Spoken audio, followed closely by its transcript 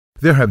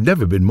There have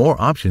never been more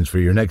options for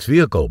your next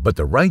vehicle, but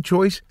the right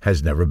choice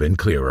has never been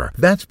clearer.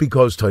 That's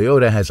because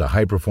Toyota has a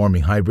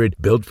high-performing hybrid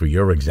built for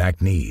your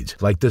exact needs,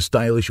 like the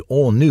stylish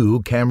all-new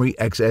Camry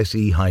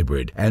XSE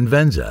Hybrid and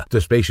Venza, the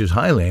spacious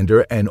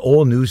Highlander and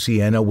all-new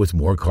Sienna with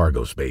more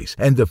cargo space,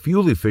 and the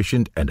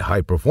fuel-efficient and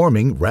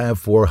high-performing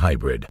RAV4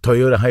 Hybrid.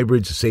 Toyota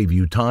hybrids save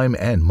you time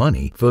and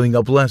money, filling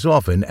up less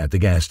often at the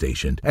gas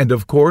station. And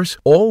of course,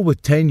 all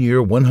with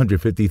 10-year,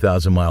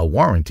 150,000-mile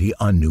warranty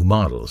on new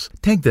models.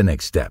 Take the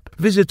next step.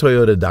 Visit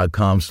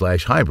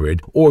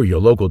Toyota.com/hybrid or your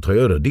local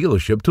Toyota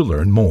dealership to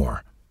learn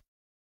more.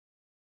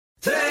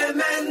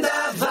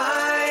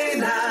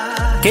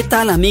 ¿Qué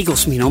tal,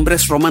 amigos? Mi nombre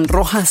es Roman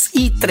Rojas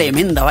y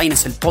Tremenda Vaina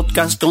es el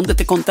podcast donde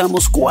te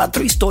contamos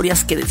 4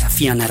 historias que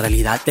desafían la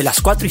realidad. De las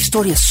 4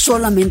 historias,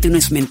 solamente una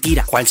es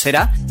mentira. ¿Cuál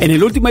será? En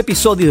el último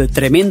episodio de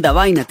Tremenda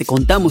Vaina te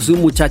contamos de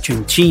un muchacho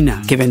en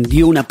China que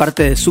vendió una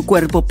parte de su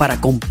cuerpo para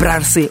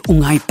comprarse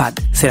un iPad.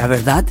 ¿Será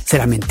verdad?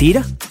 ¿Será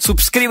mentira?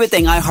 Suscríbete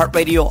en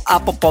iHeartRadio,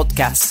 Apple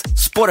Podcasts,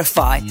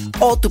 Spotify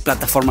o tu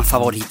plataforma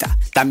favorita.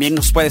 También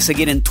nos puedes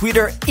seguir en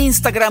Twitter,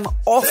 Instagram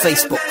o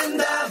Facebook.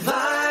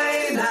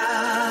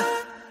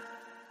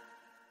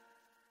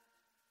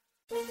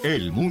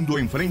 El mundo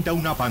enfrenta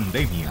una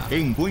pandemia.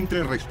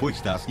 Encuentre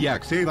respuestas y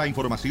acceda a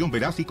información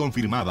veraz y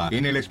confirmada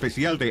en el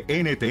especial de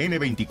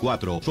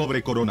NTN24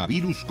 sobre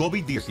coronavirus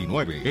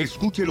COVID-19.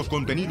 Escuche los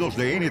contenidos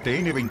de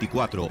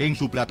NTN24 en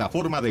su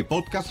plataforma de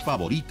podcast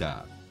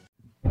favorita.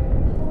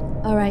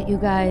 All right, you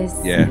guys.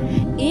 Yeah.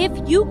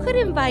 If you could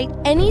invite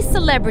any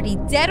celebrity,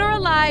 dead or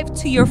alive,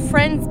 to your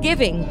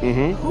Friendsgiving,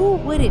 who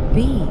would it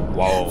be?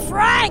 Whoa.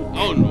 Frank!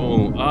 Oh,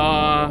 no.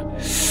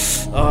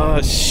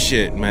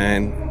 Shit,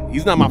 man.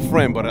 He's not my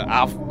friend, but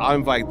I'll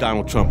invite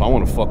Donald Trump. I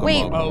want to fuck him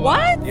Wait, up.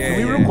 what? Yeah, Can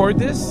we record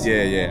this?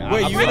 Yeah.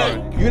 Wait, you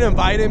gonna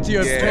invite him to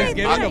your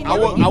Thanksgiving? I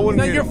wouldn't. He's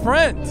not your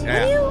friend.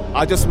 Yeah.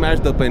 I just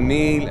smashed the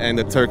panini and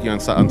the turkey on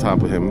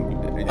top of him.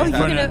 Oh, you're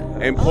gonna...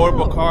 And poured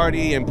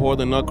Bacardi and poured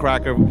the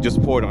Nutcracker.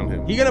 Just poured on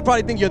him. He's gonna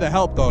probably think you're the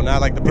help, though, not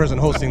like the person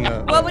hosting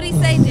the... What would he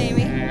say,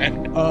 Jamie?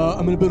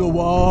 I'm gonna build a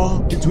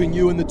wall between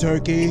you and the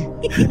turkey,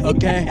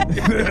 okay?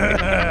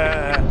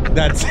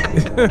 That's...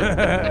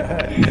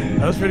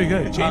 That was pretty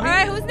good. Jamie? All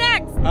right, who's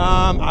next?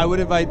 I would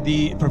invite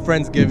for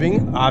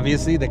Friendsgiving,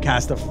 obviously, the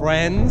cast of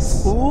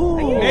Friends.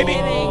 Ooh.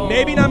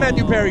 Maybe not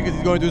Matthew Perry because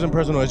he's going through some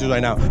personal issues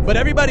right now. But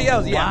everybody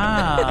else, yeah.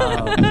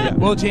 Wow. Yeah.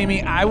 Well,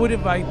 Jamie, I would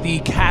invite the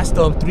cast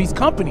of Three's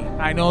Company.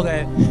 I know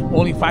that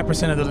only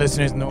 5% of the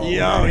listeners know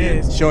what it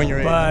is. Showing your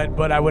age.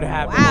 But I would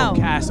have the whole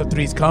cast of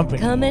Three's Company.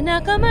 Come and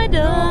knock on my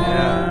door.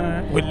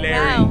 Yeah. With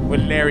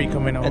Larry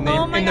coming over. And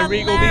my the God,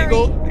 Regal Larry.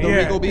 Beagle. The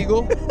Regal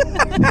Beagle.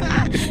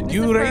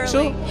 You,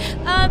 Rachel?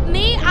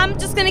 Me, I'm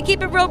just going to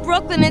keep it real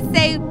Brooklyn and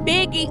say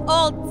Biggie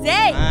all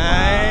day.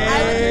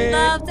 I would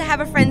love to have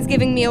a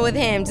Friendsgiving meal with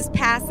him. Just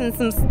passing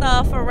some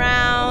stuff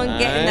around,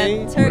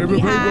 getting the turkey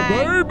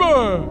high.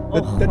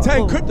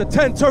 The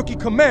 10 turkey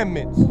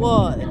commandments.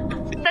 What? The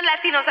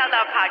Latinos Out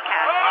Loud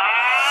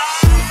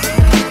podcast.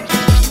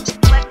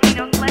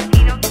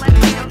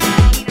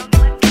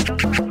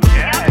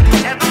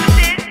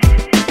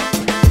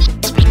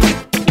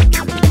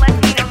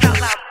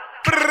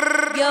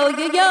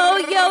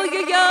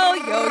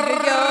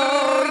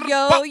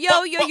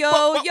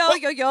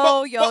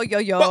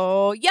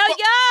 Yo.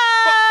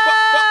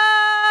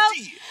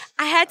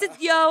 I had to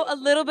a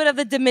little bit of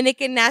the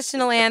Dominican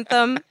national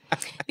anthem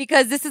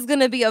because this is going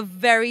to be a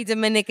very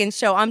Dominican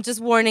show. I'm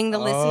just warning the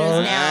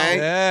listeners now.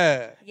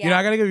 Yeah. You know,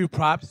 I got to give you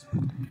props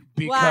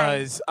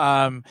because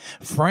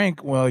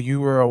Frank, while you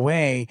were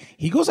away,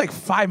 he goes like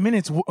 5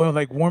 minutes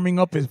warming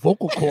up his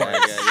vocal cords.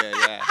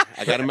 Yeah.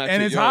 I got him at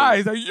and it's high.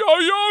 He's like, yo.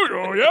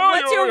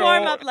 What's your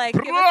warm-up like?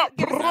 Give us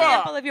a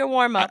sample of your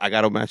warm-up. I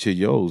got to match your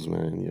yo's,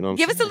 man. You know what I'm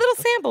Give us a little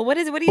sample. What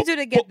do you do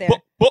to get there?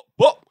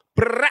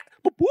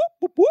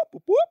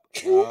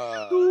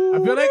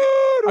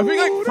 I feel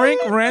like Frank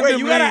randomly... Wait,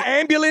 you got an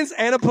ambulance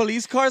and a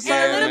police car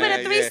siren? Yeah, a little bit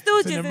of Three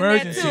Stooges in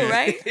there too,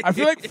 right? I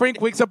feel like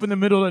Frank wakes up in the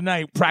middle of the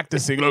night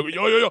practicing. Like,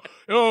 yo.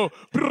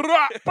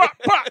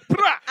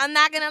 I'm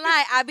not going to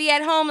lie. I'll be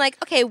at home like,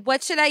 okay,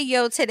 what should I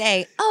yo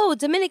today? Oh,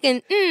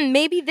 Dominican,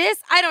 maybe this.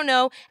 I don't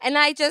know. And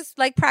I just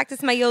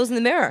practice my yos in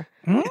the mirror.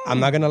 I'm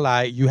not going to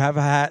lie. You have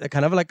a hat,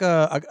 kind of like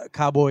a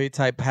cowboy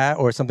type hat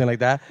or something like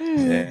that.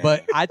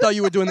 But I thought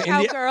you were doing the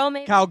Cowgirl,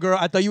 maybe? Cowgirl.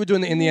 I thought you were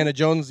doing the Indiana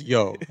Jones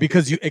yo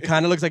because it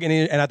kind of looks like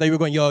Indiana, and I thought you were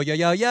going yo.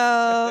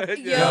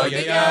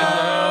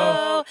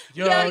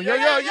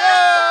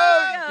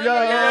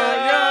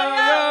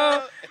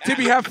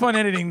 Tibby, have fun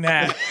editing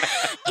that.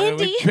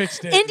 Indy,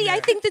 I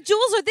think the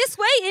jewels are this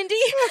way, Indy.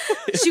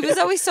 She was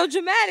always so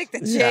dramatic, the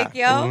chick,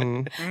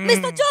 yo.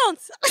 Mr.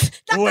 Jones,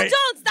 Dr.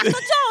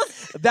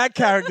 Jones. That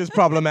character's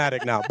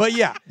problematic now, but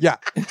yeah.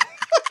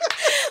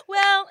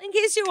 Well, in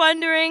case you're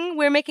wondering,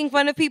 we're making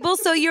fun of people,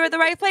 so you're at the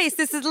right place.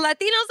 This is the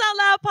Latinos Out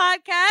Loud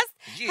podcast.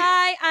 Yeah.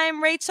 Hi, I'm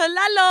Rachel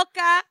La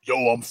Loca. Yo,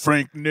 I'm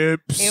Frank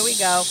Nips. Here we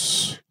go.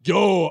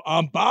 Yo,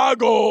 I'm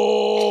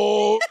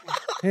Bago.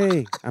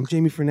 Hey, I'm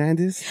Jamie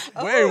Fernandez.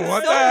 Wait,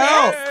 what so the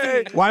hell?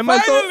 nasty. Why am I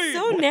Finally,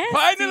 So nasty.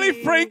 finally,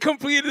 Frank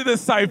completed the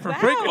cipher. Wow,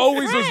 Frank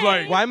always was Frank.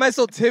 like, Why am I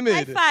so High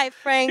timid? five,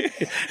 Frank.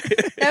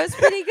 That was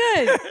pretty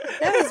good.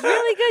 That was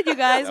really good, you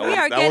guys. We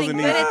are getting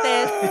good at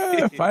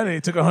this. finally,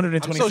 it took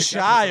 126 I'm so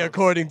shy, episodes.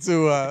 according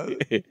to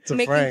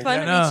Making Frank. fun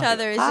Yeah, of each no.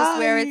 other is just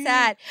where it's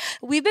at.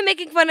 We've been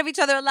making fun of each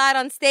other a lot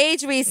on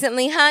stage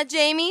recently, huh,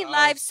 Jamie?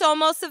 Live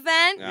Somos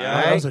event. Oh,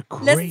 that was a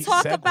great Let's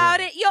talk segue. about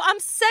it. Yo, I'm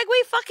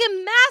Segway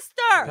fucking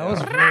master. That was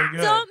really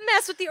good. Don't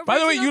mess with the original By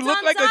the way, you look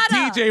Don like Dada.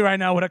 a DJ right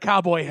now with a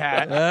cowboy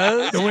hat.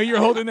 The way you're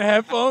holding the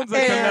headphones,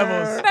 like the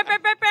levels. Brr, brr,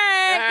 brr, brr.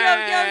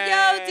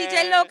 Yo,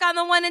 DJ Loke on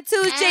the 1 and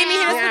 2. Jamie,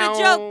 hit us with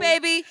a joke,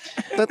 baby.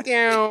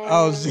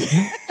 Oh,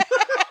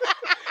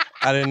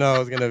 I didn't know it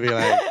was gonna be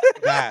like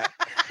that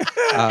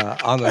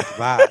on the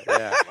spot.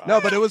 Yeah. No,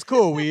 but it was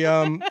cool. We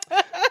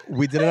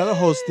did another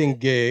hosting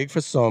gig for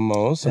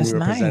Somos, and That's we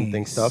were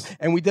presenting nice. stuff,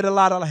 and we did a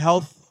lot of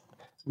health.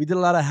 We did a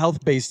lot of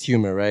health-based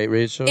humor, right,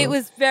 Rachel? It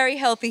was very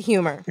healthy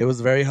humor. It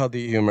was very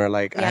healthy humor.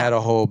 Like I Yeah. had a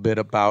whole bit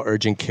about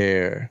urgent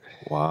care,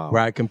 where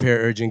I compare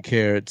urgent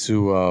care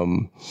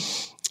to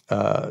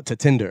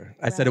Tinder.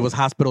 I said it was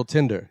hospital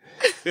Tinder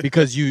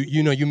because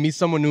you meet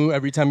someone new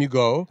every time you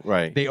go.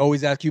 Right. They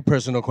always ask you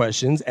personal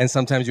questions, and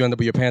sometimes you end up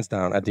with your pants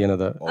down at the end of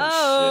the.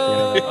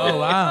 Oh,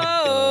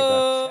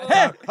 wow.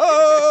 Hey,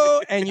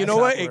 oh, and you know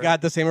what? It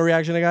got the same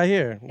reaction I got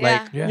here.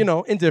 Like, Yeah.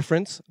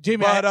 indifference.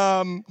 Jamie, but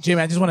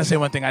Jamie, I just want to say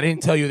one thing. I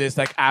didn't tell you this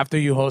like after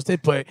you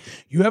hosted, but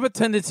you have a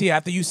tendency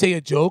after you say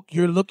a joke,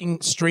 you're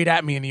looking straight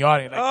at me in the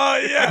audience. Like, oh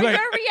yeah. like,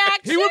 Your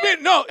reaction? he would be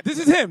no. This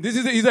is him.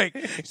 He's like,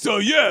 so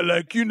yeah,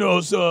 like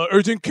so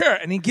urgent care,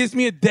 and he gives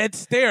me a dead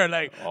stare.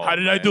 Like, how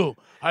did I do?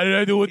 How did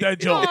I do with that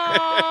joke?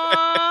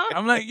 Aw.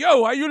 I'm like,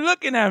 yo, why are you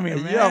looking at me,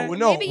 man? Yo,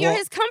 no, Maybe you're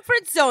his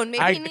comfort zone.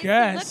 Maybe I he needs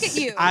guess. to look at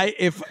you.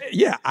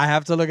 I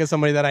have to look at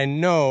somebody that I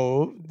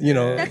know,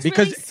 That's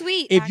because really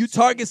sweet, if you actually.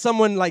 target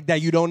someone like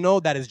that you don't know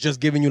that is just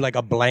giving you like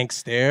a blank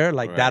stare,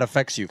 like that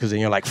affects you because then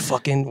you're like,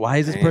 fucking, why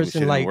is this Damn, this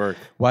person shit like, didn't work.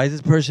 why does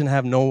this person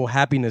have no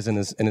happiness in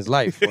his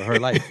life or her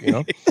life,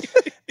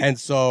 And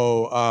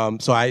so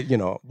I,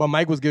 but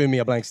Mike was giving me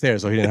a blank stare,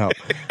 so he didn't help.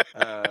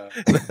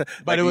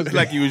 But it was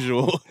like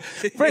usual.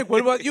 Frank, what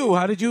about you?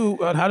 How did you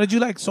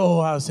like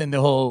Soho House and the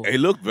whole? It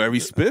looked very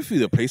spiffy.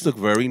 The place looked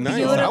very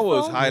nice. I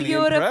was highly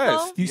Beautiful.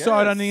 impressed. You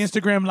saw it on the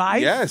Instagram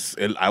Live? Yes,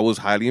 I was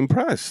highly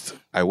impressed.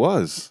 I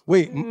was.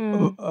 Wait,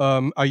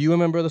 are you a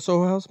member of the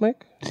Soho House,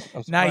 Mike? I'm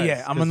Not surprised, yet.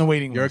 I'm 'cause on the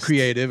waiting You're a list.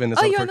 creative, and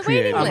it's Oh, up you're for on the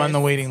waiting creative. I'm list. on the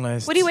waiting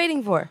list. What are you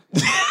waiting for?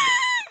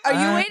 Are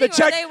you waiting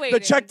or are they waiting?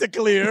 The check to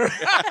clear.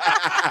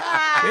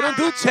 They don't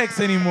do checks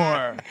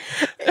anymore.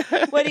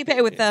 What do you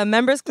pay with the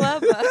members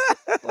club?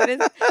 What is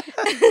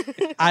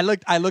it? I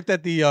looked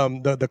at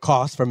the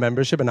cost for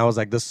membership, and I was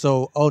like,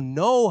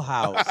 no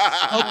house.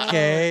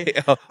 Okay,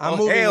 I'm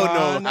moving hell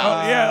no.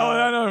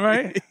 on. No,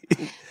 right?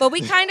 But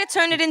we kind of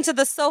turned it into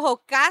the Soho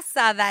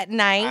Casa that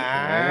night.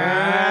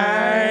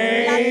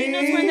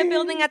 Latinos were in the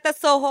building at the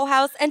Soho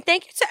House. And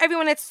thank you to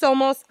everyone at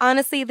Somos.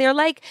 Honestly, they're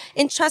like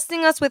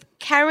entrusting us with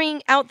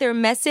carrying out their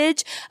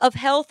message of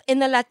health in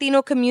the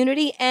Latino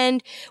community.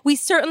 And we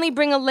certainly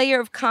bring a layer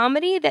of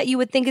comedy that you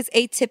would think is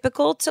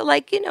atypical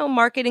to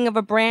marketing of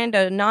a brand,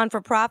 a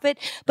non-for-profit.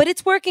 But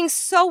it's working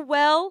so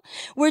well.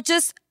 We're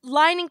just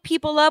lining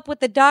people up with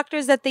the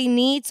doctors that they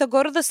need. So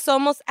go to the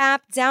Somos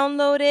app,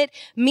 download it.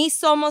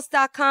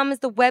 MeSomos.com is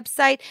the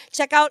website.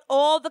 Check out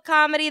all the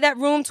comedy that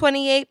Room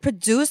 28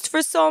 produced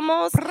for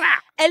Somos.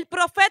 El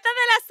Profeta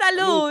de la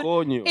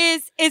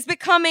Salud is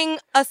becoming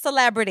a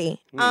celebrity.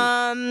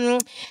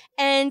 And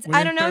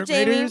I don't know, Third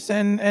Jamie. graders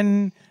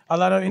and a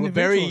lot of individuals.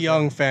 Very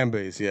young fan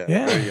base, yeah.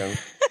 Very young.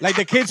 Like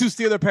the kids who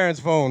steal their parents'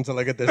 phones to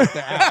look at their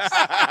apps.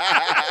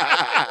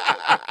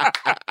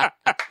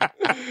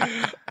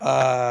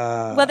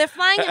 Well, they're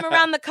flying him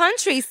around the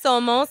country,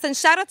 Somos. And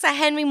shout out to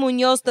Henry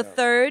Munoz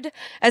III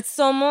at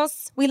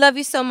Somos. We love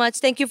you so much.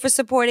 Thank you for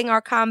supporting our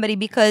comedy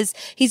because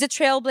he's a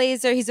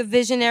trailblazer. He's a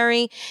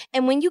visionary.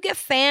 And when you get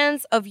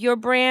fans of your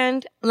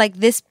brand, like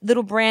this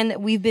little brand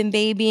that we've been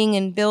babying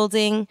and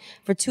building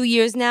for 2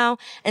 years now,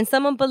 and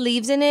someone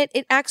believes in it,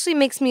 it actually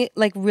makes me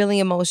like really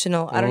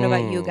emotional. I don't know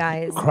about you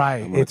guys. Cry.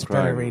 It's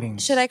better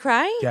ratings. Should I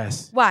cry?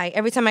 Yes. Why?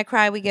 Every time I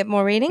cry, we get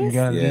more You ratings?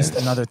 got at least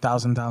another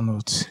 1,000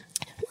 downloads.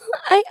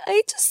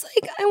 I just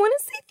I want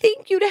to say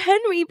thank you to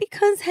Henry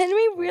because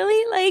Henry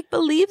really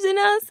believes in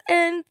us,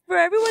 and for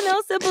everyone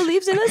else that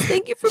believes in us,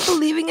 thank you for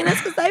believing in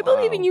us because I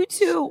believe in you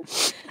too.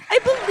 I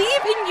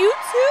believe in you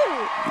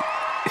too.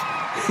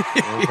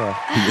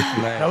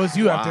 That was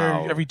you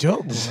after every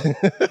joke.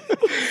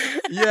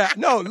 Yeah,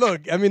 no,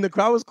 look, I mean, the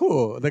crowd was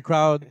cool. The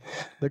crowd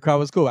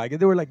was cool. I guess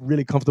they were like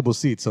really comfortable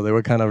seats, so they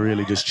were kind of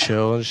really just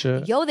chill and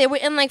shit. Yo, they were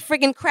in like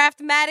friggin'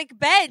 Craftmatic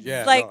beds.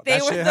 Yeah, they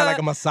that were shit had like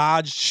a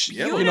massage,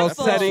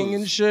 Beautiful. setting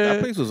and shit. That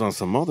place was on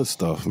some other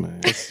stuff,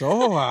 man.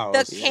 Soho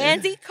House. The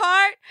candy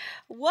cart.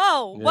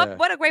 Whoa, Yeah.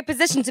 what a great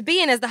position to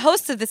be in as the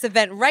host of this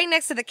event, right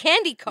next to the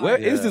candy cart. Where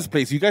is this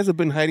place? You guys have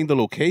been hiding the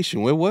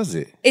location. Where was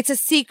it? It's a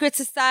secret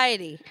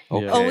society.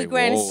 Only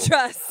Granny's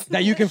Trust.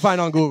 That you can find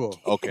on Google.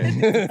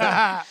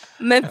 Okay.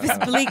 Memphis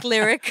Bleak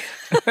lyric.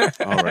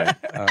 All right.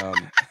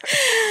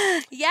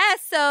 Yeah,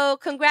 so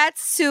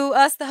congrats to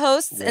us, the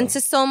hosts, and to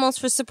Somos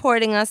for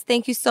supporting us.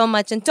 Thank you so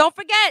much. And don't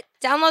forget,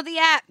 download the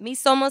app,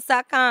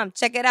 mesomos.com.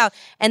 Check it out.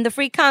 And the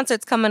free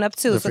concert's coming up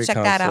too, so check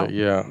that out.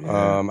 Yeah.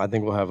 I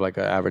think we'll have like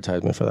an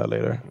advertisement for that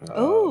later.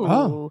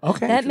 Oh,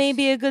 okay. That may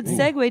be a good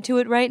segue to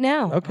it right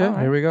now. Okay,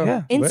 here we go.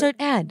 Yeah. Insert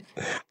ad.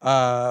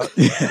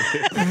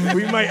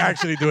 We might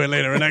actually do it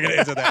later. We're not going to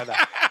answer that now.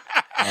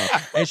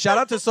 And shout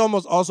out to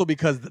Somos also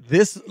because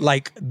this,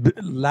 like,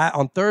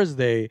 on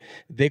Thursday,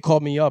 they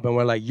called me up and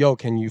were like, yo,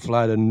 can you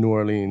fly to New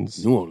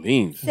Orleans? New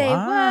Orleans. Say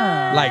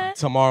what? Like,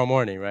 tomorrow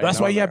morning, right? That's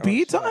And I why was you like, have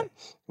beads on?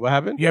 What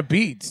happened? You have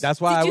beads. That's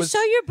why Did I you was...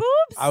 show your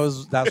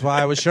boobs? That's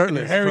why I was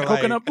shirtless. Hairy for, like,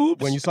 coconut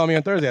boobs? When you saw me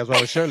on Thursday, that's why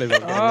I was shirtless.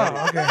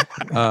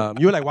 Okay.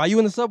 You were like, why are you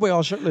in the subway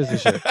all shirtless and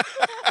shit?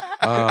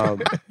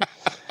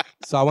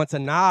 So I went to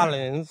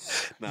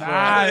Nolans.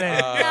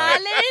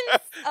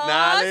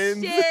 Oh,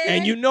 shit.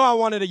 And you know I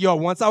wanted to,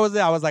 once I was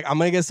there, I was like, I'm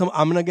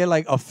gonna get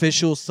like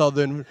official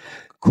Southern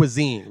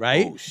cuisine,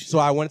 right? Oh, shit. So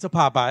I went to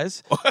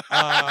Popeyes.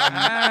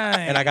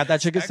 And I got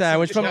that chicken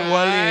sandwich from New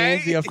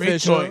Orleans, the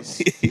official.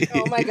 choice.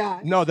 Oh, my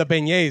God. No, the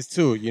beignets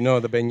too. You know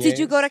the beignets. Did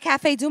you go to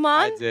Cafe Du I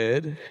Monde?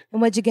 did.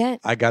 And what'd you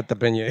get? I got the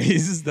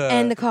beignets.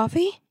 And the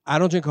coffee? I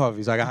don't drink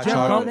coffee, so I got hot Drink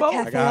chocolate. gumbo?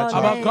 I got hot How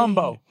chocolate. about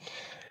gumbo?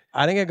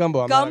 I didn't get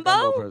gumbo. I'm not a Gumbo?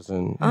 gumbo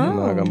person. I'm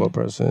not a gumbo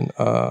person.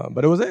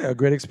 But it was a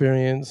great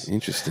experience.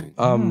 Interesting.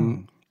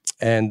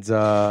 And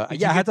I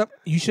had to.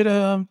 You should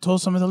have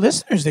told some of the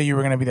listeners that you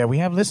were going to be there. We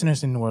have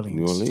listeners in New Orleans.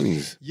 New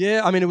Orleans.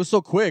 Yeah, I mean, it was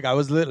so quick. I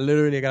was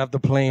literally got off the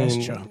plane.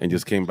 That's true. And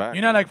just came back.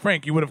 You're not like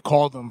Frank. You would have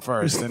called them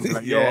first and be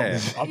like, yo, Yeah.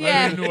 I'm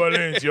Yeah. in New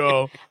Orleans,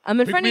 yo. I'm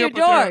in Pick front of me your up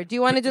with door. that. Do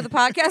you want to do the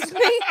podcast with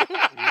me?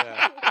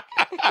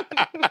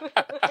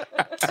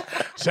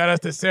 Shout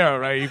out to Sarah,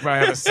 right? You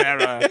probably have a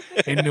Sarah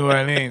in New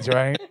Orleans,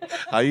 right?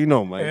 How you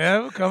know, Mike?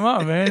 Yeah, come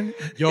on, man.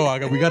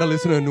 Yo, we got a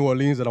listener in New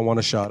Orleans that I want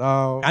to shout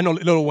out. I know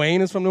Lil Wayne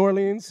is from New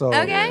Orleans, so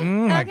Okay.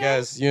 I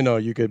guess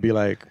you could be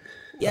like,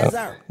 Yes,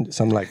 sir.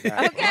 something like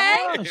that. Okay.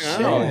 Oh,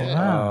 shit.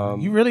 Wow.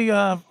 You really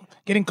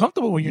getting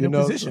comfortable with your new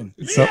position.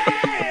 So,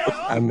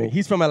 I mean,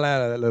 he's from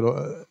Atlanta. That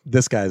little,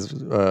 this guy's,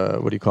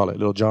 what do you call it?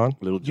 Little John.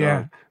 Little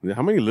John. Yeah.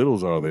 How many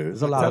littles are there?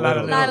 There's a lot, Lot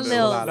of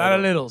littles. A lot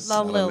of littles.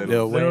 Love Lil.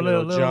 Lil Wayne,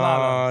 Lil Little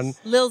John,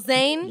 Lil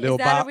Zane? Lil Is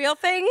that Bob. a real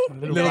thing?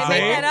 Lil Did I make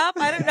Zane? that up?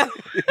 I don't know.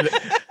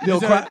 Lil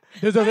Cra-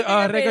 There's a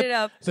I made it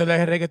up. so like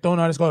a reggaeton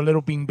artist called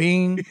Little Bing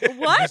Bing.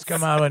 What? Just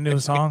come out with a new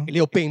song.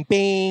 Lil Ping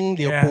Ping,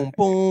 Lil Yeah. Boom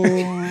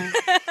Boom.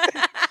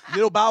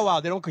 Little Bow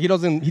Wow.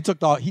 He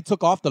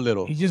took off the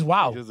little. He's just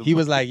wow. He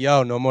was like,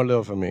 yo, no more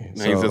Lil for me.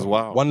 Now he says,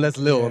 wow. One less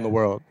Lil in the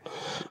world.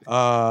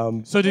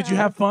 So did you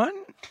have fun?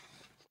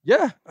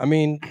 Yeah, I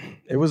mean,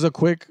 it was a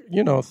quick,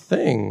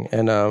 thing.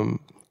 And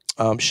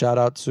shout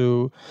out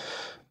to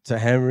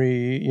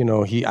Henry.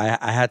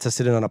 I had to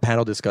sit in on a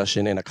panel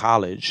discussion in a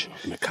college.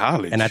 In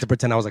college? And I had to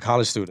pretend I was a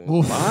college student.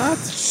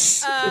 What?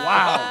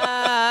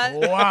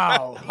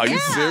 Wow. Are you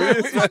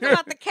serious? Talk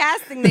about the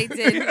casting they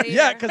did. Here.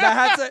 Yeah, because I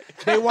had to.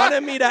 They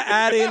wanted me to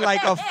add in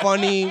like a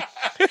funny.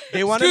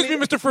 They wanted Excuse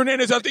me, Mr.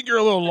 Fernandez. I think you're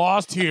a little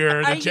lost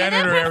here. Are The you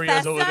janitor the area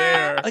is over professor?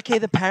 there. Okay,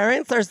 the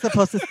parents are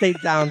supposed to stay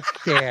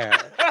downstairs.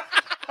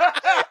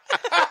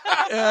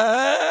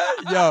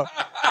 Yo.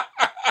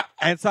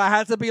 And so I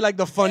had to be like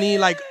the funny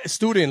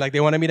student. Like they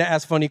wanted me to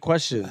ask funny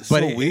questions. But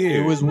so weird.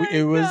 It was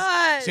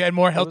So you had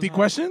more healthy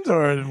questions,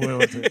 or what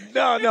was it?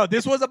 No,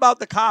 this was about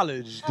the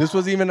college. This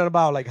was even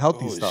about like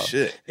healthy stuff.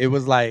 Shit. It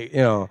was like,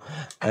 and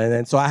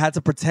then so I had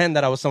to pretend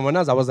that I was someone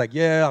else. I was like,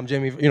 yeah, I'm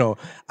Jamie.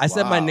 I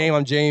said my name,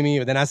 I'm Jamie.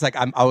 But then I was like,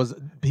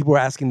 people were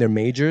asking their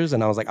majors,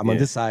 and I was like, I'm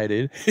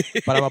undecided,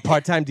 but I'm a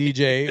part-time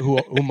DJ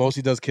who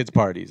mostly does kids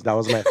parties. That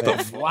was my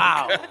thing.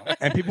 Wow.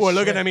 And people were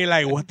looking at me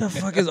like, what the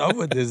fuck is up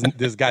with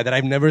this guy that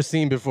I've never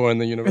seen before in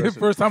the university?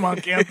 First time on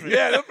campus.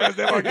 Yeah, the first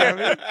time on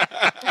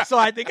campus. So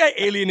I think I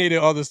alienated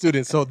all the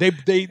students. So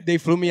they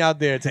flew me out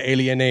there to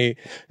alienate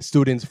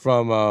students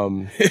from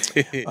damn.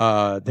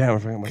 I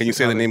forgot Can you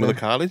say the name of the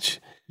college?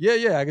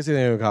 Yeah, I can say the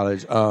name of the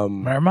college.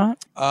 Marymount?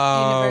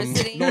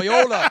 University.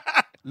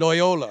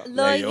 Loyola.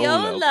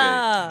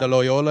 Loyola. The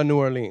Loyola New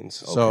Orleans.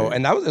 So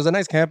and it was a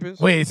nice campus.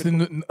 Wait, it's the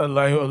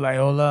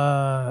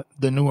Loyola,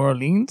 the New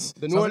Orleans?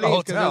 The New Orleans,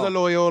 because there's a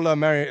Loyola.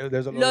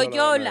 There's a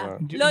Loyola.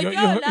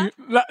 Loyola.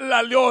 La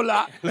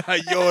Yola. La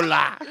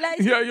Yola.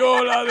 La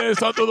Yola de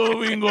Santo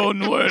Domingo,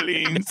 New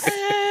Orleans.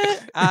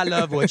 I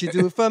love what you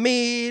do for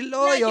me,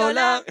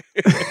 Loyola.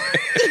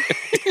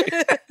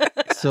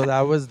 So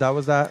that was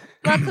that.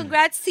 Well,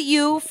 congrats to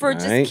you for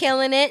just Right.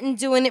 killing it and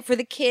doing it for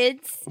the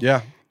kids.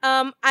 Yeah.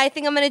 I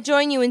think I'm going to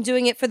join you in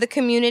doing it for the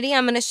community.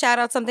 I'm going to shout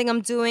out something I'm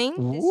doing.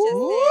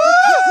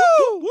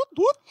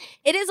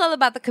 It is all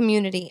about the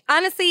community.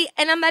 Honestly,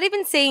 and I'm not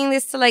even saying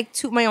this to like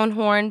toot my own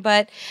horn,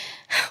 but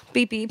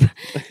beep, beep.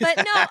 But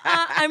no,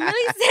 I'm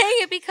really saying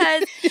it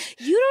because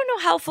you don't know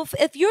how,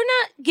 if you're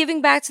not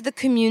giving back to the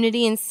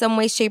community in some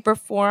way, shape, or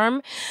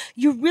form,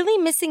 you're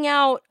really missing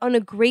out on a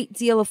great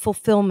deal of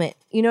fulfillment.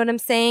 You know what I'm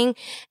saying?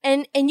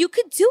 And you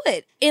could do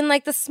it in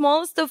like the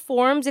smallest of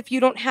forms if you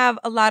don't have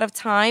a lot of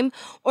time,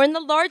 or in the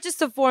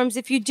largest of forms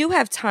if you do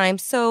have time.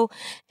 So,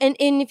 and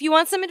if you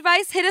want some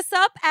advice, hit us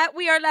up at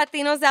We Are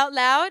Latinos Out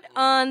Loud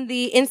on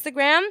the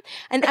Instagram,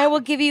 and I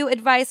will give you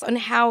advice on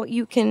how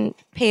you can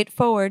pay it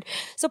forward.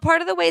 So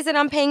part of the ways that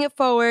I'm paying it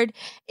forward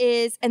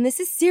is, and this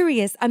is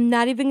serious, I'm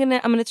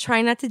gonna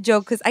try not to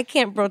joke because I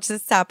can't broach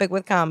this topic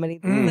with comedy.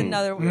 This is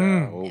another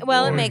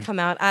well, it may come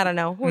out. I don't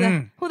know.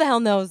 Who the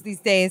hell knows these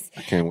days?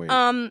 I can't wait.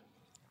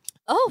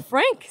 Oh,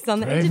 Frank is on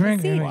the edge of the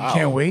seat. Wow.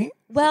 Can't wait.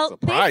 Well,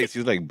 surprise!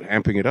 He's like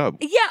amping it up.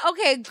 Yeah.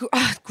 Okay.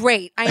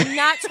 Great. I'm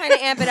not trying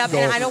to amp it up,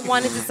 and I don't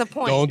want to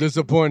disappoint. Don't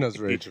disappoint us,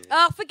 Rachel.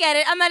 Oh, forget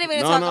it. I'm not even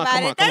going to talk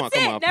about it. That's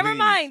it. Never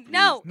mind.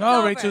 No.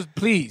 No, Rachel,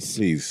 please.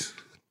 Please.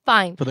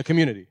 Fine. For the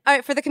community. All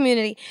right, for the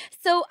community.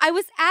 So I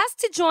was asked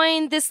to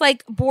join this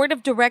like board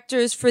of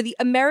directors for the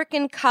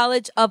American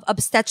College of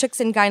Obstetrics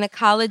and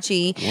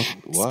Gynecology,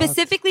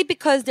 specifically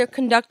because they're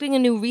conducting a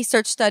new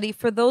research study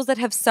for those that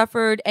have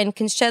suffered and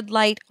can shed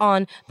light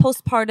on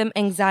postpartum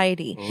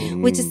anxiety,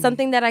 which is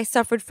something that I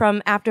suffered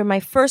from after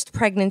my first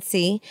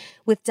pregnancy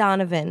with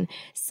Donovan.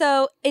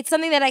 So it's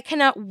something that I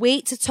cannot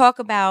wait to talk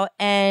about,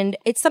 and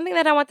it's something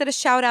that I wanted to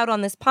shout out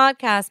on this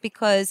podcast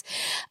because,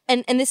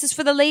 and this is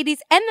for the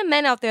ladies and the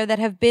men out there that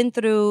have been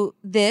through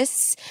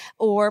this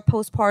or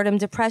postpartum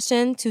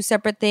depression, two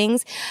separate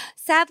things.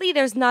 Sadly,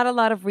 there's not a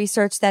lot of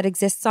research that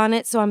exists on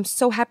it, so I'm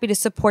so happy to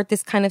support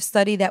this kind of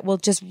study that will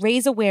just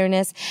raise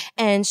awareness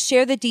and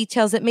share the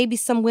details that maybe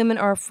some women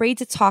are afraid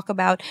to talk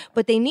about,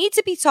 but they need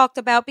to be talked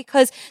about,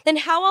 because then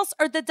how else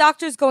are the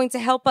doctors going to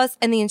help us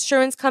and the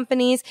insurance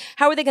companies?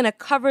 How are they going to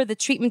cover the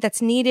treatment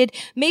that's needed?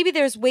 Maybe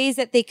there's ways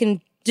that they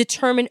can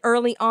determine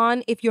early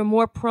on if you're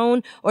more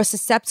prone or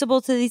susceptible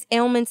to these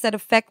ailments that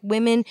affect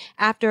women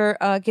after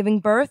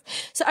giving birth.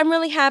 So I'm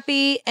really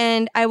happy,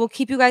 and I will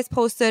keep you guys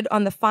posted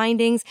on the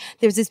findings.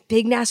 There's this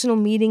big national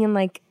meeting in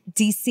like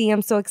DC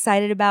I'm so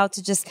excited about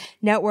to just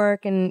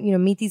network and, you know,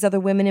 meet these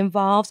other women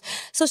involved.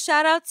 So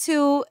shout out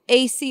to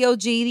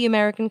ACOG, the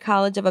American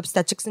College of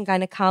Obstetrics and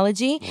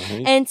Gynecology.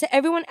 And to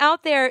everyone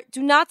out there,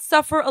 do not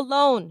suffer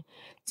alone.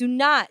 Do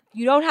not.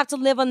 You don't have to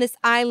live on this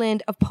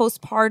island of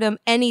postpartum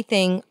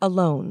anything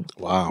alone.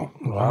 Wow.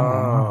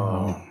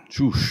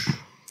 Choosh.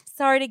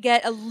 Sorry to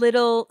get a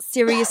little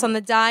serious on the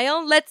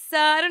dial. Let's,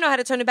 I don't know how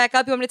to turn it back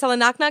up. You want me to tell a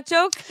knock-knock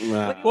joke?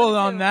 Well,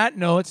 on that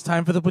note, it's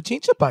time for the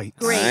Pochincha Bites.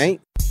 Great.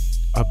 Right.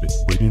 I've been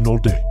waiting all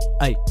day.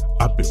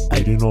 I've been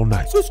waiting all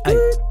night.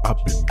 I've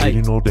been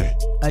waiting all day.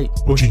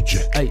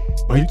 Pochincha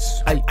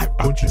bites. I've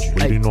been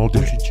waiting all day.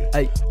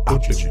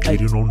 I've been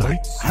waiting all night.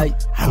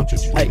 I've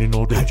been waiting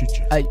all day.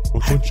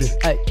 Pochincha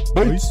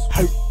bites.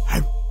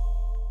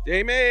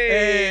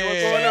 Jamie,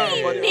 what's going on,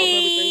 buddy? How's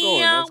everything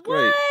going? That's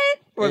great.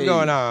 What's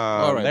going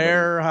on All right,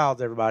 there? How's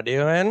everybody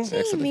doing?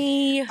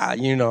 Me.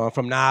 You know, I'm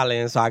from New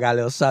Orleans, so I got a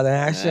little southern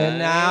accent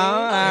now.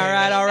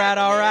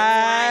 All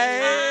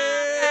right.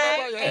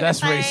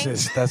 That's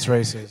racist. That's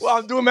racist. Well,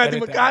 I'm doing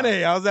Matthew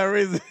McConaughey. How's that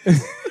racist?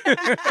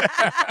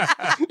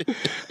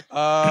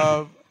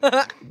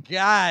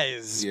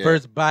 Guys,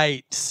 first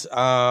bites.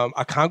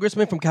 A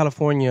congressman from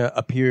California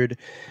appeared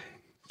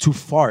to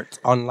fart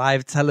on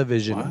live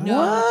television.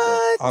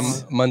 What? On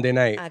Monday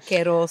night.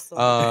 Asqueroso.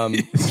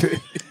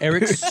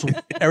 Eric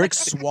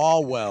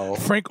Swalwell.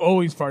 Frank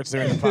always farts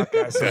during the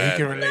podcast, so he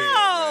can relate.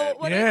 No.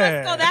 Well, then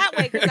let's go that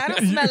way, because I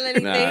don't smell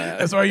anything.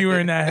 That's why you were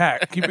in that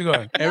hat. Keep it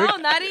going. No,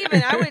 not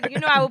even.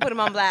 I would put him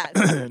on blast.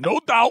 No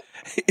doubt.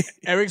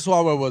 Eric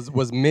Swalwell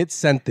was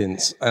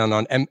mid-sentence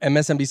on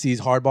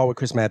MSNBC's Hardball with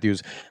Chris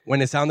Matthews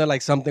when it sounded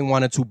like something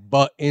wanted to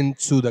butt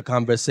into the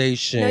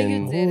conversation. No,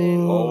 you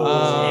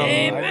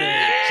didn't.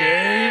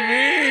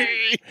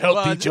 Jamie.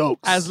 Healthy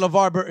jokes. As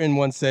LeVar Burton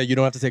once said, you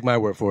don't have to take my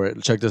word for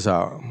it. Check this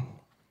out.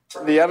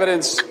 The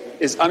evidence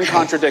is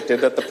uncontradicted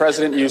that the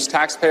president used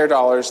taxpayer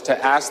dollars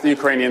to ask the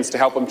Ukrainians to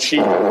help him cheat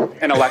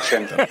an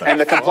election. And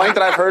the complaint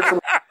that I've heard from...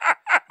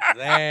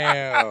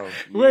 Damn.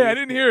 Wait, I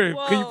didn't hear it.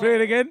 Whoa. Can you play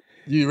it again?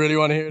 You really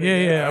want to hear it?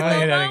 Yeah, I'm going to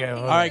hear that again.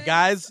 All right,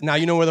 guys. Now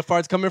you know where the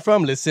fart's coming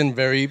from. Listen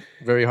very,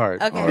 very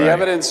hard. Okay. The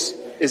evidence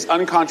is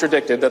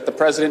uncontradicted that the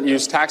president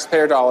used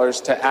taxpayer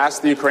dollars to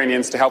ask the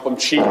Ukrainians to help him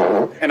cheat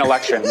an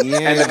election.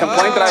 And the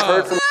complaint that I've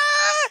heard from...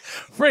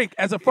 Frank,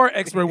 as a fart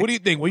expert, what do you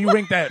think? When you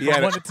rank that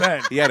from 1 to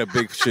 10? He had a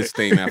big shit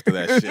stain after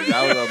that shit.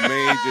 That was a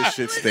major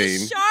shit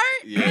stain. Sharp?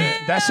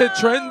 Yeah. That shit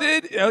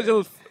trended. It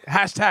was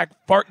hashtag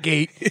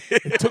Fartgate.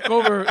 It took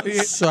over.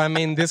 So, I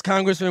mean, this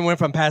congressman went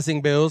from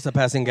passing bills to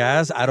passing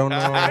gas. I don't know.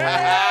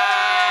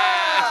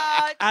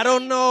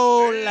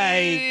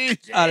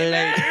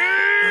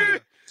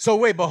 So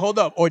wait, but hold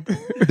up.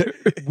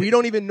 We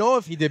don't even know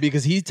if he did,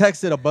 because he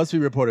texted a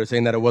BuzzFeed reporter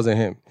saying that it wasn't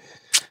him.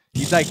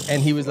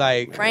 He was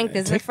like, Frank,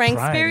 this is a Frank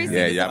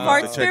conspiracy. Yeah,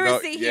 Fart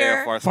conspiracy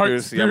here. Fart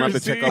conspiracy. I'm going to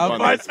have to check up on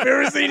Fart that.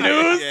 conspiracy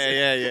news?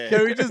 Yeah.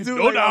 Can we just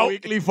do a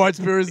weekly fart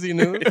conspiracy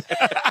news?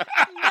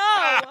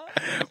 No.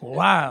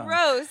 Wow.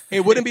 Gross.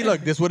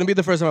 This wouldn't be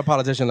the first time a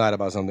politician lied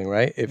about something,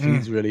 right? If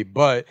he's really,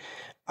 but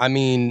I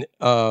mean,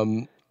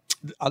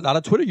 a lot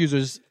of Twitter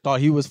users thought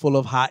he was full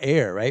of hot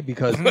air, right?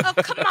 Because Oh,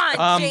 come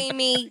on,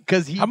 Jamie.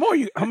 because he How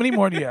many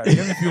more do you have? You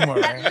have a few more,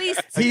 right? At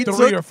least Like He 3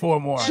 took- or 4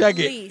 more. check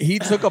it. least. He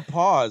took a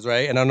pause,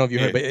 right? And I don't know if you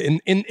heard,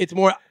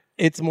 but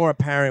it's more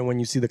apparent when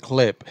you see the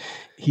clip.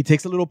 He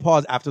takes a little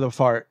pause after the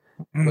fart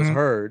was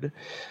heard.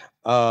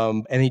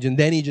 And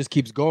then he just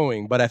keeps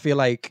going. But I feel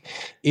like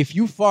if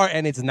you fart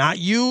and it's not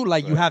you,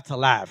 like you have to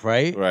laugh,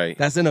 right? Right.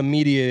 That's an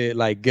immediate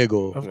like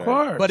giggle. Of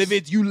course. But if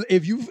it's you,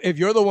 if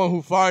you're the one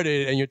who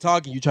farted and you're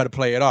talking, you try to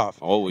play it off.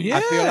 Oh, yeah.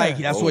 I feel like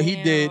that's what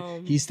he did.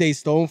 He stayed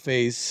stone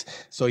faced,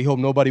 so he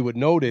hoped nobody would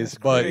notice.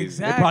 But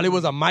crazy. it probably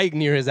was a mic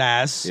near his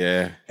ass.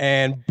 Yeah.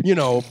 And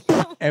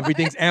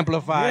everything's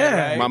amplified.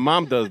 Yeah. Right? My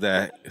mom does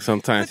that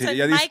sometimes. It's a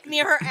Yeah, mic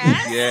near her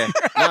ass. yeah.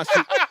 No,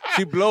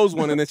 she blows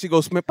one and then she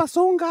goes, "Me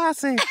pasó un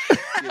gas."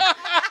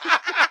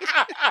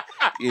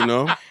 You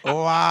know?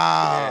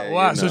 Wow. Yeah,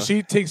 Wow, you so know.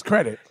 she takes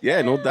credit.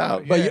 Yeah, no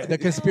doubt. But the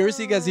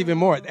conspiracy gets even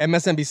more.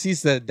 MSNBC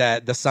said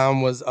that the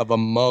sound was of a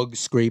mug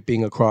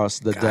scraping across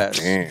the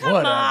desk. Damn.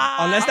 What?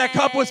 Unless that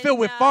cup was filled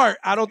with fart,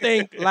 I don't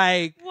think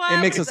it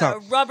makes a a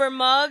sound. rubber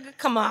mug?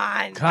 Come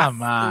on.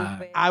 Come on.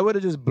 Stupid. I would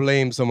have just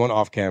blamed someone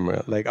off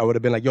camera. Like I would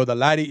have been like, "Yo,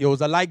 it was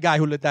the light guy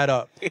who lit that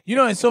up." You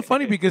know, it's so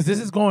funny because this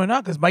is going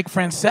on because Mike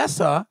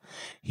Francesa,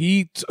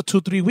 he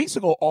 2-3 weeks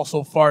ago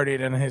also farted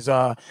in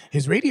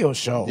his radio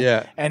show.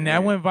 Yeah. And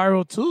that went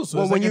viral too. So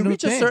Well, it's when like you a new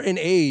reach a thing. certain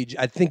age,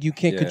 I think you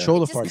can't Yeah. control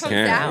the It just fart. comes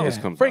Can't. out. It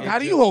just comes Frank, out. how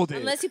do you hold it?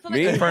 Unless you put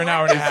Me? like For an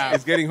hour and a half.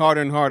 It's getting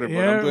harder and harder, but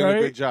Yeah, I'm doing right?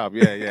 a good job.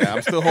 Yeah.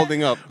 I'm still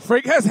holding up.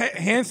 Frank has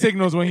hand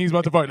signals when he's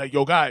about to fart. Like,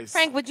 yo, guys.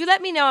 Frank, would you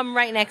let me know I'm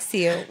right next to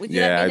you? Would you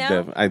Yeah, let me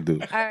know? I do.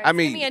 All right, I give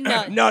me a mean,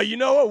 nudge. No, you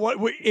know what?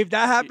 If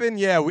that happened,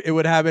 yeah, it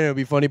would happen. It would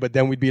be funny, but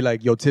then we'd be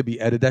like, "Yo, Tibby,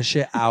 edit that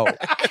shit out."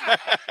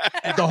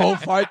 The whole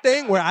fart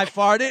thing where I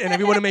farted and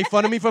everyone made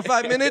fun of me for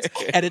 5 minutes,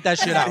 edit that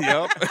shit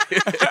out.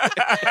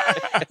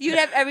 You'd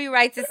have every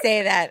right to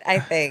say that, I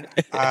think.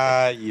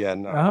 Yeah,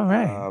 no. All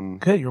right.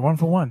 Good. You're 1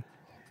 for 1.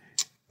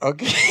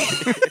 Okay.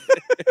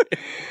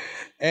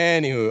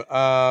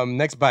 Anywho,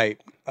 next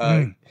bite.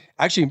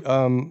 Actually,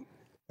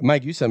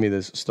 Mike, you sent me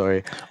this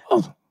story.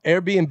 Oh.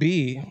 An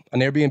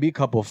Airbnb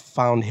couple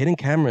found hidden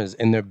cameras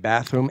in their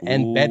bathroom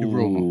and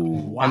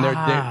bedroom. Wow.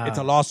 And it's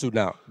a lawsuit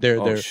now.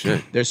 They're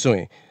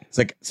suing. It's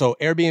like, so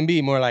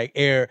Airbnb, more like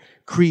air,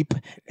 creep,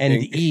 and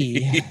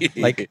E.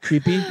 Like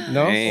creepy?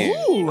 No? Damn.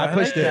 Ooh, I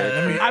pushed like it.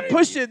 that. I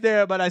pushed it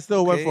there, but I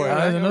still went for it.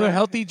 That's another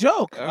healthy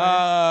joke.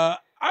 I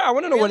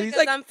want to know what Really, he's 'cause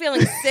like. I'm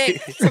feeling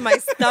sick to my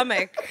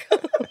stomach.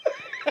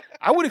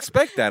 I would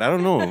expect that. I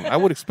don't know. I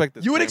would expect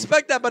that. You would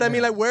expect that, but I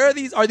mean, like, where are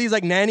these? Are these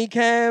like nanny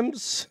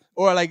cams?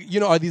 Or like,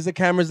 are these the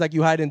cameras like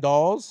you hide in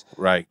dolls?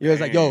 Right. You're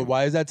like, yo,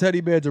 why is that teddy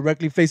bear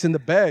directly facing the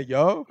bed,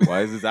 yo?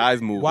 Why is his eyes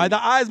moving? Why the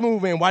eyes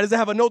moving? Why does it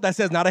have a note that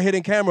says not a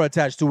hidden camera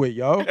attached to it,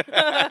 yo?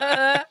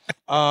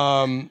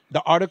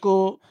 The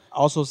article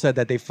also said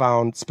that they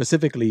found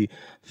specifically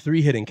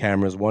 3 hidden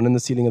cameras, 1 in the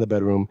ceiling of the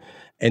bedroom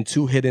and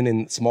 2 hidden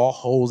in small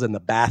holes in the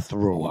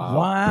bathroom.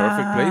 Wow.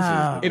 Perfect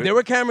places. If there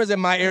were cameras in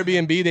my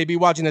Airbnb, they'd be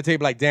watching the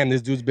tape like, damn,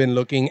 this dude's been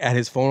looking at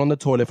his phone on the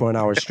toilet for an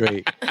hour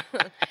straight.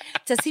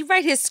 Does he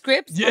write his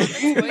scripts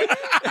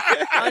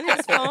on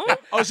his phone?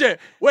 Oh, shit.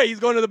 Wait, he's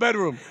going to the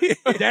bedroom.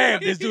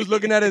 Damn, this dude's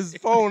looking at his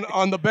phone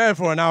on the bed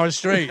for an hour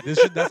straight.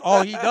 That's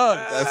all he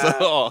does.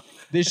 That's all.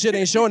 This shit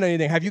ain't showing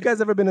anything. Have you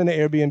guys ever been in an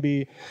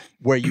Airbnb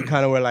where you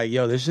kind of were like,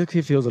 yo, this shit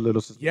feels a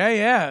little suspicious?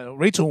 Yeah.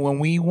 Rachel, when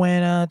we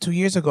went 2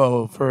 years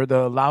ago for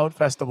the Loud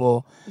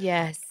Festival,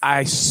 Yes.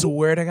 I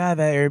swear to God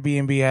that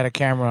Airbnb had a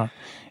camera.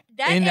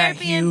 That in that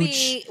Airbnb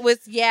huge- was,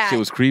 It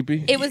was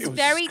creepy. It was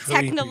very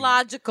creepy.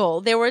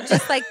 technological. There were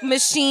just like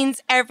machines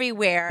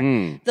everywhere.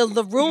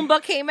 The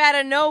Roomba came out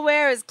of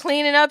nowhere, is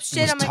cleaning up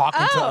shit. was I'm like,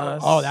 talking to oh,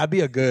 us. Oh, that'd be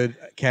a good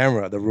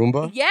camera, the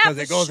Roomba. Yeah, Because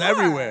it for goes sure.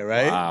 everywhere,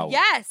 right? Wow.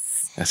 yes.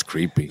 That's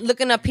creepy.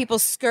 Looking up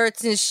people's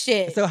skirts and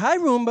shit. So, hi,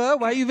 Roomba.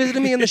 Why are you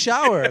visiting me in the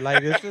shower?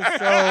 Like, this is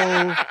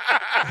so...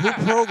 Who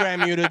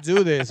programmed you to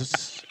do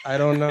this? I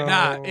don't know.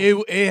 Nah,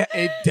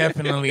 it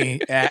definitely.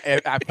 I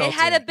felt It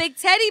had a big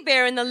teddy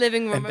bear in the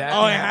living room. And that-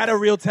 Oh, it had a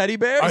real teddy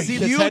bear? a See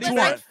the huge teddy one,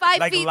 bear? Like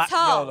 5 feet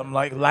tall. I'm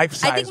like life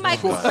size. I think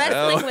Mike was one.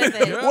 wrestling with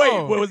it.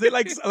 Wait, was it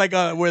like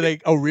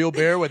a real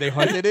bear where they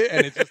hunted it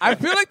and it's just I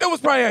feel like there was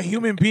probably a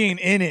human being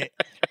in it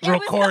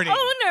recording. It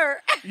was the owner.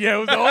 Yeah, it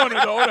was the owner.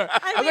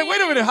 I was like,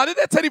 wait a minute, how did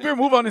that teddy bear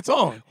move on its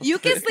own? You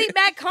can sleep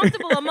back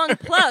comfortable among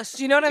plush.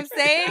 You know what I'm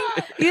saying?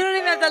 You don't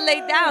even have to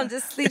lay down.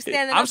 Just sleep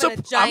standing up in a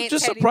giant I'm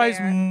just teddy surprised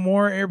bear.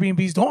 more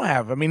Airbnbs don't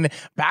have. I mean,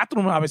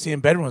 bathroom obviously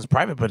and bedroom is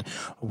private, but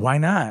why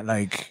not?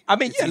 Like, I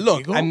mean, yeah, is it look,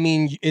 legal? I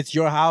mean, it's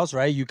your house,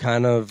 right? You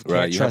kind of can't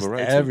Right, you have trust a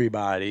right to.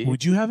 everybody.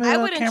 would you have? I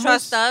wouldn't cameras?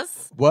 trust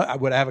us. What?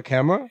 Would I have a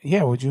camera?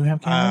 Yeah, would you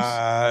have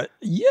cameras?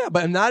 Yeah,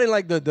 but not in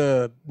like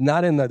the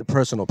not in the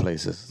personal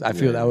places. I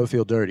feel that would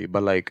feel dirty.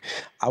 But like,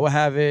 I would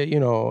have it,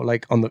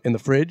 like in the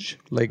fridge,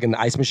 like in the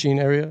ice machine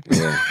area.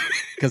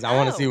 Because I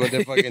want to see what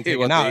they're fucking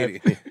taking out.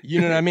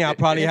 You know what I mean? I'll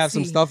probably have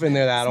some stuff in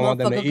there that I don't want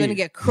them to eat. Gonna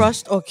get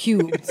crushed or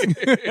cubed.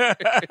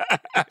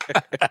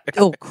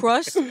 Oh,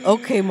 crushed?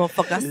 Okay,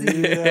 motherfucker. I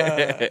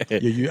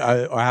see.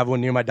 I have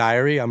one near my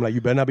diary. I'm like, you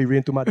better not be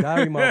reading through my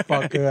diary,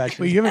 motherfucker.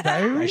 Wait, you have a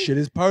diary? That shit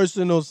is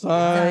personal, son.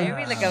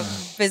 Diary, like a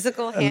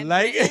physical hand.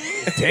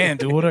 Damn,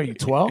 dude, what are you,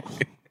 12?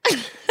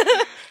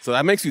 So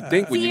that makes you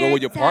think when you go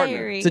with your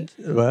partner. When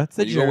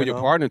you go with your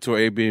partner to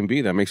an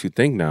Airbnb, that makes you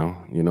think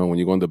now. When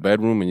you go in the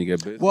bedroom and you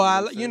get busy.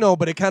 Well,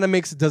 but it kind of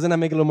doesn't that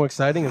make it a little more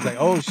exciting? It's like,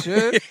 oh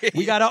shit,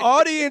 we got an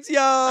audience, yo.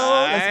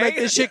 Let's make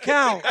this shit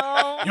count.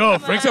 Yo,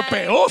 Frank's a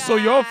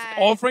peoso, yo.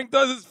 All Frank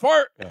does is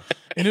fart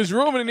in his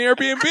room in an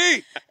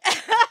Airbnb.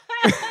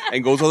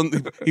 And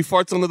he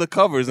farts under the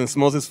covers and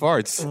smells his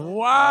farts.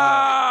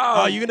 Wow.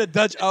 Oh, you gonna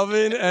Dutch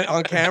oven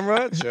on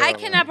camera? Sure. I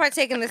cannot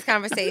partake in this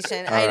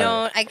conversation.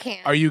 I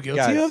can't. Are you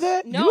guilty of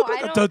that? No, you look I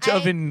like don't. a Dutch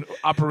oven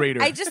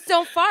operator. I just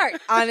don't fart,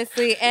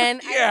 honestly.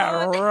 And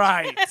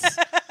right.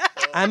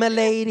 I'm a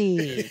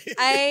lady.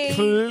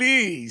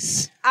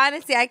 Please.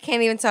 Honestly, I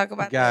can't even talk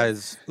about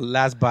Guys,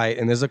 last bite,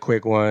 and there's a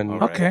quick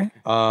one. Okay.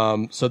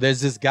 So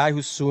there's this guy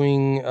who's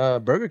suing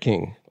Burger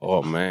King.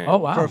 Oh, man. Oh,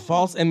 wow. For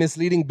false and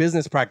misleading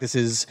business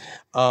practices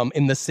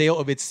in the sale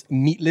of its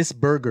meatless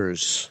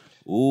burgers.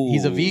 Ooh.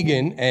 He's a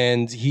vegan,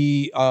 and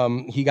he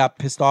got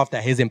pissed off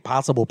that his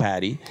Impossible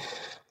Patty,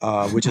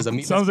 which is a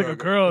meatless Sounds like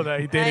burger. a girl that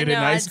he dated in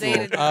high school.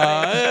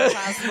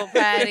 Impossible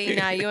Patty.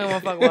 Nah, you ain't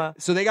want to fuck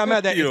with. So they got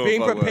mad that it's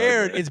being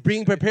prepared. It's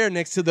being prepared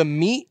next to the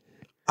meat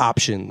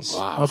options.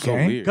 Wow, Okay. so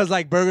weird. Because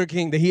like Burger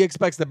King, he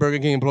expects the Burger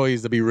King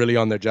employees to be really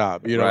on their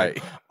job.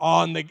 Right.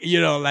 On the,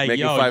 like,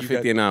 Making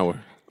 $5.50 an hour.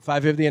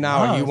 $5.50 an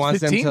hour. Wow, He it's wants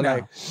them 15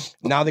 to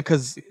now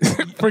because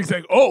Frank's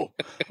like, oh,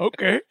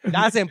 okay.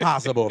 that's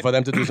impossible for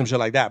them to do some shit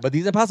like that. But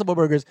these Impossible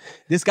Burgers,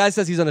 this guy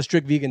says he's on a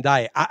strict vegan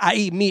diet. I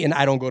eat meat and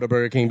I don't go to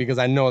Burger King because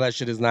I know that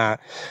shit is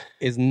not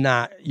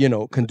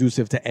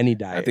conducive to any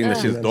diet. I think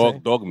that shit's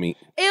dog meat.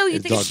 Ew, you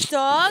think it's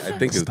dog? I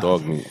think it's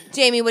dog meat.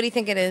 Jamie, what do you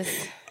think it is?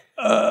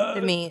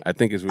 The meat. I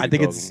think it's really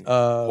think dog it's meat.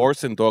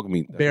 Horse and dog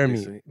meat. bear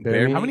meat.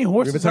 Bear meat. How many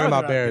horses We've been talking are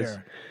about there out bears.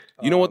 there?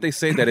 You know what they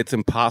say? That it's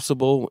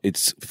impossible.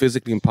 It's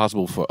physically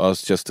impossible for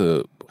us just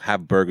to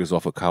have burgers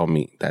off of cow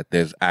meat. That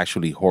there's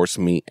actually horse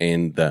meat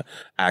in the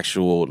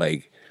actual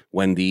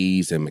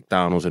Wendy's and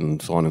McDonald's and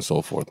so on and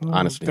so forth.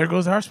 Honestly, There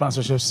goes our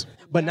sponsorships.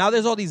 But now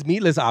there's all these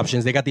meatless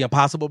options. They got the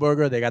Impossible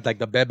Burger. They got like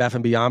the Bed Bath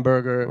 & Beyond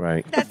Burger.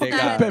 right? That's They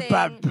not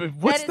got- a thing.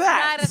 What's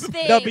that? That is not a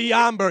thing. The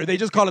Beyond Burger. They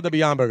just call it the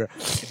Beyond Burger.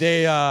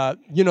 They,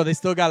 they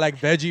still got like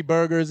veggie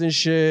burgers and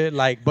shit.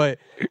 But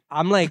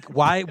I'm like,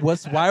 why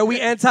are we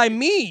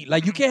anti-meat?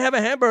 Like, you can't have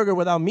a hamburger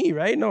without meat,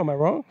 right? No, am I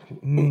wrong?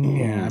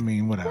 Yeah, I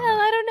mean, whatever. Well,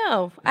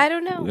 I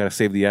don't know. We gotta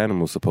save the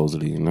animals,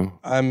 supposedly.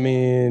 I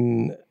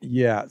mean,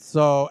 yeah.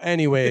 So,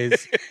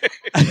 anyways.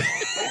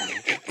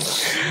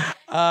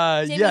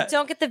 Jamie,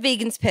 don't get the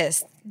vegans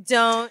pissed.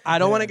 Don't. I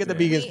don't want to get the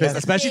vegans pissed, It's a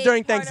especially big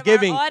during part of our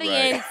Thanksgiving.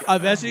 audience.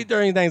 Especially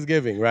during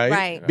Thanksgiving, right?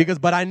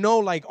 Right. But I know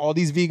like all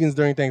these vegans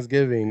during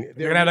Thanksgiving.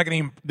 They're gonna have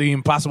like the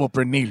impossible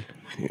pernil.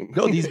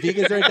 No, these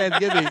vegans during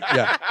Thanksgiving.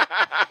 Yeah.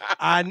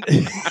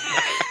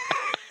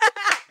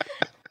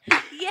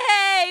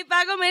 Yay!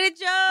 Paco made a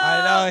joke.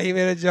 I know he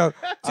made a joke.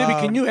 Timmy,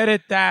 can you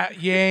edit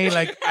that? Yay!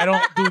 Like I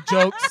don't do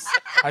jokes.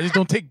 I just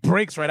don't take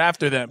breaks right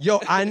after them. Yo,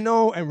 I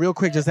know, and real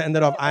quick, just to end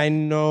it off, I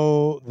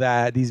know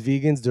that these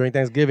vegans during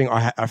Thanksgiving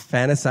are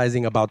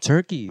fantasizing about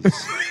turkeys.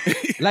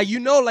 Like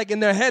in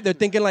their head, they're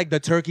thinking like the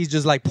turkey's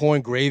just like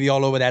pouring gravy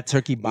all over that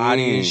turkey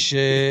body and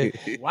shit.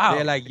 Wow.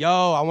 They're like,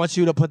 yo, I want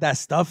you to put that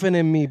stuffing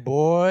in me,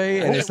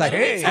 boy. And it's like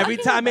every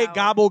time it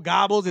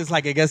gobbles, it's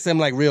like it gets them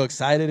like real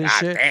excited and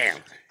shit. Damn.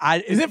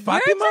 Isn't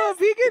Fatima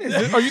vegan?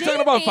 Are you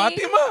talking about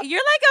Fatima?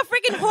 You're like a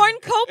freaking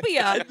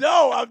horncopia.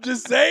 No, I'm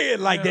just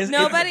saying, like this.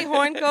 Nobody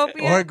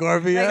horncopia.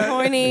 Horncopia. Like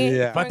horny.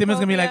 Yeah. Fatima's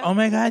gonna be like, oh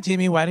my god,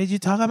 Jimmy, why did you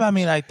talk about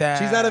me like that?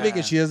 She's not a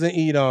vegan. She doesn't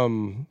eat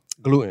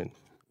gluten.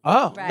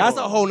 Oh, Right. That's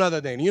a whole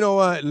nother thing. You know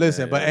what?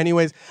 Listen, but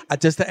anyways,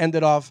 just to end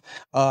it off,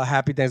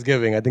 happy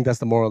Thanksgiving. I think that's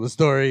the moral of the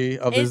story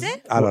of Is this.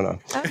 it? I don't know.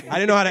 Okay. I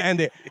didn't know how to end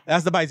it.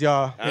 That's the bites,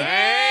 y'all.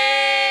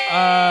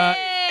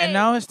 and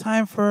now it's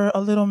time for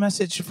a little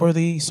message for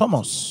the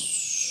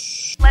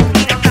Somos.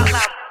 Latinos out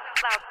loud.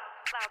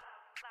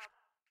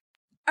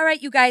 All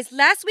right, you guys.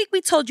 Last week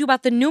we told you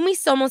about the new Mi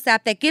Somos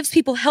app that gives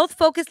people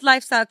health-focused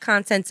lifestyle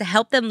content to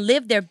help them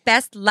live their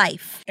best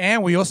life.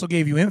 And we also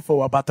gave you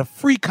info about the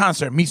free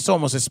concert Mi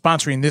Somos is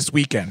sponsoring this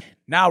weekend.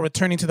 Now,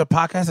 returning to the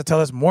podcast to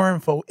tell us more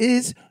info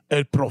is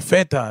El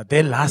Profeta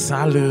de la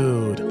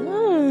Salud.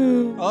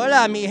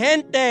 Hola, mi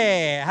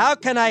gente. How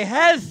can I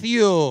help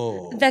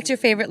you? That's your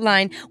favorite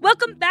line.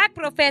 Welcome back,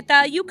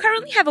 Profeta. You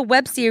currently have a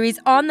web series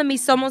on the Mi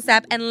Somos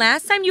app, and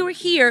last time you were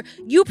here,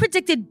 you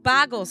predicted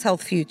Bago's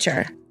health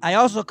future. I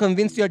also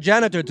convinced your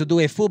janitor to do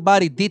a full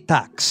body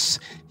detox.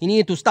 He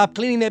needed to stop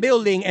cleaning the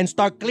building and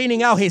start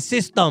cleaning out his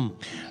system.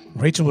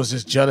 Rachel was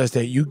just jealous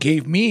that you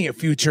gave me a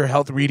future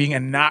health reading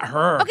and not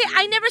her. Okay,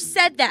 I never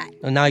said that.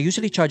 Now, I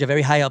usually charge a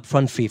very high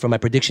upfront fee for my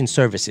prediction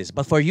services,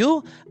 but for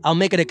you, I'll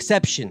make an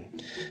exception.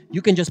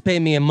 You can just pay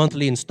me in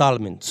monthly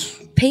installments.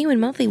 Pay you in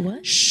monthly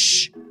what?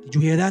 Shh! Did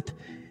you hear that?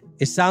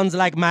 It sounds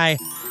like my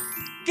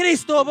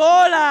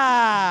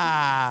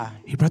Cristobola!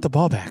 He brought the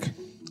ball back.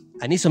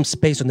 I need some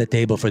space on the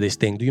table for this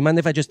thing. Do you mind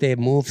if I just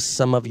move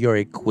some of your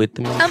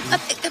equipment?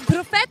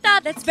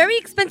 Profeta, that's very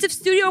expensive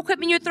studio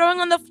equipment you're throwing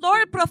on the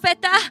floor,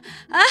 Profeta.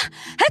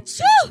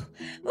 Achoo!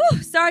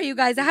 Ooh, sorry, you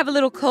guys. I have a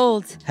little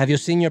cold. Have you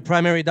seen your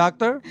primary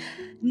doctor?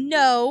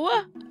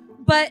 No,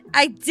 but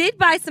I did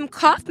buy some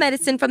cough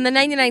medicine from the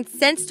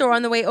 99-cent store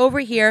on the way over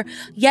here.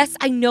 Yes,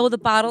 I know the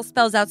bottle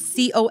spells out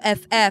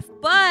COFF,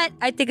 but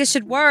I think it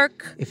should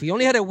work. If we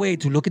only had a way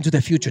to look into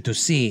the future to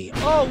see.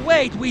 Oh,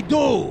 wait, we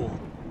do!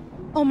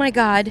 Oh my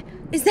God,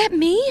 is that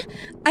me?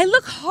 I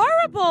look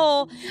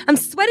horrible. I'm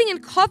sweating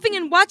and coughing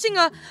and watching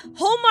a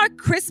Hallmark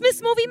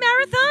Christmas movie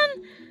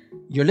marathon.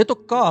 Your little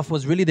cough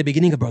was really the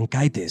beginning of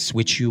bronchitis,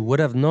 which you would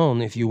have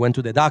known if you went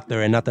to the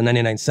doctor and not the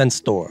 99-cent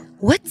store.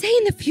 What day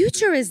in the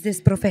future is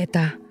this,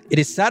 Profeta? It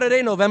is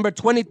Saturday, November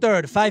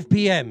 23rd, 5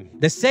 p.m.,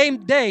 the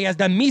same day as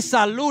the Mi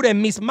Salud and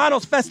Mis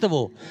Manos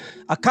Festival,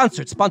 a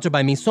concert sponsored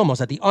by Mis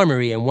Somos at the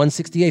Armory in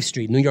 168th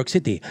Street, New York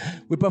City,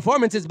 with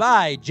performances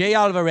by Jay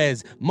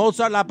Alvarez,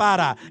 Mozart La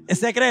Para,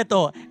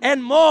 Secreto,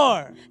 and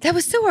more. That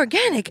was so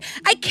organic.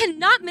 I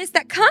cannot miss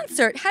that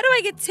concert. How do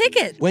I get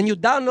tickets? When you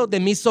download the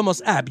Mis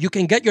Somos app, you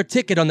can get your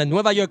ticket on the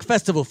Nueva York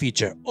Festival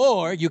feature,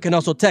 or you can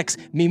also text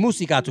Mi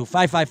Música to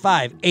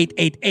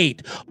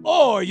 555-888,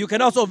 or you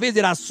can also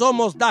visit a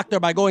Somos doctor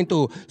by going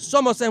to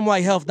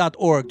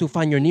somosnyhealth.org to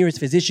find your nearest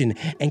physician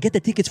and get the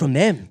tickets from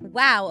them.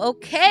 Wow,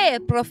 okay,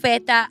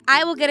 Profeta.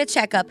 I will get a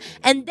checkup.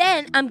 And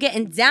then I'm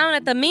getting down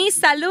at the Mi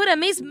Salud and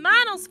Mis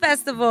Manos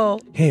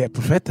Festival. Hey,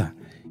 Profeta,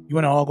 you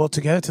want to all go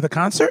together to the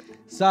concert?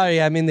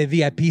 Sorry, I'm in the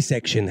VIP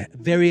section.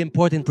 Very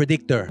important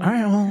predictor. All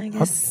right,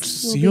 well, I'll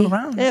see you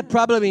around.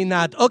 Probably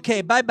not.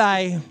 Okay,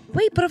 bye-bye.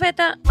 Wait,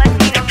 Profeta.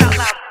 Latinos out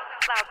loud.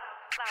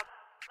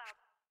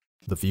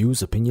 The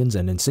views, opinions,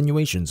 and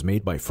insinuations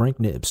made by Frank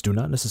Nibbs do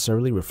not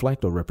necessarily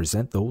reflect or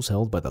represent those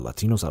held by the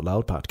Latinos Out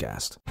Loud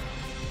podcast.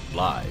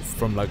 Live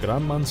from La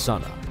Gran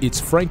Manzana, it's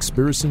Frank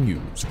Spiracy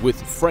News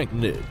with Frank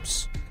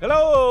Nibbs.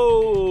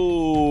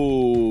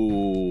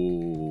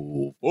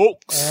 Hello,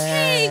 folks.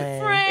 Hey,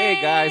 Frank.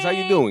 Hey, guys. How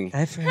you doing?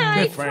 Hi, Frank.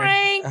 Hi,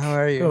 Frank. How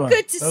are you?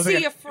 Good to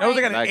see you, Frank. That was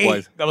like an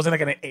Likewise. 8. That was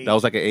like an 8. That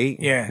was like an 8?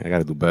 Yeah. I got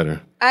to do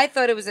better. I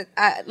thought it was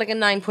like a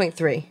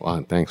 9.3.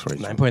 Wow, thanks,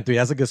 Rachel. 9.3.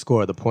 That's a good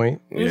score. The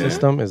point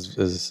system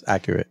is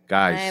accurate.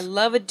 Guys. I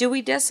love a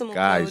Dewey Decimal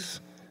Guys.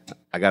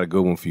 I got a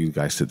good one for you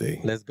guys today.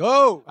 Let's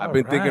go. I've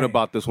been thinking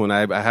about this one.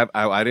 I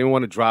didn't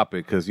want to drop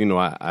it because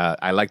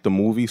I like the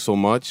movie so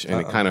much and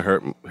it kind of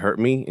hurt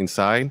me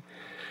inside.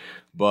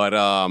 But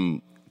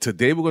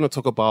today we're going to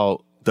talk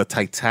about the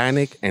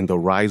Titanic and the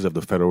rise of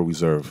the Federal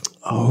Reserve.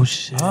 Oh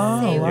shit!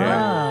 Oh,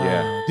 wow.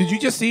 Yeah. Did you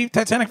just see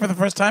Titanic for the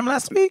first time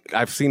last week?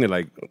 I've seen it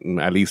like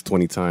at least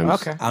 20 times.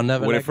 Okay. I'll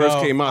never When let it first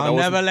go. came out, I'll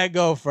never let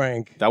go,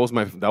 Frank. That was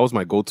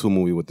my go-to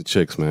movie with the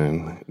chicks,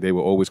 man. They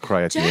would always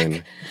cry at the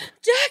end.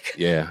 Jack.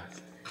 Yeah.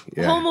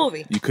 The whole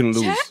movie. You couldn't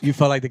lose. Jack? You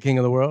felt like the king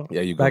of the world.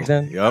 Yeah, you go. back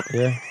then. Yep.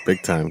 Yeah.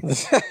 Big time.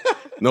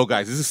 No,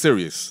 guys, this is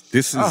serious.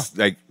 This is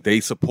like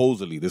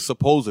supposedly,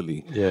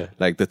 Yeah.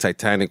 like the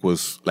Titanic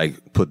was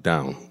like put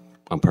down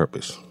on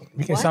purpose.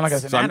 You can sound like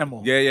an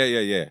animal.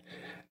 Yeah.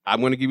 I'm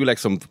gonna give you like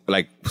some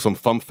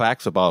fun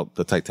facts about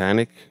the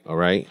Titanic, all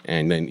right?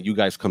 And then you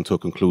guys come to a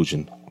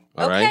conclusion.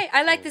 All right? Okay,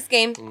 I like this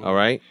game. All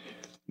right.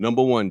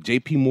 Number one,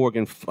 J.P.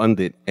 Morgan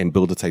funded and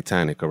built the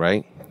Titanic, all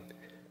right?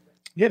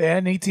 Yeah, they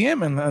had an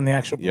ATM on the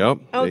actual. Yep.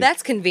 Oh,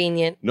 that's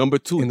convenient. Number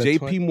two, In the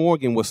J.P.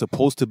 Morgan was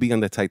supposed to be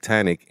on the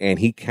Titanic, and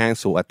he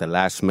canceled at the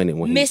last minute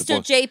when he was Mr.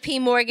 supposed. J.P.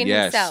 Morgan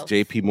Yes, himself.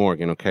 J.P.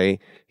 Morgan. Okay,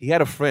 he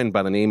had a friend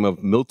by the name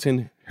of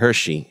Milton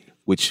Hershey,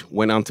 which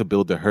went on to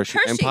build the Hershey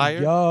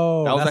Empire.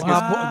 Yo, That was that's like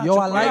his- my boy. Yo,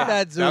 I like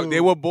that dude.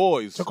 They were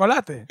boys.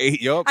 Chocolate.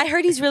 Yup. I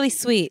heard he's really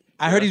sweet.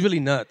 I heard he's really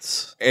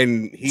nuts.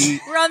 And he.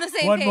 We're on the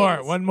same One page.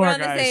 more, We're on the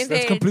guys. same Let's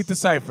page. complete the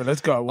cipher. Let's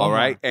go. One All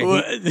right, more.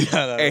 and he That's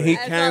all I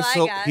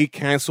canceled. got. He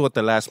canceled at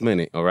the last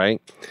minute. All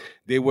right,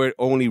 they were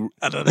only.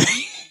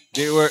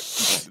 They were.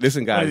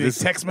 Listen, guys. Wait, This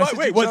text message.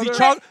 Wait, was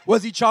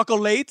he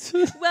chocolate?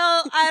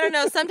 Well, I don't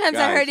know. Sometimes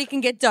I Guys. heard he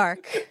can get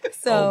dark.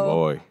 So Oh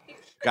boy,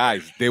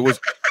 guys, there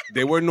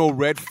were no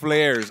red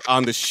flares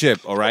on the ship.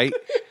 All right,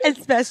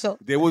 it's special.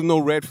 there was no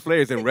red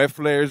flares, and red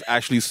flares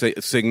actually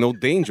signal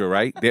danger.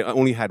 Right? They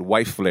only had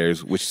white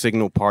flares, which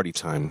signal party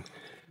time.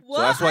 What?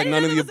 So that's why I didn't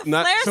none know of there the was a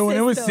not. flare So when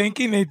it was system.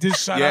 sinking, they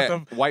just shot Yeah,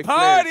 out the white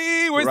party.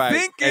 flares. We're Right.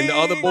 sinking. And the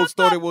other boats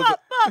thought it was.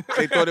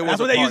 They thought it was. That's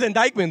a what they use party. in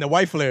Dykeman, the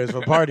white flares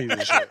for parties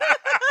and shit.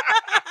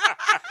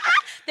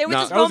 They were Now-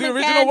 just That was the Roman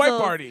original white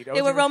candles. party. That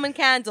They was were the- Roman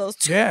candles.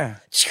 Yeah.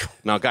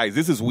 Now, guys,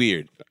 this is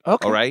weird.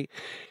 Okay. All right.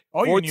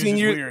 All your news is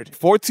weird.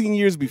 14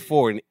 years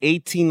before, in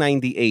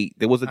 1898,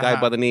 there was a guy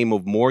by the name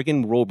of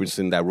Morgan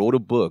Robertson that wrote a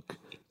book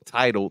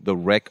titled "The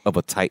Wreck of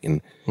a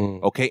Titan."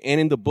 Okay, and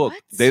in the book,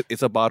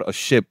 it's about a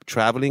ship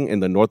traveling in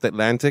the North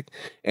Atlantic,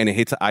 and it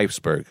hits an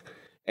iceberg,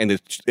 and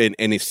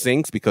it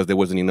sinks because there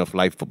wasn't enough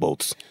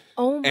lifeboats.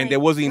 Oh my And there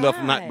wasn't God.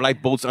 enough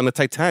lifeboats on the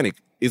Titanic.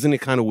 Isn't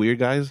it kind of weird,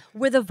 guys?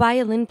 Were the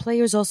violin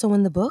players also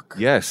in the book?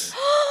 Yes.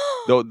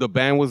 The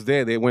band was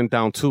there. They went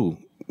down too.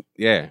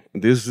 Yeah,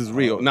 this is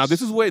real. Now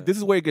this is where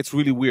it gets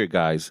really weird,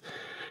 guys.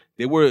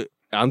 They were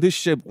on this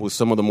ship with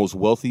some of the most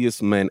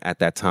wealthiest men at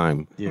that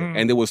time. Yeah.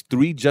 And there was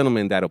 3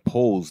 gentlemen that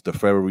opposed the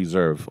Federal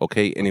Reserve.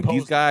 Okay, and if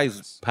these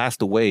guys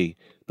passed away,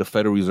 the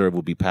Federal Reserve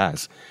would be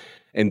passed.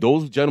 And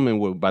those gentlemen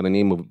were by the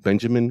name of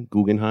Benjamin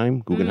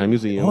Guggenheim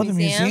Museum. Oh, the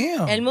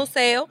museum. El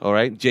Museo. All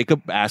right,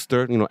 Jacob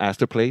Astor,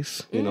 Astor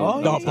Place. The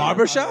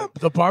barber shop?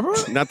 The barber?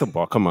 Not the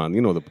bar. Come on,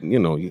 Yeah.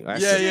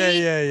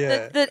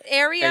 The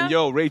area.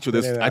 And Rachel,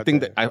 I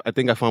think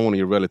I found one of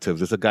your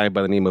relatives. There's a guy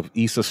by the name of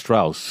Issa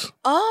Strauss.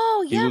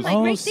 Oh, yeah, my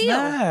great deal.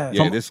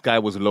 Yeah, this guy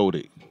was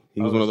loaded. He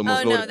was one of the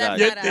most loaded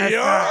guys.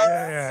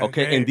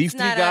 Okay, and these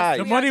 3 guys.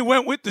 The money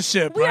went with the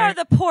ship. We are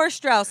the poor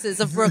Strausses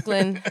of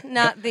Brooklyn,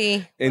 not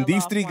the. And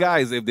these 3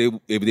 guys, if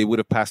they would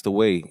have passed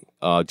away,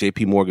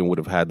 J.P. Morgan would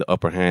have had the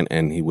upper hand,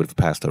 and he would have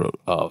passed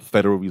a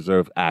Federal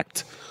Reserve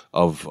Act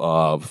of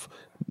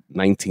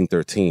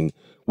 1913,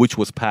 which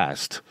was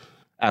passed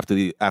after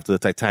the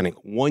Titanic.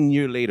 1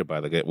 year later, by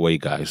the way,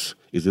 guys.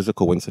 Is this a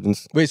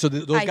coincidence? Wait, so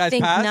those I guys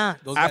think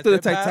passed? not. After the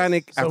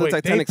Titanic,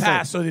 They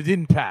passed, so they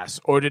didn't pass,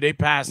 or did they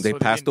pass? They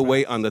passed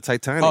away on the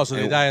Titanic. Oh, so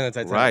they died on the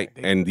Titanic. Right.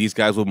 And these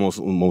guys were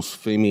most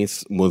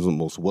famous,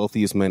 most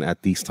wealthiest men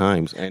at these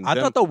times. And I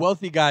thought the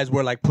wealthy guys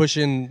were like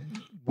pushing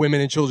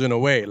women and children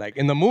away. Like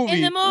in the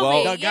movie. In the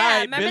movie, the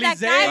guy, remember Billy that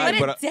Zane, guy?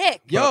 What a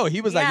dick. Yo,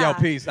 he was like, yo,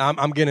 peace.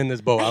 I'm getting in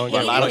this boat. I don't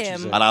I give hate what you him.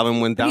 say. a lot of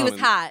them went down. He was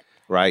hot.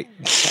 Right.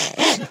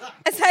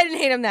 I didn't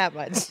hate him that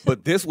much. But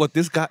what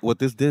this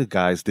did,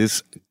 guys,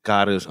 this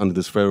got us under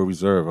this Federal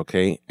Reserve,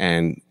 okay?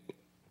 And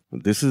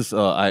this is,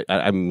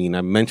 I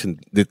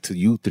mentioned it to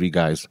you 3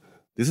 guys.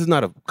 This is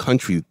not a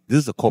country.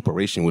 This is a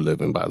corporation we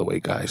live in, by the way,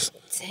 guys.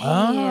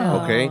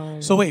 Damn. Okay?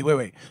 So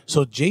wait.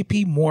 So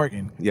J.P.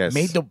 Morgan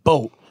made the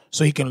boat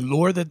so he can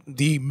lure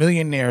the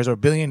millionaires or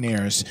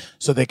billionaires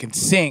so they can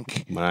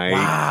sink.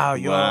 Wow,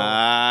 yo.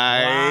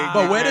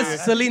 But where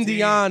does Celine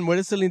Dion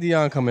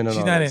come in?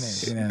 She's not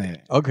in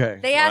it. Okay.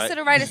 They asked her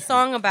to write a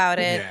song about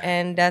it,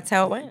 and that's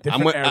how it went.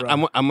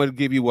 I'm going to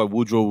give you what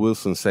Woodrow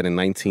Wilson said in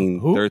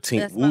 1913.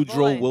 That's my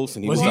Woodrow boy.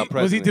 Wilson. He Was was our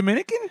president. he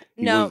Dominican?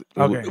 No.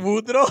 Okay.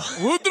 Woodrow.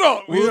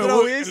 Woodrow. Woodrow,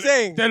 what is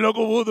saying? Este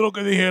loco Woodrow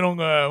que dijeron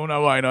una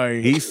vaina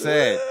ahí.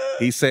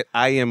 He said,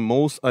 I am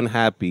most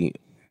unhappy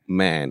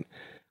man.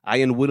 I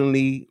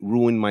unwittingly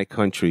ruined my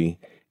country.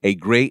 A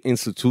great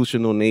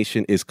institutional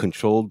nation is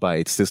controlled by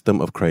its system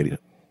of credit.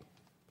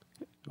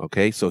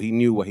 Okay, so he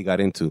knew what he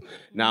got into.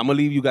 Now, I'm going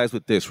to leave you guys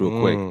with this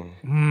real quick.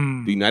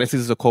 The United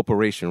States is a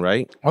corporation,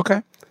 right?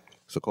 Okay.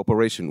 It's a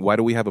corporation. Why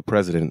do we have a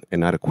president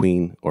and not a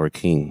queen or a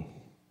king?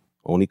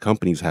 Only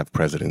companies have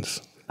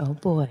presidents. Oh,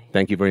 boy.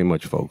 Thank you very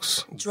much,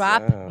 folks.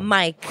 Drop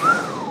mic.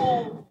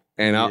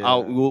 And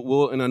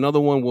we'll in another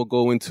one we'll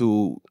go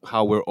into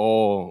how we're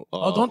all.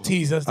 Don't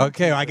tease us.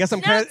 Okay, I guess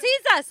I'm. No, tease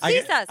us.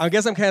 I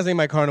guess I'm canceling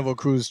my Carnival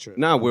cruise trip.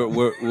 Nah,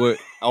 we're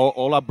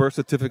all our birth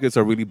certificates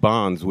are really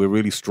bonds. We're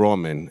really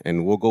strawmen,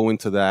 and we'll go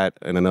into that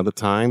in another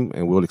time,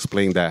 and we'll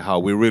explain that how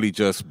we're really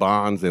just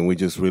bonds, and we're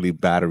just really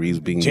batteries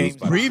being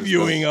used.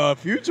 Previewing a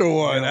future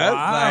one. That's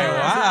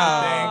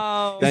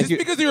wow. Is this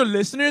because your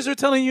listeners are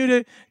telling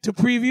you to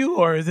preview,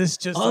 or is this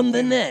just on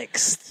the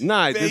next?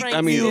 Nah, there's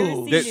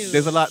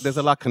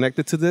a lot connected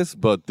to this,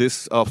 but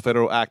this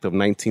federal act of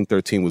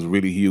 1913 was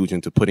really huge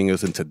into putting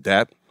us into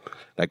debt.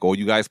 Like all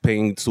you guys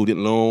paying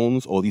student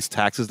loans, all these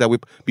taxes that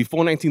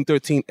before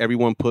 1913,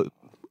 everyone put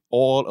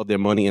all of their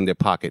money in their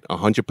pocket,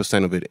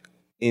 100% of it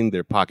in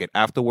their pocket.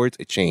 Afterwards,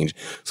 it changed.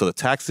 So the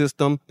tax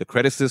system, the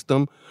credit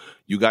system,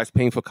 you guys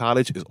paying for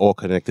college is all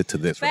connected to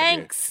this.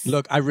 Thanks.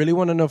 Look, I really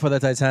want to know for the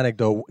Titanic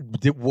though.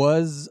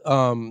 Was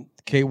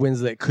Kate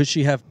Winslet? Could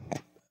she have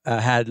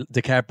had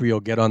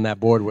DiCaprio get on that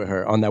board with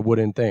her on that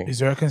wooden thing? Is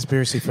there a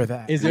conspiracy for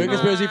that? Is there a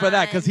conspiracy for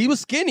that? Because he was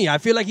skinny. I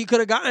feel like he could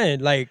have gotten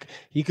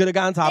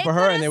top of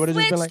her, and they would have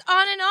just been like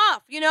on and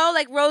off. You know,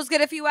 like Rose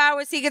get a few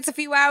hours, he gets a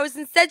few hours.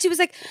 Instead, she was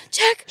like,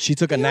 "Check." She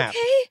took a nap.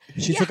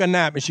 Okay? She took a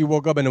nap, and she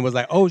woke up and it was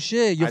like, "Oh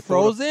shit, you're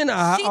frozen."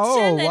 She's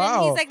chilling,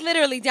 and he's like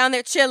literally down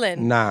there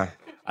chilling. Nah.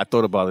 I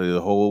thought about it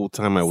the whole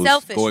time I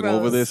was going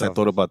over this. I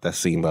thought about that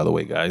scene, by the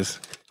way,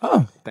 guys.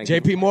 Oh,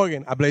 J.P.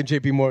 Morgan. I blame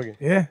J.P. Morgan.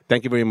 Yeah.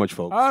 Thank you very much,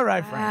 folks. All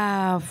right, Frank.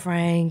 Wow,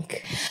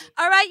 Frank.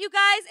 All right, you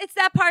guys, it's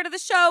that part of the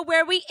show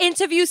where we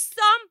interview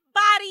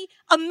somebody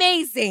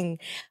amazing.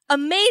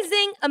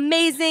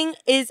 Amazing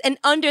is an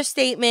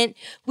understatement.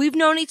 We've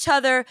known each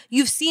other.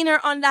 You've seen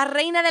her on La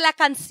Reina de la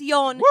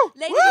Canción.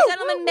 Ladies and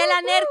gentlemen,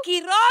 Melaner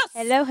Quiroz.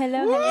 Hello.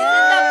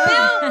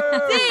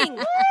 In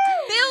the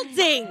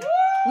building.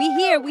 We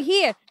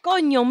here.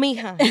 Coño,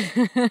 mija.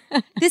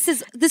 This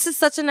is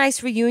such a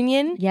nice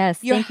reunion.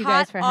 Yes, You're thank you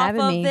guys hot for off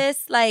having of me.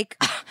 This,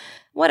 like,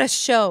 what a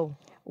show.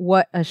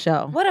 What a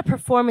show. What a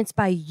performance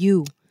by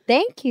you.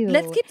 Thank you.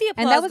 Let's keep the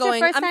applause And that was going.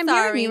 your 1st I'm time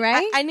sorry. hearing me,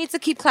 right? I need to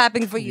keep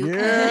clapping for you.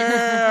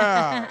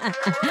 Yeah.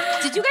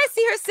 Did you guys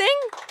see her sing?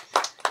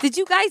 Did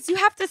you guys? You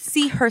have to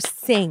see her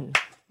sing.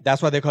 That's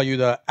why they call you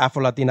the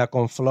Afro-Latina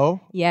con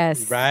flow.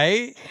 Yes.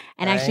 Right?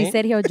 And actually,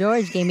 Sergio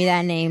George gave me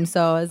that name.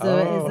 So it's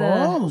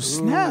a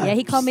snap. Yeah,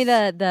 he called me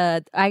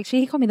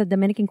he called me the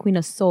Dominican Queen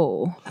of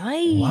Soul.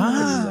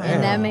 Wow.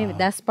 And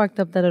that sparked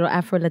up the little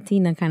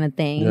Afro-Latina kind of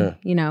thing,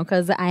 you know,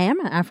 because I am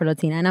an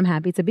Afro-Latina and I'm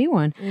happy to be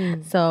one.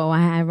 So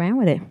I ran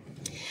with it.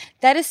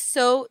 That is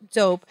so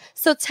dope.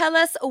 So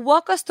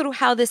walk us through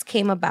how this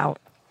came about.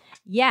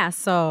 Yeah,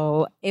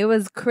 so it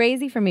was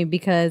crazy for me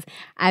because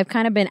I've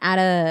kind of been out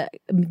of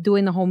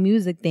doing the whole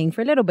music thing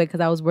for a little bit because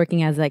I was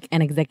working as like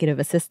an executive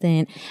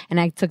assistant and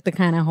I took the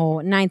kind of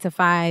whole 9 to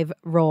 5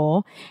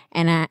 role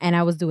and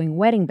I was doing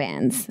wedding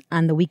bands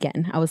on the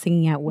weekend. I was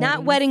singing at weddings.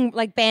 Not wedding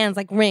like bands,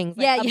 like rings.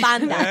 Like a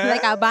banda.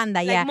 Like a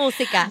banda, yeah. Like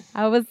música.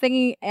 I was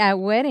singing at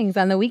weddings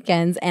on the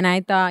weekends and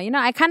I thought, you know,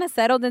 I kind of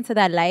settled into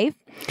that life.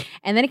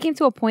 And then it came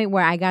to a point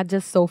where I got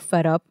just so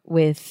fed up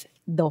with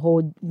the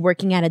whole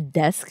working at a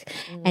desk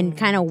and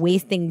kind of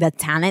wasting the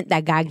talent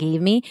that God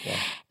gave me. Yeah.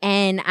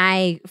 And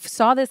I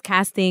saw this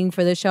casting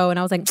for the show and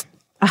I was like,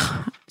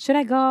 should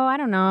I go? I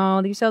don't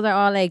know. These shows are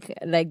all like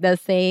the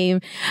same.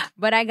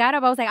 But I got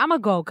up. I was like, I'm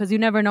going to go because you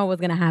never know what's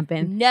going to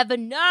happen. Never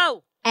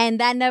know. And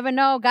that never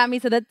know got me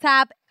to the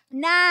top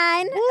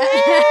 9.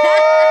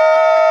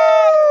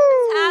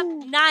 Top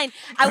 9.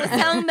 I was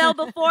telling Mel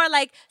before,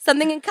 like,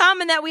 something in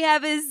common that we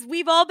have is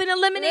we've all been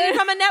eliminated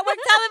from a network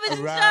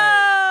television show.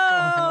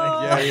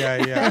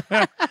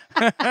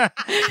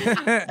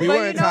 But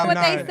you know what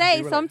they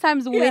say,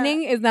 sometimes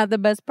winning is not the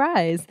best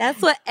prize.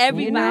 That's what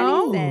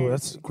everybody says.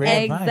 That's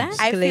great advice.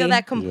 Exactly. I feel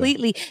that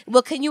completely.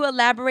 Well, can you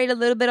elaborate a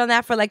little bit on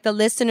that for like the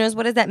listeners?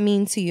 What does that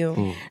mean to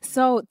you?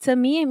 So to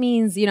me, it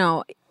means, you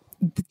know,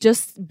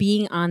 just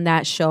being on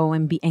that show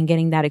and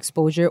getting that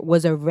exposure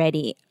was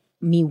already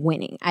me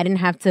winning. I didn't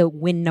have to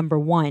win number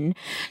 1.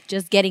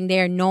 Just getting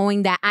there,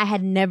 knowing that I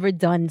had never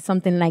done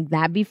something like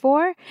that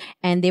before,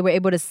 and they were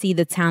able to see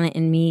the talent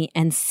in me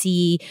and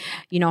see,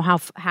 you know,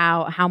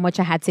 how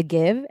much I had to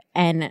give.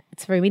 And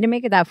for me to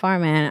make it that far,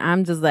 man,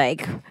 I'm just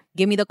like,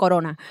 give me the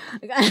corona.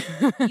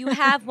 You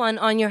have one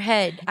on your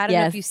head. I don't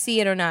know if you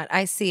see it or not.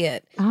 I see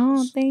it.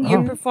 Oh, thank you.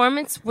 Your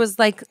performance was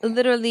like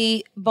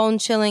literally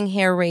bone-chilling,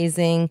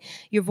 hair-raising.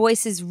 Your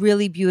voice is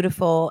really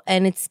beautiful,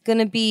 and it's going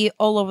to be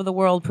all over the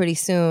world pretty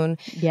soon.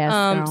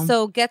 Yes,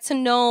 so get to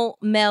know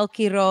Mel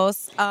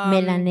Quiroz.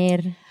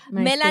 Melaner.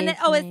 Melaner.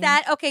 Oh, is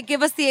that? Okay,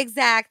 give us the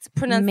exact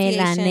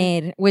pronunciation.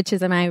 Melaner, which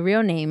is my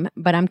real name,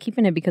 but I'm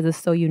keeping it because it's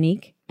so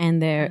unique,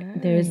 and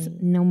there's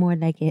no more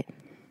like it.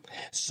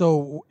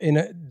 So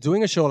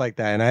doing a show like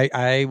that, and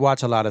I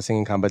watch a lot of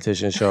singing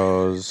competition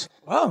shows.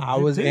 Oh, I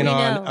was in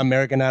on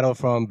American Idol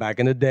from back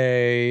in the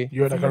day.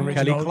 You're like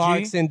original Kelly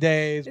Clarkson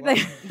days.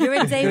 You're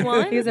in day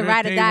one? He was a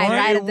ride or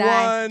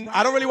die.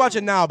 I don't really watch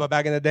it now, but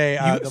back in the day,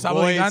 The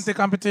Voice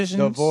competitions.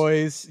 The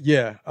Voice,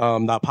 the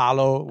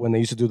Apollo, when they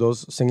used to do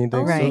those singing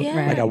things. Right.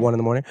 Like at 1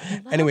 a.m.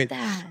 Anyway,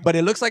 but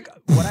it looks like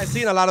what I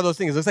see in a lot of those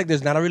things, it looks like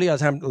there's not really a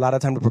lot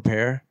of time to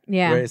prepare.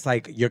 Yeah. Where it's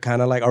like you're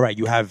kind of like, all right,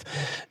 you have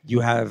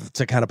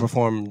to kind of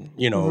perform,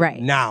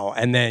 now,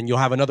 and then you'll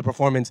have another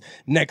performance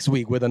next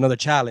week with another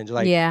challenge.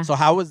 Like, so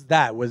how was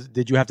that?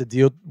 Did you have to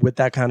deal with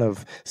that kind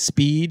of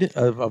speed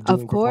of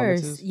doing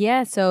performances?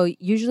 Yeah. So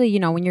usually,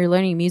 when you're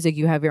learning music,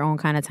 you have your own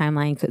kind of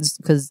timeline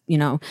because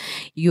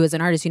you as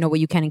an artist, you know what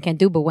you can and can't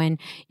do. But when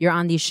you're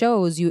on these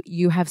shows,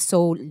 you have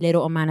so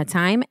little amount of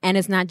time, and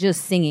it's not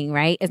just singing,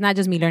 right? It's not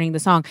just me learning the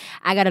song.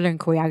 I got to learn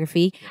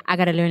choreography. I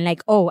got to learn I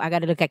got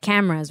to look at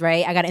cameras,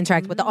 right? I got to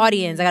interact with the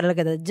audience. I got to look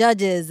at the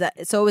judges.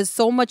 So it was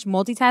so much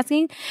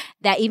multitasking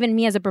that even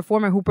me as a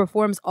performer who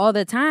performs all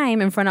the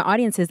time in front of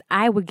audiences,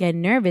 I would get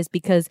nervous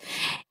because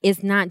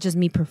it's not just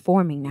me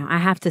performing now. I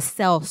have to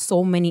sell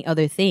so many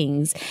other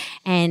things.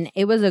 And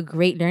it was a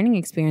great learning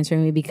experience for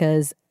me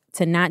because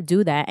to not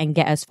do that and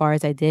get as far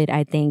as I did,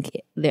 I think,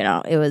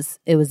 it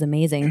was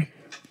amazing.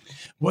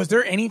 Was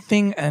there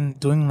anything and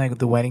doing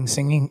the wedding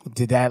singing,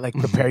 did that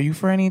prepare you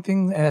for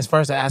anything as far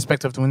as the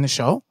aspect of doing the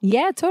show?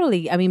 Yeah,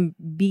 totally. I mean,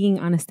 being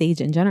on a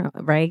stage in general,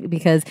 right?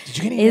 Because did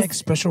you get any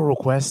special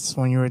requests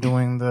when you were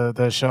doing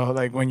the show,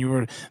 when you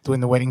were doing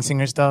the wedding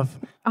singer stuff?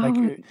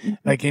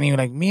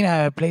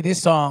 Mina, play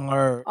this song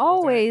or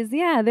always,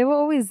 yeah. They will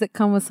always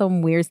come with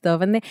some weird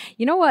stuff, and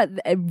you know what?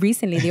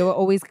 Recently, they will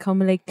always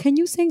come can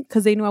you sing?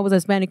 Because they knew I was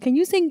Hispanic. Can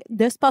you sing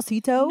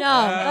Despacito? No,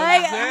 no.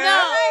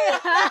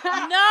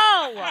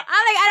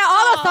 I'm out of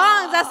all the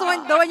songs, that's the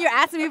one you're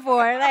asking me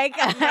for. You don't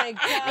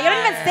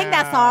even sing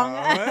that song.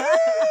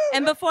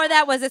 And before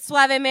that, was it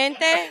Suavemente?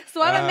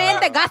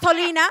 Suavemente,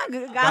 Gasolina.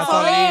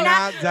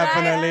 Gasolina,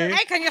 definitely.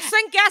 Hey, can you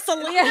sing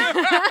Gasolina?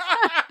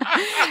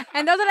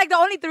 And those are the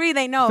only 3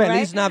 they know,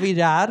 Feliz right?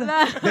 Navidad.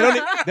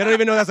 They don't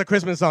even know that's a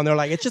Christmas song. They're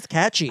like, it's just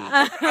catchy.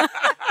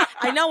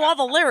 I know all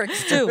the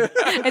lyrics too.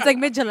 It's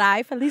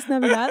mid-July. Feliz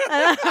Navidad.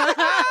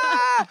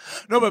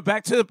 No, but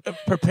back to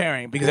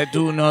preparing, because I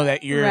do know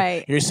that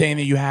you're saying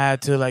that you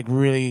had to like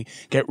really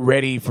get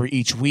ready for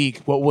each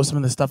week. What was some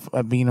of the stuff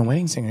being a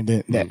wedding singer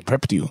that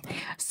prepped you?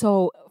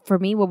 So for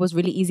me, what was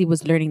really easy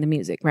was learning the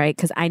music, right?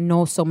 Because I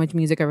know so much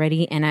music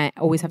already, and I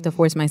always have to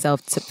force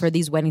myself for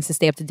these weddings to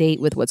stay up to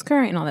date with what's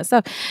current and all that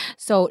stuff.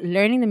 So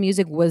learning the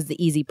music was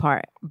the easy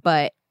part,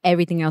 but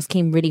everything else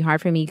came really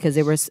hard for me because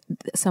there was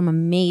some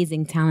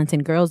amazing,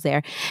 talented girls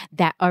there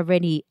that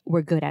already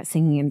were good at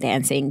singing and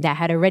dancing, that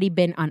had already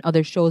been on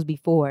other shows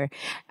before.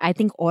 I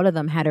think all of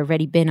them had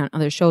already been on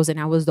other shows, and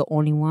I was the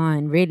only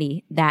one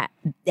really that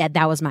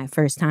was my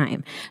first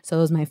time. So it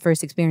was my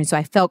first experience. So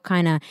I felt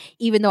kind of,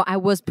 even though I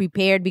was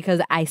prepared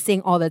because I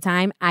sing all the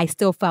time, I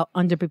still felt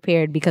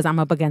underprepared because I'm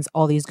up against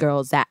all these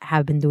girls that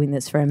have been doing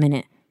this for a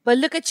minute. But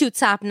look at you,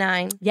 top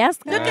 9. Yes.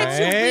 Look at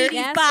you, Reedy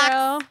yes, Box.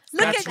 girl.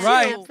 Look That's at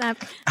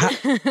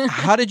right. you.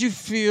 How did you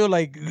feel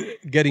like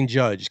getting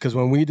judged? Because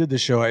when we did the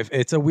show,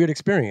 it's a weird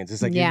experience.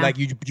 It's like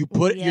you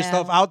put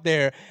yourself out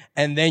there,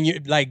 and then you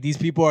like these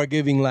people are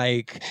giving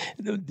like,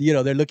 you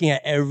know, they're looking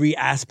at every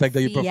aspect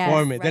of your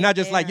performance. Right, they're not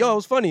just like, yo, it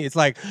was funny. It's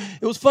like,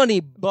 it was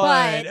funny,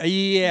 but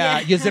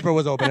your zipper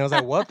was open. I was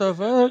like, what the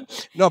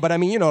fuck? No, but I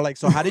mean, you know, like,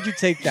 so how did you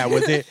take that?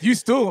 Was it? You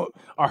still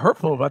are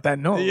hurtful about that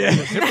note. Yeah.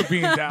 The zipper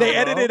being down. They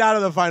edited it out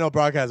of the final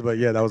broadcast, but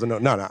yeah, that was a no.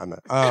 No, I'm not.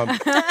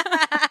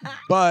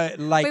 But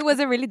like, Wait, was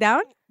it really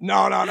down?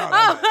 No.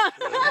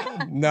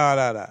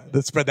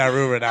 Let's spread that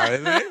rumor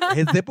now.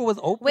 His zipper was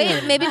open.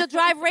 Wait, maybe to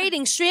drive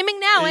ratings. Streaming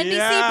now. NBC,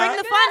 bring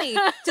the funny.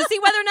 To see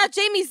whether or not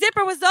Jamie's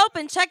zipper was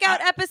open, check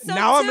out episode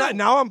 2.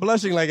 Now I'm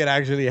blushing like it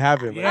actually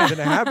happened. But it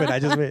didn't happen. I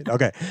just made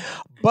okay.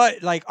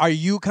 But like, are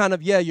you kind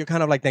of you're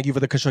kind of like, thank you for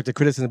the constructive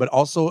criticism, but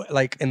also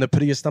like in the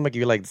pit of your stomach,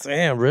 you're like,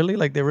 damn, really?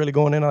 Like they're really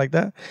going in like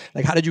that?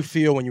 Like, how did you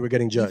feel when you were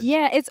getting judged?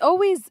 Yeah, it's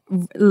always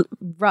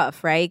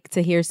rough, right?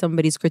 To hear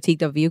somebody's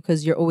critique of you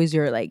because you're always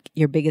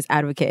your biggest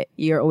advocate.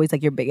 You're always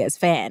like your biggest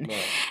fan.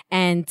 Right.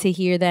 And to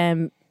hear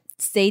them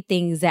say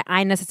things that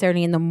I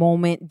necessarily in the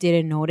moment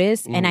didn't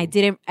notice and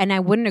I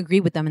wouldn't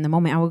agree with them in the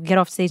moment. I would get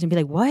off stage and be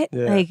like, what?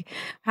 Yeah. Like,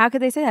 how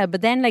could they say that?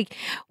 But then like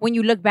when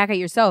you look back at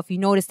yourself, you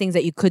notice things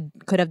that you could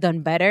have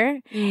done better.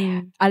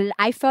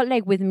 I felt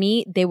like with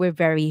me, they were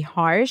very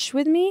harsh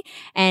with me,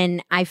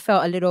 and I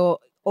felt a little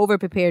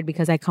over-prepared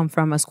because I come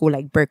from a school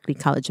like Berklee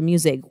College of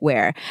Music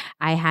where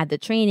I had the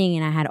training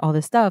and I had all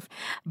the stuff,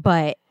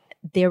 but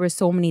there were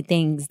so many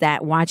things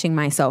that watching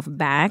myself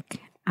back,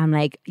 I'm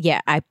like,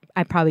 yeah, I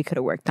probably could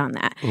have worked on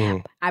that.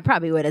 I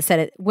probably wouldn't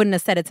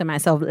have said it to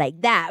myself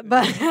like that,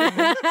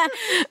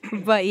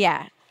 but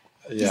yeah.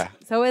 Yeah.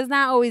 So it's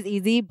not always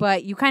easy,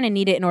 but you kind of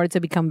need it in order to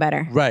become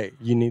better. Right.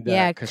 You need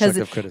that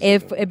constructive criticism.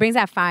 If it brings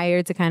that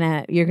fire to kind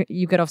of,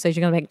 you get off stage,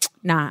 you're going to be like,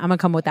 nah, I'm going to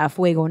come with that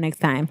fuego next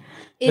time.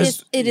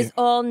 It is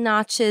all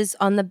notches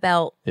on the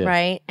belt,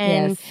 right?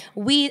 And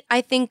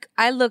I think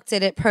I looked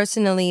at it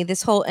personally,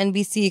 this whole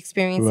NBC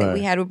experience that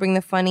we had with Bring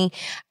the Funny.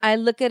 I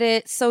look at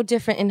it so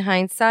different in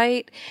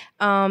hindsight.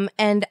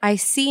 And I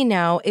see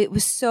now it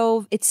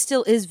still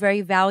is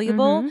very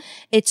valuable.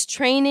 It's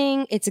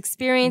training, it's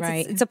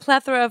experience, it's a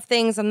plethora of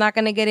things I'm not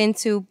going to get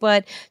into,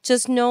 but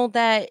just know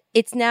that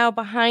it's now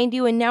behind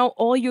you and now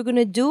all you're going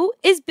to do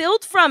is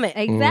build from it.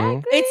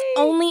 Exactly. It's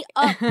only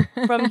up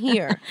from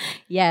here.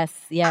 Yes.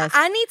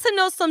 I need to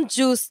know some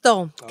juice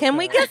though. Okay. Can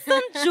we get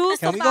some juice?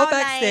 Can we go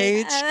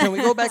backstage? Can we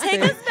go backstage?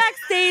 Take us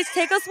backstage.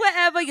 Take us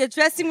wherever, your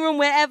dressing room,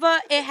 wherever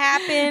it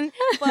happened.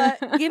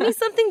 But give me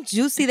something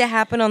juicy that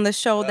happened on the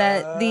show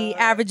that the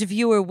average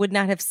viewer would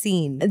not have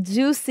seen.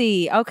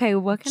 Juicy. Okay,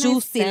 what can I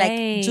say?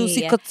 Like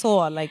juicy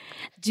couture, like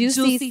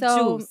juicy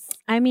juice.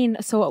 I mean,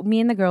 so me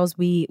and the girls,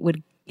 we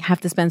would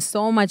have to spend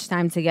so much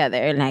time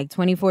together, like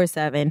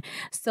 24/7.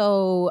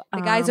 So the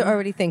guys are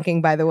already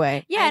thinking, by the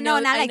way. Yeah,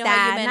 not like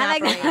that.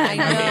 Not like that. I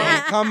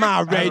know. Come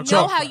on, Rachel.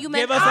 I know how you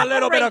men Give us a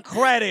little bit of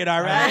credit,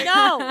 all right? I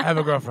know. I have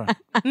a girlfriend.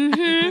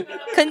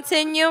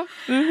 Continue.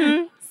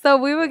 So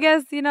we would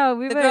guess, the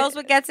girls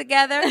would get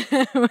together.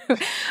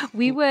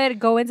 We would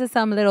go into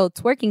some little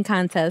twerking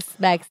contests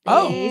backstage.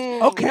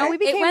 Oh, okay. We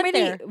became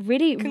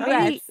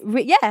really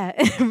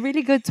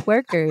really good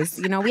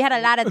twerkers. We had a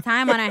lot of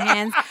time on our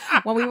hands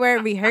when we were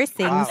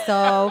rehearsing. Wow.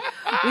 So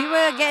we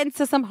would get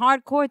into some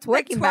hardcore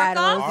twerking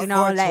battles.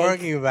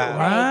 Twerking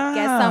battles.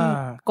 Get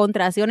some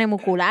contracciones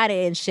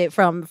musculares and shit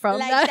from like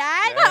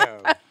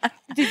that.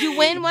 Did you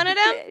win one of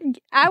them?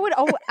 I would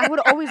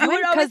always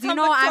win because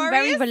I'm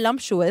very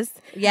voluptuous.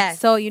 Yes.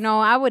 So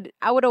I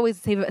would always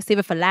save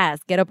it for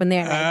last. Get up in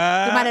there, do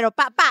my little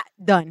pop pop.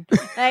 Done.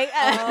 Like,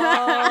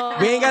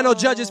 we ain't got no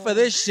judges for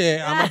this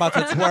shit. I'm about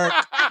to twerk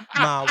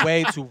my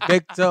way to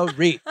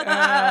victory.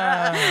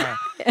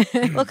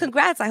 Well,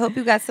 congrats. I hope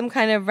you got some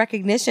kind of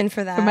recognition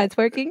for that. For my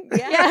twerking?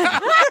 Yeah.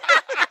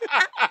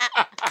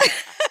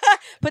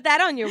 Put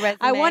that on your resume.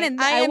 I wanted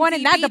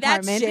that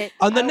department.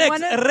 On the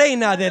next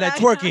Reina de la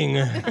Twerking.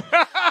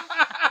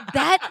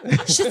 That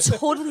should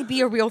totally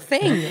be a real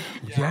thing.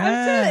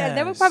 Yeah.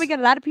 They would probably get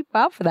a lot of people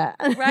out for that.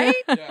 Right?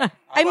 Yeah.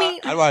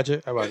 I'd watch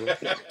it.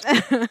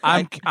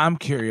 I'm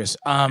curious.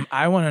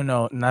 I want to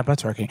know, not about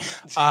twerking.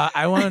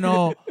 I want to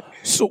know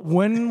So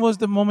when was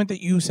the moment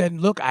that you said,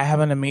 look, I have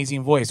an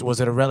amazing voice?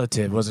 Was it a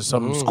relative? Was it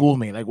some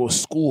schoolmate? Like,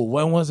 school?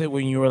 When was it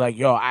when you were like,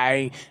 yo,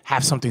 I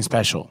have something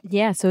special?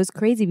 Yeah, so it's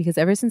crazy because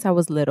ever since I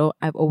was little,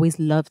 I've always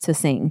loved to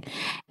sing.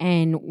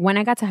 And when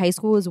I got to high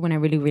school is when I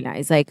really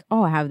realized, like,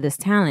 oh, I have this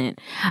talent.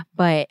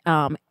 But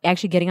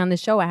actually getting on the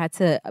show, I had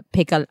to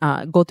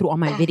go through all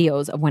my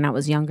videos of when I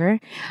was younger.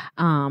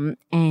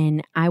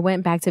 And I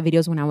went back to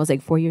videos when I was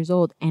like 4 years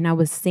old, and I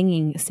was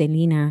singing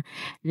Selena,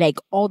 like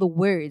all the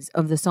words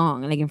of the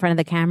song, like in front of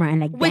the camera, and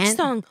like Which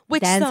song?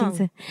 Which song?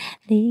 To,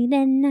 late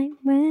at night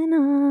when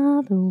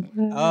all the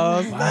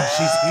world Wow,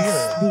 she's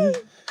here.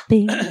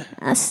 sleeping,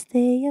 I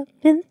stay up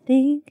and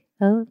think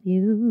of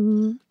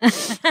you.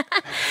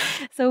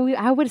 So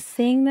I would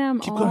sing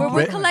them all.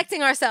 We're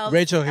collecting ourselves.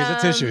 Rachel, here's a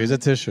tissue. Here's a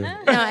tissue. No,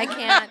 I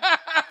can't.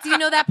 Do you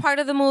know that part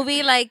of the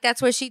movie? Like,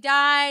 that's where she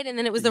died, and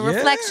then it was the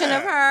reflection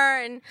of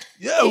her. And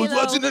yeah, I was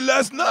watching it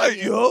last night,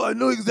 yo. I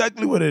know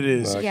exactly what it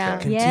is. Okay. Yeah.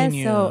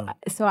 Continue. Yeah,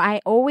 so I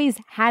always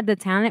had the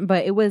talent,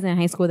 but it was in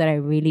high school that I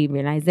really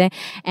realized it.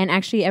 And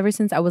actually, ever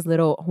since I was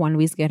little, Juan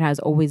Luis Guerra has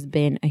always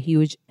been a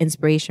huge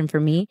inspiration for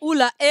me.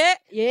 Ula,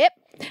 Yep.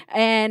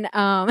 And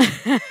I'm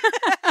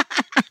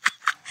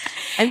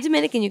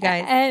Dominican, you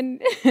guys.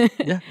 And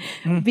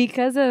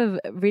because of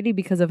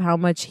how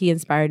much he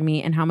inspired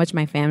me and how much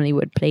my family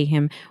would play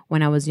him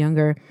when I was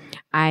younger,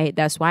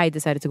 that's why I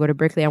decided to go to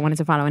Berkeley. I wanted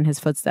to follow in his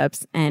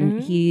footsteps,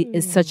 and he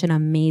is such an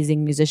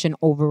amazing musician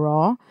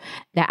overall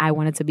that I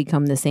wanted to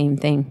become the same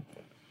thing,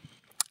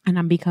 and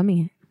I'm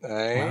becoming it.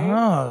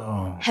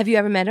 Oh. Have you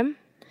ever met him?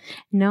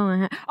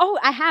 No,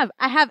 I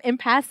have in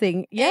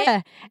passing.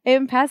 Yeah,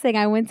 in passing.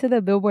 I went to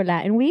the Billboard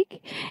Latin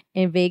Week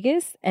in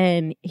Vegas,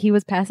 and he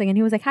was passing, and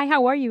he was like, "Hi,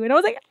 how are you?" And I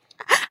was like,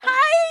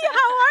 "Hi, how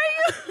are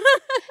you?"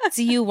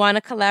 Do you want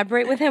to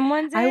collaborate with him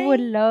one day? I would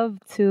love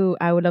to.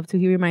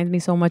 He reminds me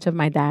so much of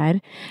my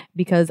dad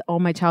because all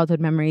my childhood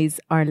memories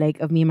are like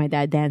of me and my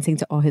dad dancing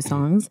to all his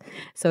songs.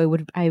 So it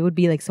would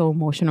be like so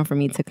emotional for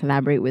me to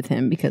collaborate with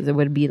him because it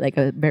would be like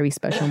a very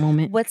special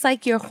moment. What's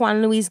like your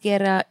Juan Luis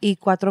Guerra y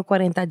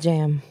 440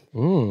 jam?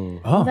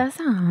 Oh, that's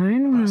a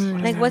hard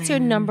one. Like, what's your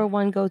number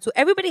one go-to?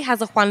 Everybody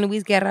has a Juan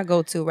Luis Guerra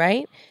go-to,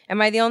 right? Am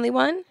I the only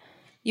one?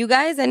 You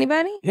guys,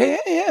 anybody? Yeah,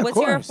 What's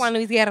your Juan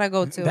Luis Guerra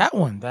go-to? That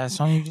one, that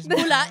song you just did.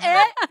 That's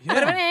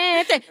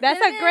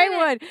a great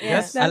one.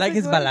 Yes. I like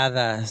his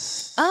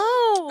baladas.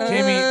 Oh.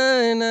 Jamie.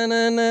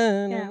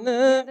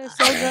 They're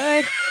so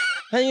good.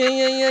 Just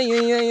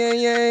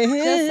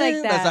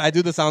like that. I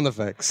do the sound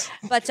effects.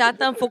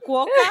 Bachata and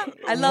Fukuoka.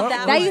 I love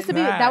that. That one. used to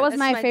be. That was That's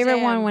my favorite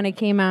jam. one when it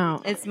came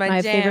out. It's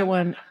my jam. favorite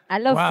one. I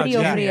love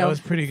Frio Jamie, Frio. that was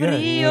pretty good.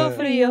 Frio.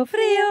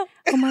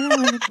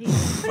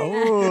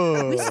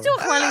 Oh. We should do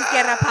a Juan Luis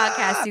Guerra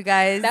podcast, you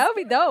guys. That would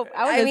be dope.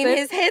 I mean,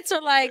 his hits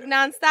are like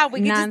nonstop. We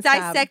could just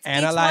dissect each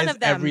Analyze one of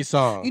them. every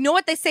song. You know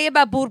what they say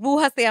about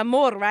burbujas de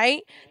amor,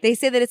 right? They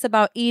say that it's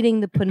about eating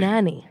the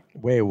punani.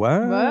 Wait,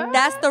 what?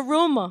 That's the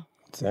rumor.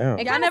 Damn.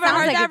 It Y'all kinda never sounds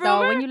heard like that it, though,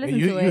 rumor? when you listen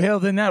You to it.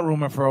 held in that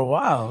rumor for a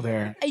while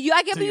there. I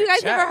can't believe you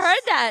guys never chest.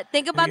 heard that.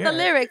 Think about the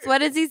lyrics. What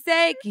does he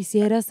say?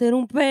 Quisiera ser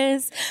un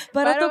pez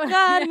para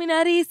tocar mi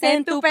nariz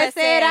en tu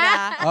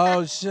pecera.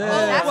 Oh, shit.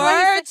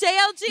 Word,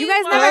 JLG. You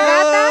guys never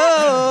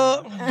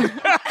got that?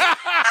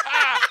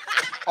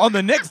 On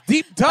the next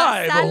deep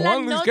dive Pasar of la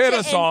Juan Luis noche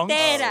Guerra songs.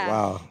 entera.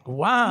 Wow.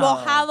 Wow.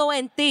 Mojado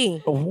en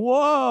ti.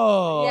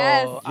 Whoa.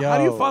 Yes. How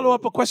do you follow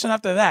up a question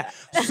after that?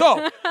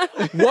 So,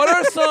 what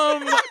are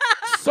some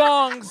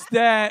songs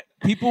that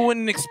people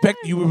wouldn't expect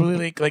you would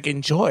really like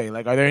enjoy?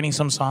 Like, are there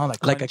some song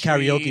Like a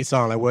karaoke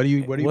song. Like, what are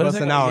you What is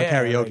busting it? out on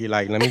Yeah, karaoke?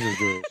 Like, let me just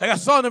do it. like a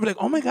song that be like,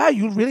 oh my God,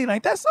 you really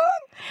like that song?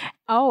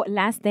 Oh,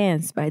 Last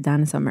Dance by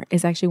Donna Summer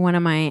is actually one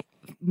of my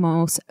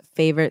most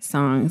favorite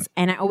songs.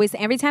 And I always,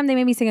 every time they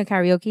make me sing a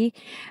karaoke,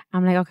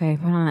 I'm like, okay,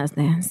 put on Last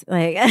Dance.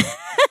 Like,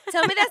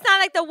 Tell me that's not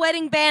like the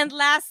wedding band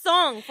last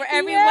song for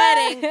every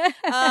wedding.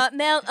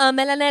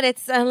 Melaner,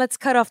 it's let's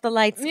cut off the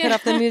lights, cut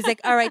off the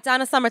music. All right,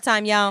 Donna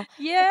Summertime, y'all.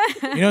 yeah.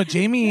 You know,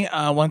 Jamie,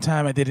 one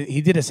time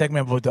he did a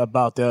segment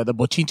about the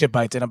bochinche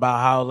bites and about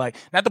how, like,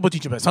 not the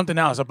bochinche bites, something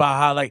else, about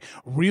how, like,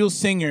 real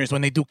singers,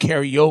 when they do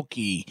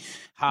karaoke,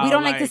 how, We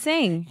don't like to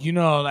sing. You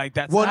know, like,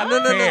 that's Well, not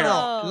no. fair.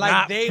 Like,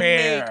 Not they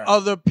fair. make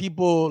other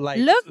people, like,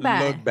 Look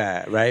bad. Look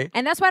bad, right?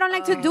 And that's why I don't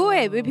like to do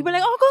it. People are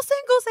like, oh, go sing.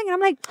 And I'm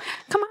like,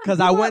 come on. Because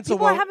I went to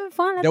people one. are having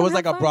fun. Let There them was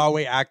like have a fun.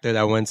 Broadway actor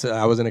that went to.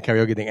 I was in a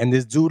karaoke thing, and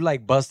this dude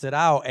like busted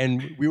out,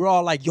 and we were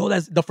all like, "Yo,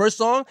 that's the first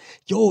song.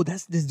 Yo,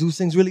 this dude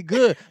sings really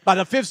good." By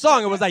the fifth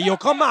song, it was like, "Yo,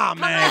 come on,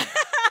 man.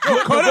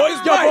 Your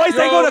voice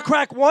ain't gonna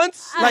crack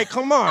once. Like,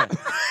 come on."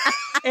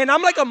 And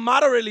I'm like a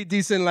moderately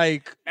decent,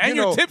 like, And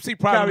you're tipsy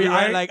probably,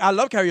 right? I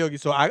love karaoke,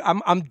 so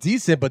I'm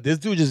decent. But this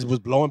dude just was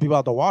blowing people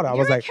out the water. I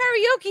was You're like, a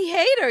karaoke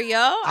hater,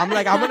 yo. I'm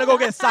gonna go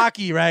get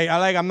sake, right?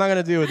 I'm not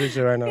gonna deal with this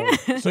shit right now.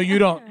 So you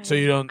don't.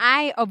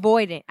 I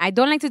avoid it. I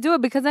don't like to do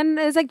it because then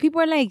it's like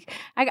people are like,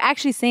 I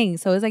actually sing,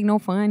 so it's like no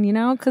fun, you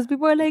know? Because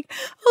people are like,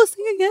 oh,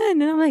 sing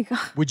again, and I'm like,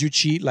 oh. Would you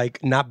cheat?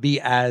 Like, not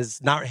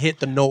hit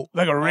the note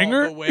Like a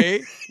ringer? all the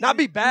way? Not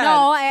be bad.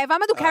 No, if I'm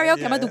gonna do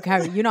karaoke, I'm gonna do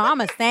karaoke. You know, I'm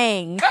gonna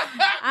sing.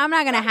 I'm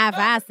not gonna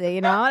half-ass it,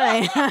 you know?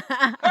 Like,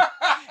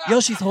 Yo,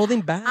 she's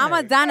holding back. I'm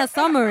a Donna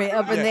Summer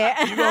up in there.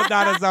 You go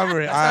Donna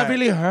Summer. That's not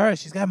really her.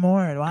 She's got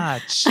more.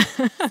 Watch.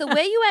 So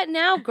where you at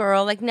now,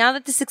 girl? Like now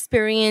that this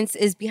experience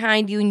is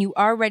behind you and you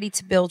are ready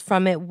to build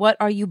from it, what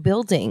are you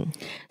building?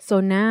 So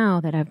now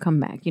that I've come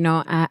back,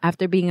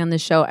 after being on the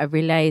show, I've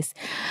realized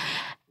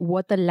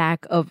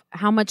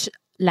how much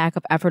lack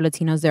of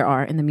Afro-Latinos there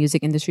are in the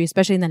music industry,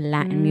 especially in the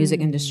Latin music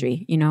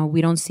industry.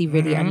 We don't see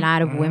really a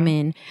lot of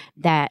women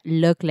that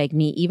look like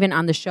me. Even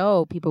on the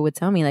show, people would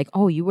tell me like,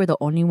 oh, you were the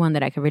only one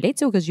that I could relate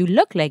to because you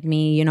look like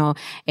me, el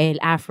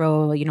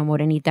Afro,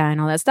 Morenita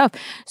and all that stuff.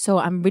 So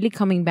I'm really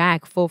coming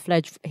back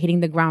full-fledged, hitting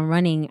the ground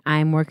running.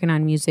 I'm working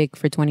on music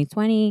for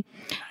 2020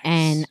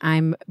 and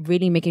I'm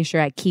really making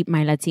sure I keep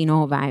my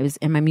Latino vibes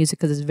in my music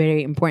because it's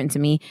very important to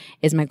me.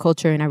 It's my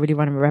culture and I really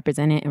want to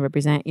represent it and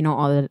represent,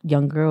 all the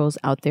young girls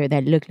out there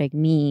that look like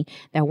me,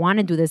 that want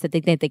to do this, that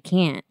think that they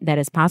can't, that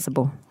it's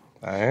possible.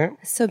 All right.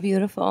 So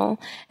beautiful.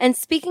 And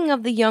speaking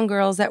of the young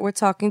girls that we're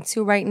talking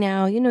to right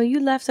now, you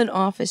left an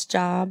office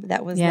job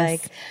that was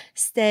like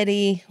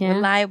steady,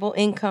 reliable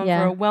income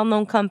for a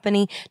well-known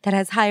company that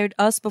has hired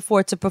us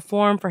before to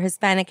perform for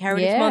Hispanic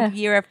Heritage Month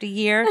year after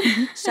year.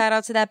 Shout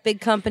out to that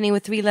big company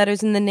with 3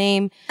 letters in the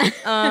name.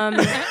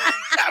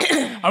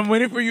 I'm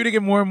waiting for you to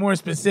get more and more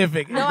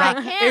specific. No, I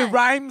can't. It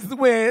rhymes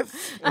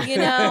with.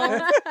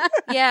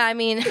 Yeah, I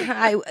mean,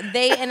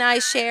 they and I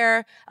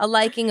share a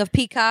liking of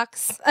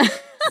peacocks.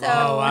 So,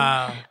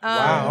 wow.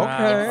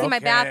 Okay. See my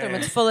bathroom;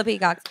 it's full of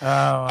peacocks. Oh,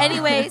 wow.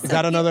 Anyway, Is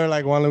that another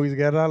like Juan Luis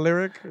Guerra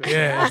lyric?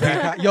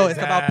 Yeah. Yo, it's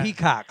about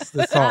peacocks.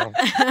 The song.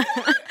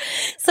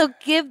 So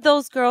give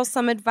those girls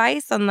some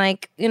advice on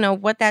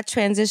what that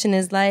transition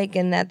is like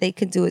and that they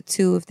could do it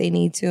too if they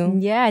need to.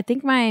 Yeah, I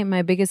think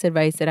my biggest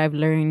advice that I've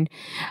learned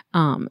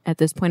at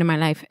this point in my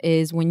life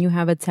is when you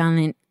have a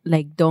talent,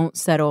 don't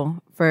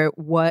settle for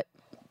what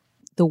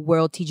the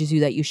world teaches you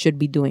that you should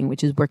be doing,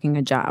 which is working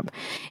a job.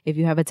 If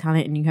you have a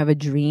talent and you have a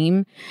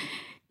dream,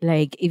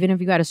 even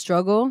if you got to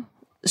struggle,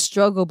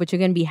 but you're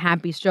gonna be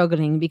happy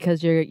struggling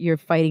because you're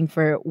fighting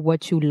for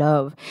what you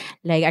love.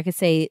 I could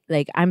say,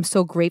 I'm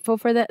so grateful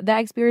for that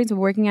experience of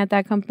working at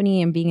that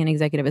company and being an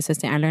executive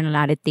assistant. I learned a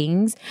lot of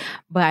things,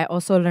 but I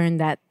also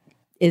learned that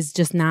it's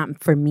just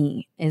not for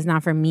me. It's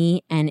not for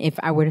me. And if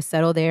I were to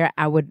settle there,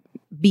 I would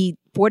be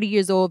 40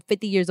 years old,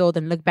 50 years old,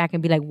 and look back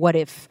and be like, what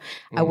if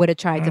I would have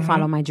tried to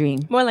follow my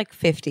dream? More like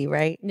 50,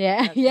 right?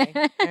 Yeah. Okay.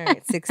 Yeah. All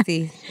right,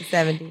 60,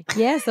 70.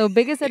 Yeah. So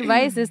biggest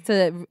advice is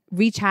to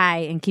reach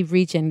high and keep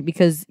reaching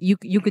because you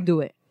could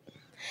do it.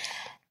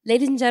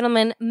 Ladies and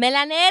gentlemen,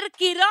 Melaner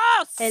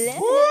Quiroz. Hello.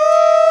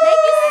 Thank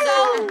you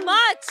so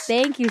much.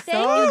 Thank you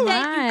so much.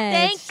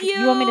 Thank you.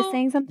 You want me to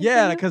sing something?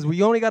 Yeah, because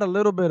we only got a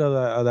little bit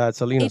of that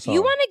Selena If song.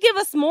 you want to give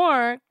us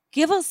more,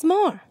 give us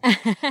more.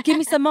 Give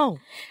me some more.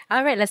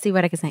 All right, let's see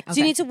what I can sing. Do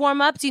you need to warm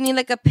up? Do you need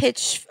a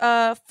pitch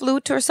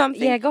flute or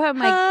something? Yeah, go ahead,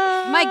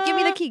 Mike. Mike, give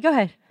me the key. Go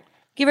ahead.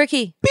 Give her a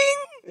key.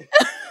 Bing!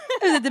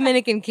 It's a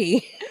Dominican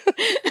key.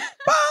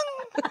 Bang!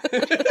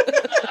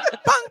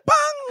 Bang,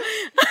 bang!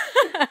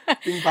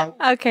 Bing, bang.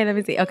 Okay, let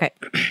me see. Okay.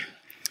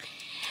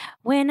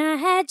 When I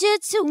had you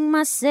to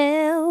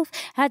myself,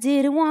 I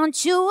didn't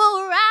want you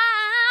around.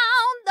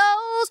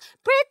 Those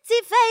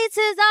pretty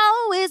faces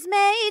always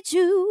made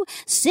you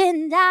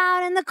stand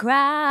out in the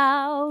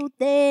crowd.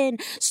 Then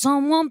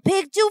someone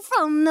picked you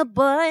from the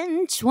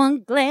bunch.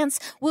 One glance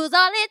was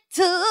all it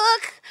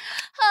took.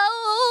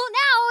 Oh,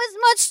 now it's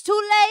much too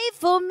late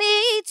for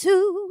me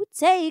to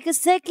take a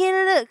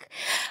second look.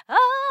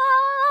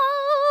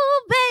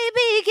 Oh,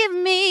 baby, give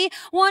me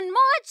one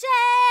more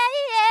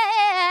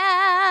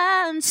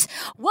chance.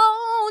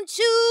 Won't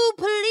you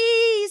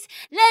please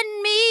let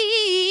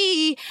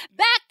me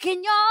back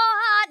in your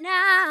heart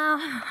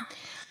now?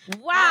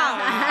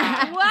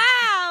 Wow.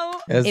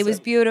 Wow. Yes. It was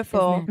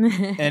beautiful.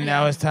 And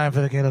now it's time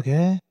for the que lo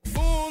que.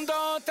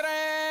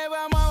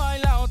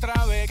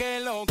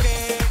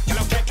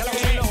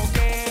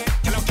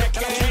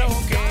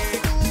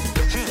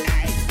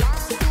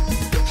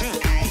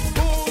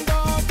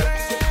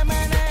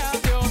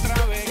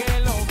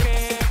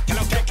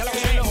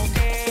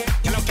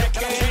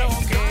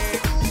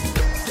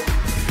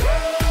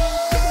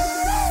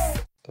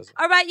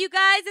 All right, you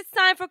guys, it's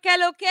time for Que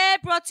Lo Que,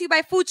 brought to you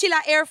by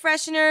Fuchila Air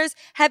Fresheners.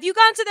 Have you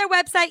gone to their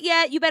website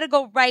yet? You better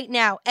go right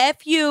now.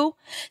 Fuchila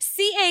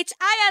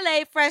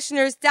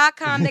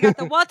fresheners.com. They got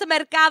the Walter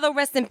Mercado,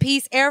 rest in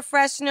peace, air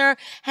freshener.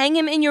 Hang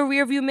him in your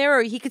rearview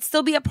mirror. He could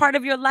still be a part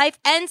of your life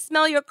and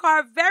smell your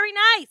car very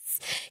nice.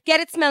 Get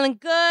it smelling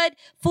good.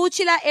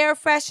 Fuchila Air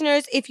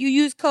Fresheners. If you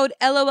use code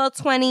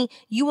LOL20,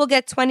 you will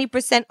get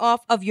 20%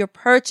 off of your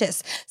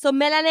purchase. So,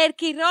 Melaner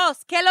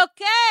Quiroz, Que Lo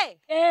Que?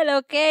 Que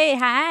lo que.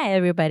 Hi,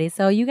 everybody.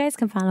 So you guys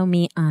can follow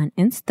me on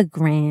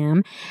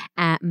Instagram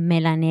at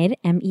Melaner,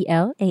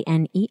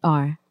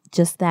 Melaner.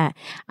 Just that.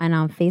 And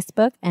on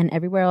Facebook and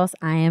everywhere else,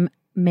 I am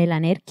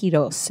Melaner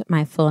Quiroz,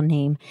 my full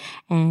name.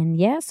 And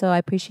yeah, so I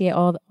appreciate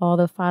all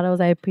the follows.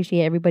 I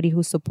appreciate everybody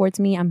who supports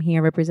me. I'm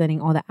here representing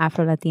all the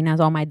Afro-Latinas,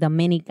 all my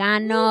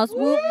Dominicanos.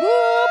 Whoop,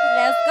 whoop.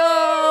 Let's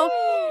go.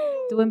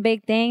 doing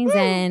big things,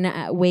 and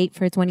wait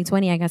for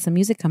 2020. I got some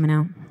music coming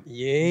out.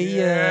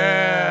 Yeah.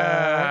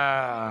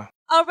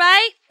 All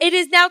right, it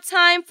is now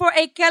time for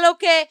a Que Lo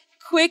Que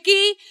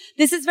Quickie.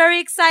 This is very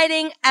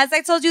exciting. As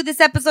I told you, this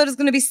episode is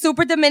going to be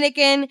super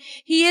Dominican.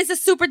 He is a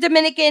super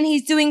Dominican.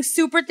 He's doing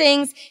super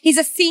things. He's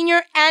a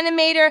senior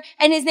animator,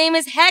 and his name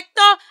is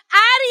Hector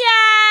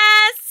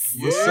Arias.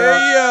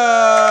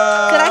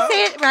 Yeah. Did I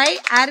say it right?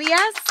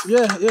 Arias?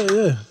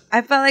 Yeah.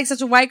 I felt like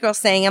such a white girl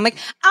saying. I'm like,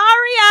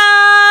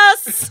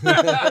 Arias!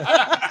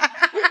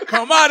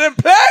 Come on and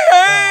play!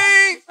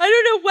 I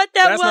don't know what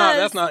that was.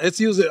 That's not. It's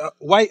usually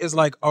white is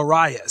like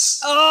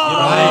Arias.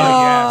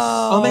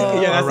 Oh my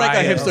God. Yeah, that's like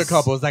a hipster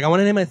couple. It's like, I want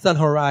to name my son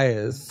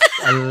Arias.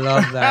 I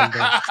love that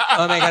name.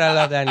 Oh my God, I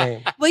love that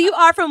name. Well, you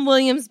are from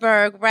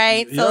Williamsburg,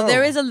 right? So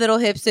there is a little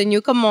hipster in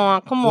you. Come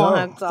on,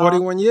 Hector.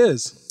 41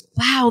 years.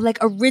 Wow, like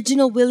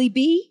original Willie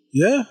B?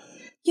 Yeah.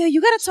 Yo,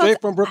 you gotta talk.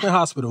 Straight from Brooklyn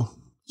Hospital.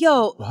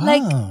 Yo,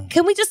 like,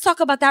 can we just talk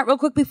about that real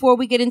quick before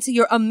we get into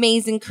your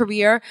amazing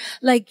career?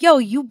 Like, yo,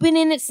 you've been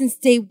in it since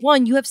day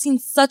one. You have seen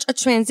such a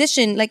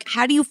transition. Like,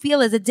 how do you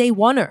feel as a day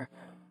oneer?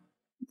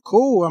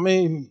 Cool. I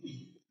mean,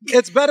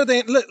 it's better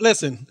than,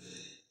 listen,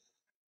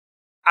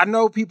 I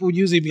know people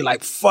usually be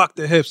like, fuck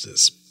the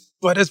hipsters,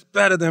 but it's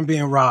better than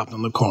being robbed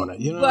on the corner.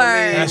 You know what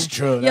I mean? That's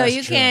true. Yo,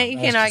 you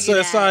can't argue So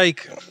it's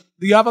like,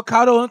 the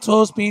avocado on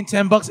toast being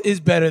 $10 is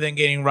better than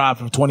getting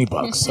robbed for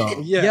 $20. So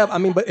yeah, I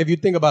mean, but if you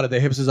think about it, the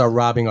hipsters are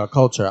robbing our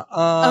culture.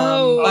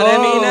 But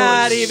let me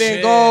not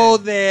even go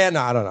there.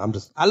 No, I don't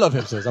know. I love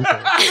hipsters. I'm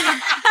cool.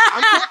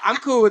 I'm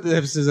cool with the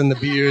hipsters and the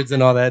beards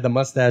and all that, the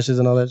mustaches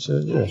and all that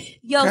shit. Yeah.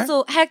 Yo,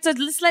 so Hector,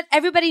 let's let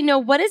everybody know,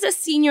 what does a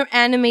senior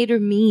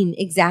animator mean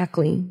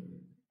exactly?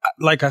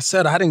 like I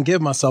said, I didn't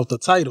give myself the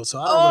title, so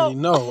I don't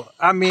really know.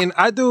 I mean,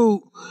 I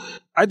do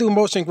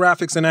motion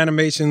graphics and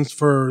animations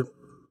for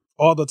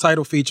all the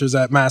title features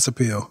at Mass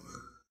Appeal.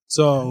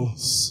 So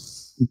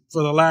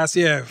for the last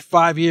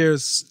 5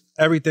 years,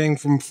 everything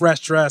from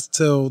Fresh Dress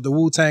till the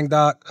Wu-Tang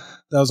doc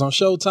that was on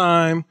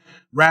Showtime,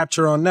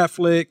 Rapture on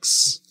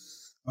Netflix.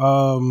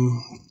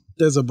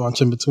 There's a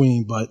bunch in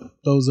between, but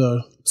those are...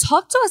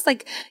 Talk to us,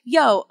 like,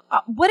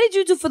 what did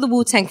you do for the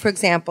Wu-Tang, for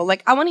example?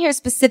 Like, I want to hear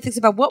specifics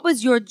about what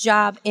was your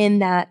job in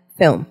that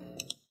film.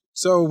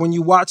 So when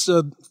you watch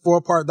the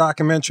 4-part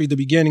documentary, the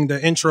beginning,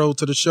 the intro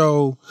to the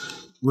show,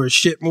 where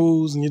shit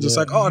moves, and you're just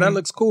like, oh, that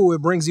looks cool.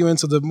 It brings you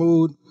into the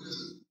mood.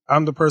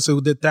 I'm the person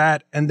who did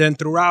that. And then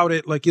throughout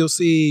it, like, you'll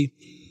see,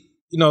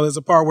 there's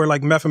a part where,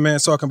 like, Method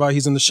Man's talking about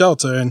he's in the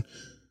shelter, and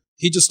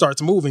he just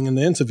starts moving in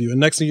the interview. And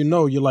next thing you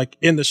know, you're, like,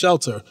 in the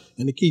shelter,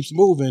 and it keeps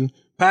moving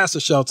past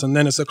the shelter, and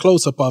then it's a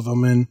close-up of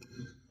him.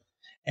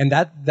 And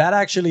that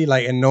actually,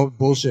 like, and no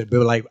bullshit,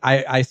 but, like,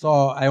 I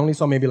only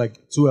saw maybe, like,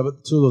 two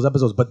of those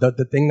episodes, but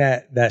the thing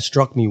that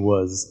struck me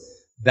was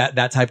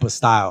that type of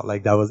style,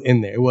 like, that was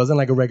in there. It wasn't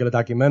like a regular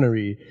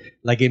documentary.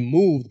 Like, it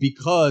moved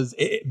because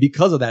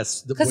of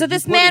that. Because of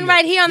this man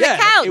right here on the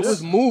couch. It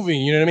was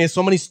moving, you know what I mean?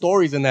 So many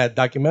stories in that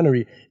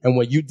documentary, and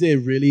what you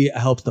did really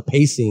helps the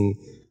pacing,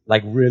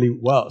 like, really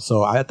well.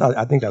 So I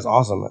think that's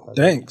awesome.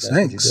 Thanks.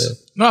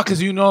 No,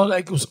 because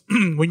like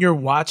when you're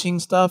watching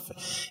stuff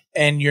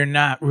and you're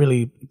not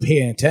really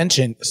paying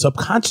attention,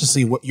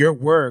 subconsciously, what your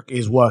work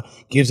is what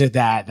gives it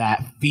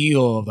that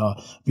feel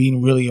of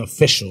being really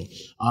official.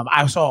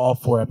 I saw all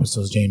 4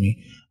 episodes,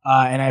 Jamie,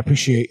 and I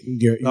appreciate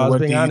your work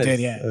that you did.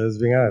 Yeah, I was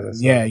being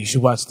honest. Yeah, you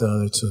should watch the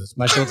other 2.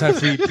 My Showtime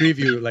free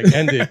preview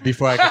ended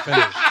before I could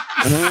finish.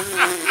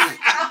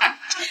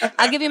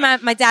 I'll give you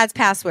my dad's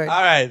password.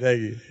 All right,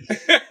 thank you.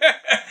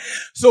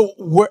 So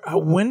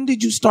when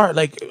did you start?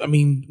 Like, I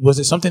mean, was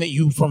it something that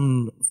you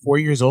from 4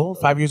 years old,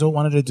 5 years old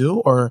wanted to do,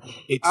 or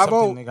it's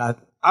something that got...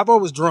 I've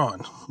always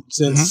drawn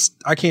since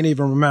I can't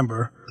even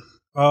remember.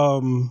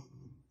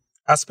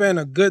 I spent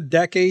a good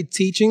decade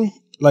teaching,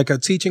 like a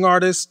teaching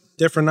artist,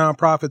 different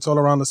nonprofits all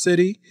around the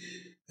city.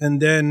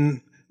 And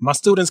then my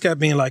students kept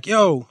being like,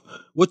 yo,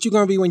 what you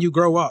going to be when you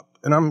grow up?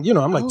 And I'm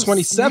like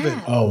 27.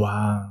 Snap. Oh,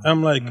 wow.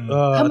 I'm like,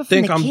 I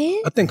think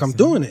I'm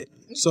doing it.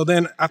 So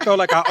then I felt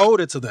like I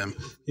owed it to them.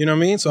 You know what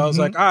I mean? So I was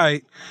like, all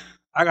right,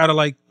 I got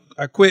to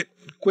I quit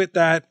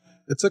that.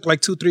 It took like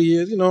 2-3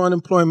 years,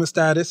 unemployment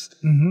status.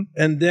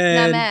 And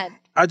then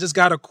I just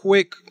got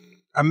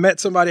I met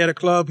somebody at a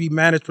club. He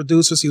managed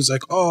producers. He was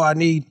like, oh, I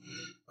need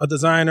a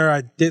designer.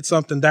 I did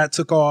something that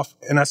took off.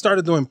 And I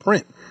started doing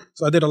print.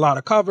 So I did a lot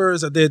of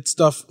covers. I did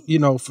stuff,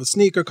 for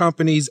sneaker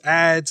companies,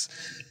 ads.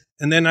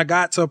 And then I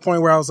got to a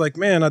point where I was like,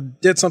 man, I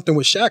did something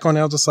with Shaq on it.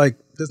 I was just like,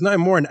 there's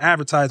nothing more in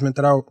advertisement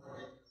that I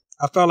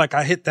felt like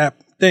I hit that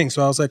thing.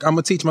 So I was like, I'm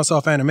going to teach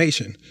myself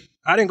animation.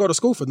 I didn't go to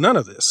school for none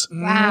of this.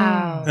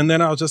 Wow. And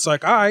then I was just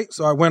like, all right.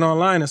 So I went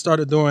online and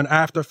started doing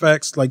After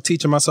Effects, like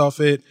teaching myself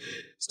it.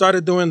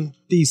 Started doing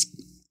these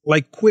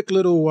like quick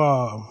little,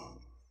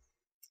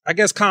 I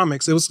guess,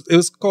 comics. It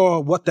was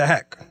called What the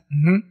Heck.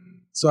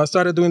 So I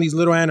started doing these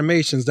little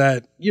animations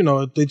that,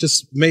 they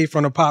just made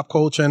from the pop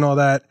culture and all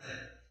that.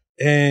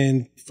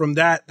 And from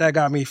that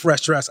got me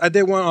Fresh Dress. I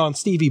did one on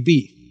Stevie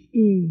B.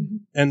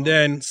 And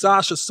then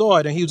Sasha saw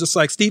it and he was just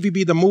like, Stevie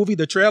B, the movie,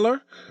 the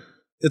trailer,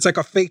 It's like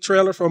a fake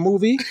trailer for a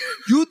movie.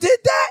 You did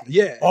that?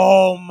 Yeah.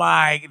 Oh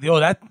my,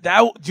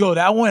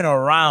 that went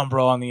around,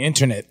 bro, on the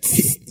internet.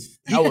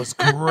 That was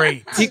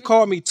great. He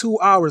called me 2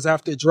 hours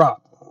after it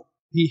dropped.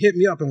 He hit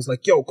me up and was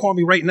like, yo, call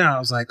me right now. I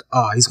was like,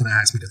 he's going to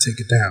ask me to take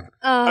it down.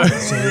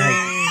 So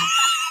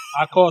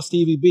I called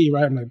Stevie B,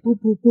 right? I'm like, boop,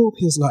 boop, boop.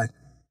 He was like,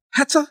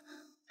 Heta?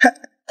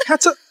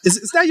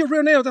 Is that your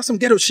real name? That's some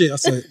ghetto shit. I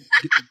said,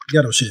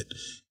 ghetto shit.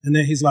 And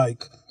then he's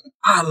like,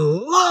 I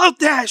love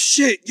that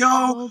shit,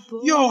 yo.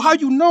 Yo, how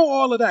you know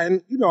all of that?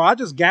 And, I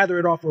just gather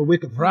it off of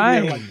Wikipedia,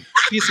 right. like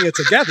piecing it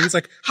together. He's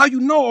like, how you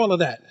know all of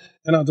that?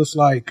 And I'm just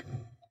like,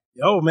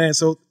 yo, man.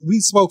 So we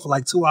spoke for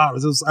like 2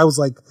 hours. I was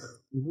like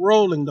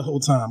rolling the whole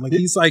time. Like,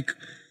 he's like,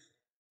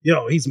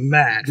 yo, he's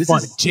mad.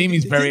 Funny.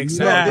 Jamie's very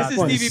excited. This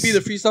is Stevie B, the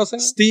freestyle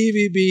singer?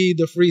 Stevie B,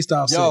 the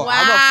freestyle singer. Yo,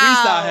 I'm a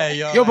freestyle head,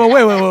 yo. Yo, but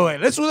wait.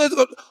 Let's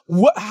go.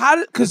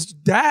 Because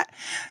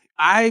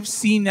I've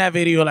seen that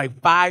video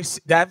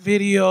that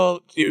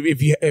video.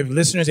 If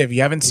listeners, if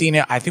you haven't seen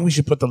it, I think we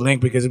should put the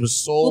link because it was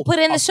so We'll put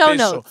it in the show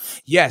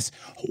notes. Yes.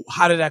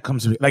 How did that come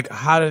to me? Like,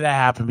 how did that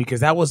happen?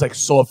 Because that was like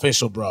so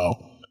official, bro.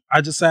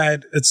 I just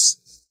had,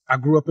 I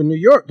grew up in New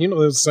York.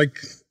 It's like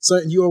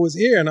something you always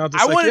hear. And I was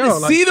just wanted to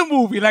see the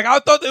movie. Like, I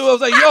thought it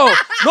was like, yo,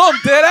 no, I'm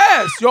dead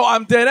ass. Yo,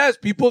 I'm dead ass.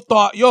 People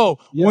thought,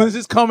 when is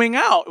this coming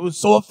out? It was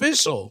so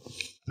official.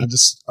 I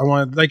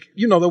wanted,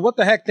 the what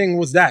the heck thing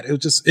was that?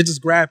 It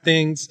just grabbed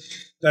things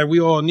that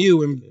we all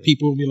knew and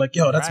people would be like,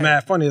 yo, that's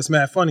mad funny. That's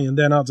mad funny. And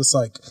then I was just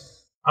like,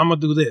 I'm going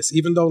to do this.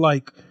 Even though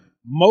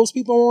most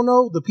people won't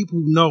know, the people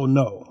who know, and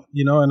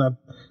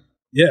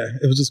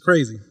it was just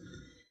crazy.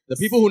 The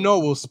people who know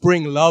will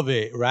spring love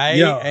it, right?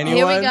 Yo.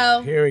 Anyone?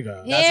 Here we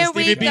go. That's a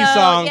Stevie B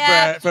song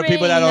for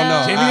people that don't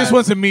know. Jamie just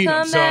wants to meet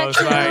him, so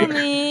it's like...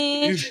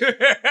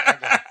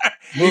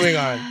 Moving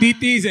on.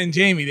 Titis and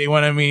Jamie, they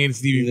want to meet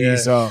Stevie B.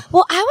 So,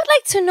 well, I would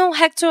like to know,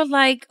 Hector,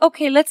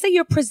 okay, let's say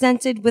you're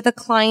presented with a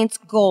client's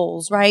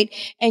goals, right?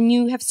 And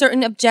you have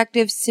certain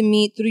objectives to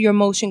meet through your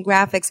motion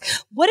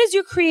graphics. What is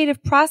your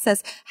creative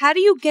process? How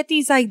do you get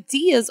these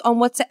ideas on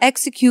what to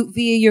execute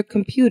via your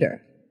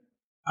computer?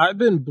 I've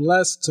been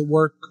blessed to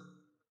work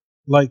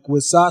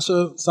with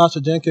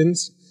Sasha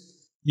Jenkins.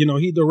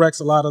 He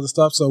directs a lot of the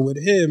stuff. So with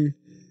him,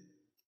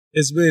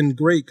 it's been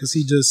great because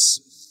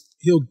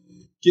he'll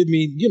give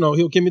me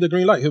the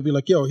green light. He'll be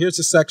like, yo, here's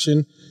a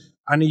section.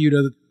 I need you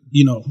to,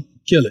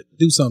 kill it,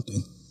 do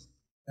something.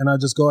 And I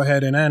just go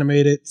ahead and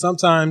animate it.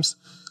 Sometimes,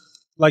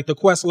 like the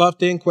Questlove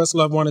thing,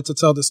 Questlove wanted to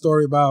tell the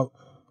story about,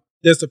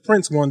 there's the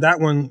Prince one, that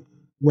one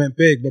went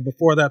big. But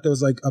before that, there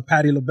was like a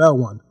Patti LaBelle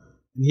one.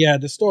 And he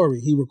had the story.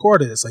 He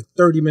recorded it. It's like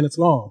 30 minutes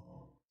long.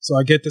 So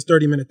I get this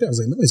 30-minute thing. I was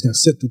like, nobody's going to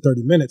sit through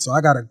 30 minutes. So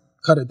I got to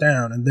cut it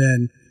down. And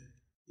then,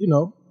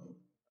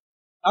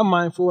 I'm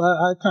mindful.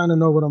 I kind of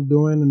know what I'm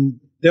doing.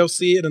 And they'll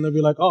see it and they'll be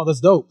like, oh,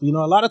 that's dope. A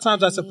lot of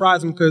times I surprise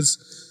them because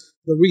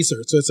the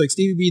research. So it's like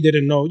Stevie B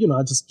didn't know.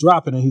 I just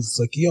drop it and he's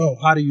like, yo,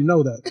 how do you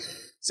know that?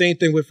 Same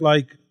thing with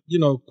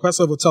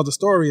Questlove will tell the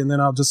story and then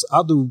I'll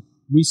do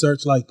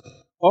research. Like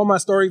all my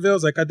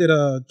Storyvilles, like I did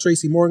a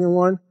Tracy Morgan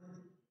one.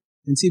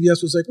 And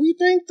CBS was like, we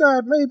think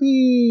that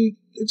maybe,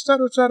 et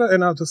cetera, et cetera.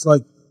 And I was just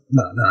like,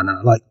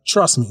 no. Like,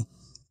 trust me.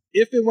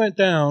 If it went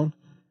down,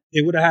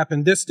 it would have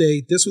happened this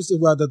day. This was the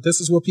weather.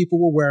 This is what people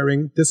were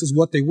wearing. This is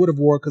what they would have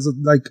wore. Because,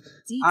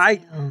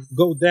 I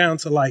go down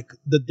to,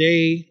 the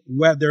day,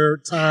 weather,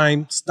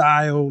 time,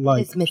 style.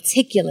 It's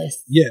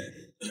meticulous. Yeah.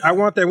 I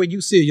want that when you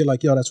see it, you're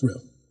like, yo, that's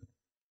real.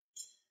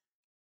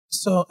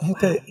 So,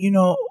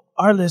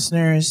 our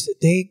listeners,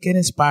 they get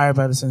inspired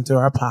by listening to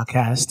our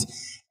podcast.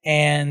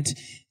 And,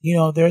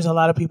 there's a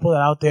lot of people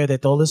out there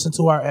that they'll listen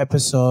to our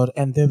episode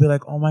and they'll be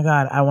like, oh my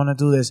God, I want to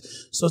do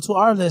this. So to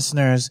our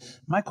listeners,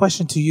 my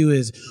question to you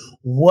is,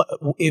 what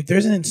if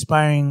there's an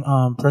inspiring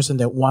person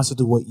that wants to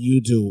do what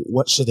you do,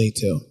 what should they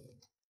do?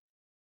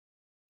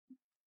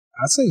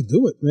 I'd say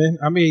do it, man.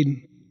 I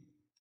mean,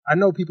 I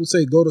know people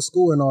say go to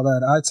school and all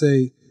that. I'd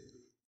say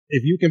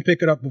if you can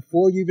pick it up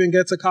before you even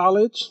get to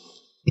college,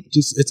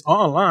 it's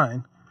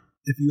online.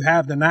 If you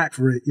have the knack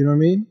for it, you know what I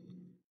mean?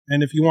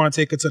 And if you want to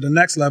take it to the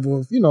next level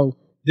of,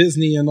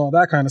 Disney and all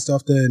that kind of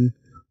stuff, then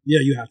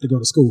you have to go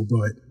to school.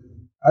 But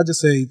I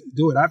just say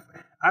do it.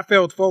 I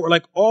failed forward.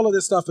 Like all of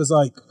this stuff is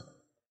like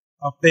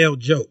a failed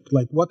joke.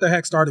 Like what the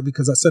heck started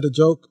because I said a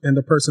joke and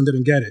the person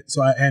didn't get it.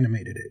 So I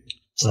animated it.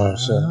 Oh,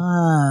 sure.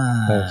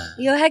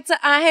 Yo, Hector,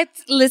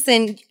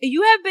 listen,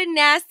 you have been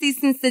nasty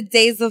since the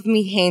days of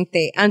Mi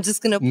Gente. I'm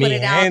just going to put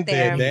it out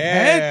there.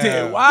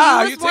 Gente,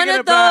 wow. He was one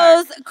of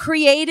those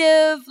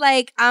creative,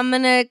 I'm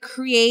going to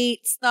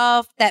create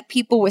stuff that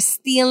people were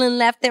stealing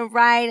left and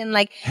right. And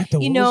Hector,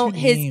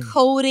 his name?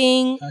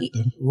 coding.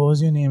 What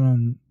was your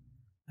name?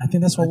 I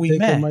think that's when we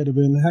met. It might have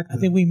been Hector. I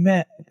think we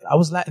met. I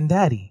was Latin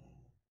Daddy.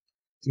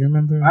 Do you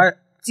remember?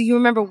 Do you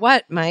remember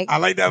what, Mike? I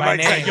like that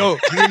Mike said, yo,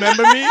 you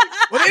remember me?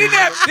 Well, they didn't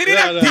have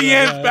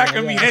DMs back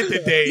in Mi Gente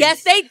days.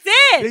 Yes, they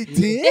did. They did?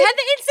 They had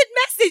the instant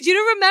message. You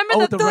don't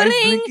remember the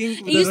thing?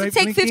 It used to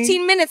take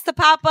 15 minutes to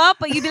pop up,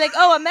 but you'd be like,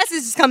 oh, a message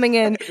is coming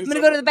in. I'm going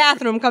to go to the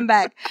bathroom, come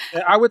back.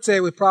 I would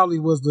say it probably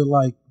was the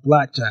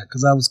blackjack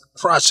because I was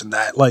crushing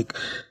that. Like,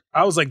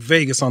 I was like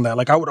Vegas on that.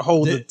 Like, I would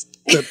hold it.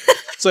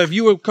 So if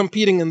you were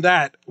competing in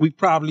that, we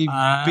probably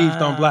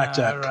beefed on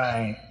blackjack.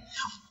 Right.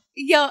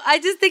 Yo, I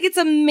just think it's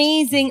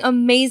amazing,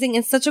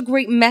 and such a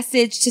great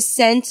message to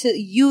send to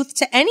youth,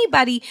 to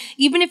anybody,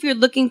 even if you're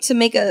looking to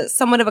make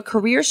somewhat of a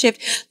career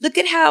shift. Look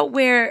at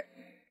where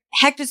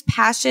Hector's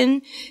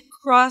passion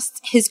crossed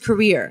his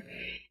career.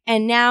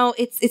 And now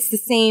it's the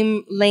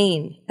same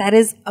lane. That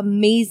is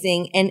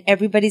amazing. And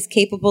everybody's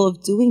capable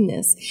of doing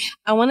this.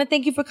 I want to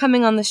thank you for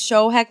coming on the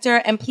show, Hector.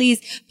 And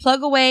please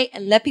plug away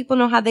and let people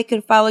know how they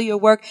can follow your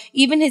work.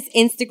 Even his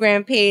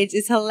Instagram page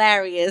is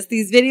hilarious.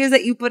 These videos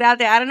that you put out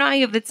there, I don't know how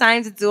you have the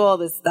time to do all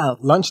this stuff.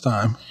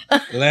 Lunchtime. You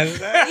do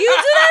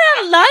that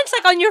at lunch,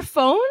 like on your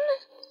phone?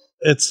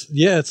 It's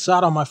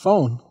shot on my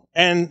phone.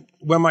 And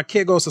when my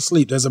kid goes to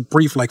sleep, there's a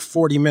brief like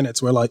 40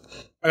 minutes where like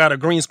I got a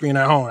green screen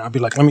at home. I'll be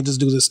like, let me just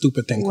do this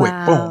stupid thing quick.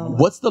 Boom.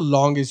 What's the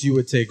longest you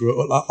would take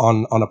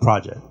on a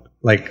project?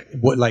 Like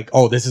what? Like,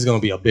 oh, this is gonna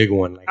be a big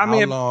one. Like, I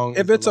mean, how long?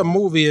 If it's a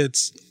movie,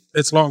 it's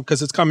long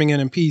because it's coming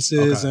in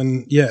pieces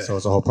and yeah. So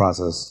it's a whole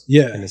process.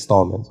 Yeah, in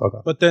installments. Okay.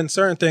 But then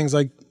certain things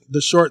like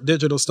the short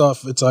digital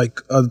stuff, it's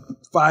like a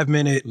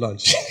 5-minute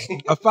lunch.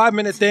 A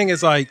 5-minute thing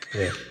is like.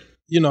 Yeah.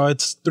 You know,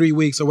 it's 3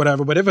 weeks or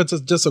whatever. But if it's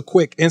just a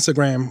quick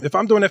Instagram, if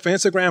I'm doing it for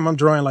Instagram, I'm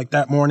drawing like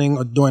that morning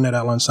or doing it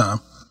at lunchtime.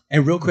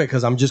 And real quick,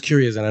 because I'm just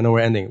curious, and I know we're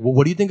ending.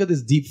 What do you think of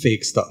this deep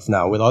fake stuff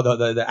now with all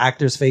the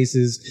actors'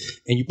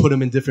 faces, and you put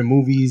them in different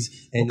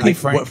movies? And okay,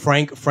 like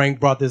Frank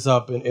brought this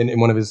up in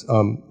one of his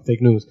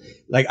fake news.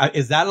 Like,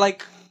 is that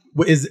like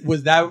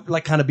was that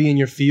like kind of be in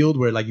your field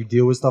where like you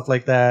deal with stuff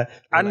like that?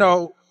 I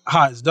know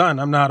how it's done.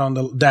 I'm not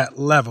on that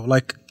level.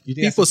 Like. You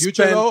think people that's the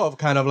future though of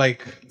kind of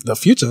like the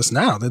future is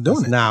now they're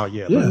doing it now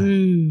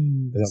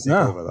it's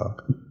now over though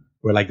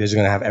where like they're just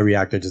gonna have every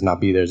actor just not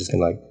be there, just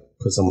gonna like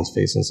put someone's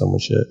face on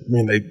someone's shit. I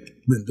mean they've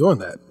been doing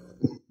that,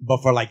 but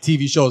for like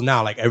TV shows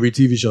now, like every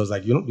TV show is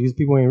like these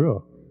people ain't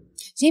real.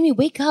 Jamie,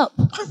 wake up!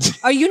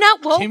 Are you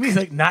not woke? Jamie's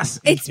like not.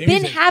 It's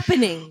been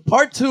happening.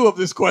 Part 2 of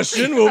this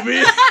question will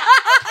be.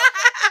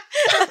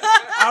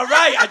 All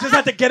right, I just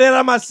had to get it out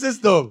of my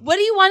system. What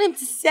do you want him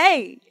to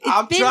say?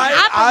 I'm trying.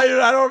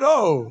 I don't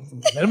know.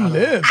 Let him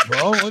live,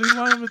 bro. What do you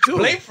want him to do?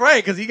 Blame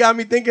Frank because he got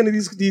me thinking of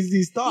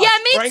these thoughts.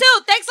 Yeah, me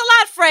too. Thanks a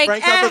lot, Frank.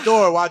 Frank's at the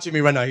door watching me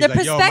right now. He's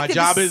like, "Yo, my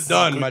job is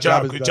done.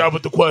 Good job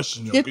with the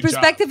question. The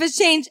perspective has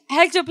changed.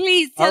 Hector,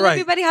 please tell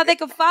everybody how they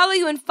can follow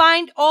you and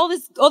find all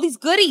these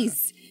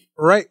goodies.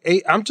 Right,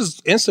 I'm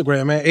just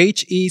Instagram, man.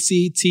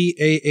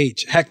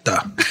 HECTAH, Hector.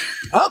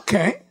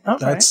 Okay.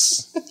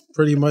 That's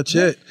pretty much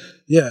it.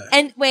 Yeah.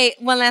 And wait,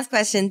 one last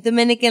question.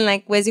 Dominican,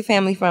 like, where's your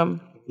family from?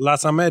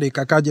 Las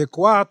Americas, Calle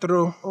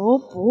 4.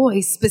 Oh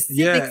boy,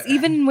 specifics. Yeah.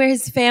 Even where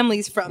his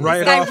family's from. Right,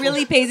 this guy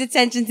really pays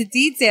attention to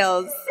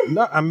details.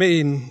 No, I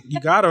mean, I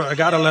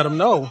gotta let him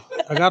know.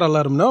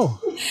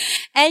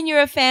 And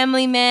you're a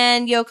family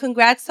man. Yo,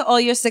 congrats to all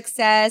your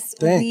success.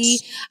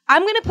 Thanks.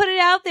 I'm going to put it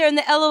out there in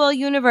the LOL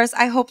universe.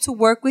 I hope to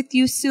work with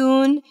you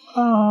soon.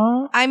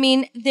 Aww. I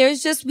mean,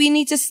 we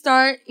need to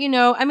start,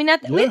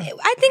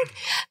 I think,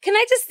 can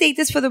I just state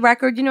this for the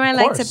record? I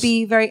like to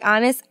be very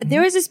honest. Mm-hmm.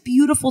 There is this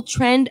beautiful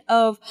trend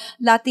of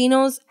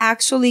Latinos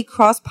actually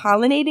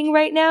cross-pollinating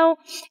right now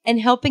and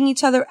helping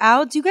each other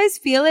out. Do you guys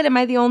feel it? Am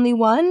I the only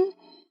one?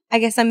 I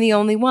guess I'm the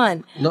only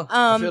one. No,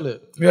 I feel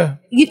it. Yeah.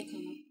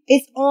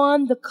 It's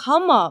on the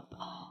come up,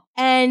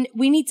 and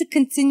we need to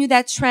continue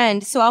that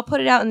trend. So I'll put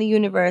it out in the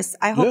universe.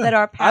 I hope that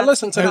our paths. I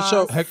listen to the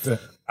show. Hector.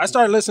 I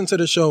started listening to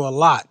the show a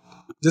lot.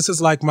 This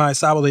is like my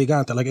Sábado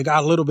Gigante. Like it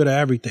got a little bit of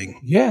everything.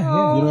 Yeah.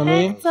 You know what I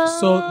mean?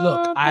 So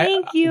look,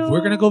 thank you.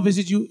 We're gonna go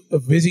visit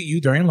you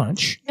during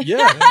lunch.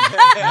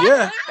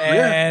 Yeah.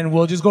 And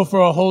we'll just go for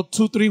a whole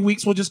 2-3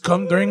 weeks. We'll just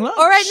come during lunch.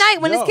 Or at night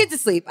when his kids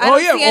asleep. I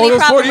don't see any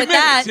problem with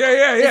that.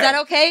 Yeah. Is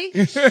that okay?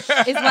 Is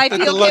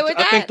wifey okay with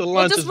that? I think the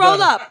lunch we'll just roll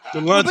better. up.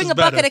 We'll bring a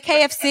bucket of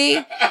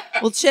KFC.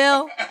 We'll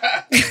chill.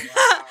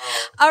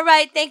 All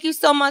right. Thank you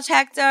so much,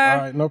 Hector. All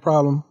right. No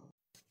problem.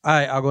 All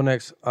right. I'll go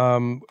next.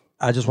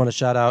 I just want to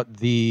shout out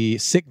the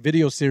Sick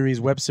video series,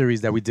 web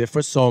series that we did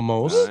for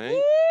Somos. Right.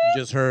 You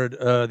just heard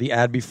the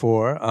ad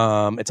before.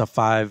 It's a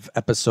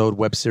 5-episode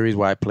web series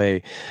where I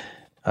play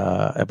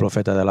El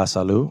Profeta de la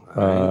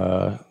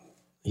Salud.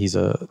 He's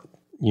a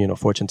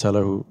fortune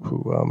teller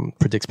who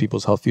predicts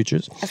people's health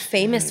futures. A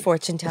famous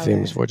fortune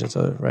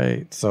teller.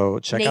 Right? So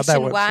check out that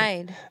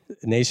website.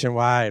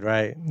 Nationwide,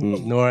 right?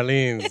 New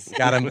Orleans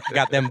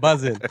got them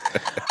buzzing.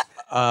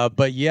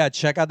 But yeah,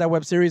 check out that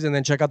web series and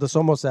then check out the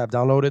Somos app.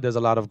 Download it. There's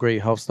a lot of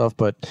great health stuff.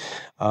 But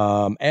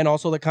and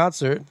also the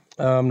concert,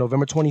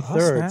 November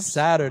 23rd,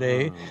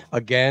 Saturday.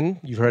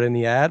 Again, you've heard in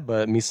the ad,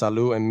 but Mi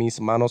Salud and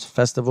Mis Manos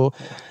Festival.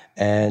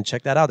 And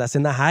check that out. That's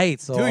in the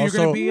Heights. So dude, you're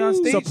going to be on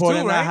stage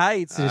supporting too, right? the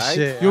Heights and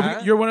shit.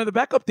 You're one of the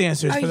backup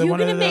dancers. Are for you one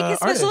going to of make a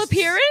special artists.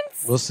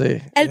 appearance? We'll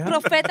see. El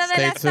Profeta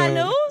de la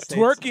Salud?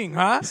 Twerking,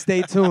 huh?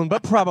 Stay tuned,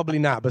 but probably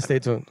not. But stay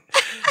tuned.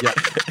 Yeah.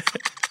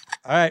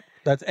 All right.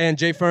 And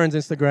Jay Ferns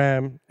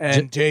Instagram.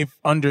 And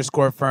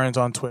J_Ferns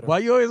on Twitter. Why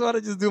you always want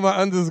to just do my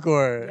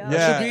underscore?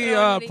 That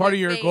should be part of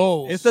your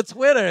goals. It's the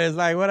Twitter. It's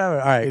like, whatever.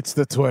 All right. It's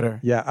the Twitter.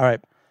 Yeah. All right.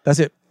 That's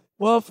it.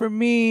 Well, for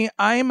me,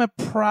 I am a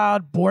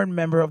proud board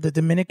member of the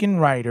Dominican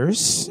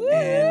Writers. Woo!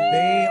 And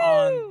they,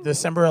 on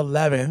December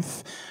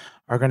 11th,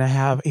 are going to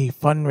have a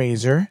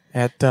fundraiser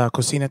at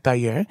Cocina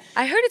Taller.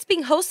 I heard it's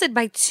being hosted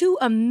by 2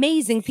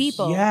 amazing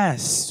people.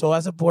 Yes. So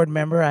as a board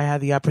member, I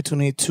had the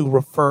opportunity to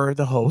refer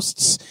the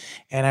hosts.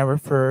 And I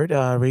referred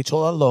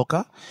Rachel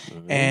Aloca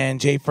and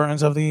Jay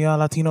Ferns of the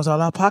Latinos Out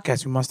Loud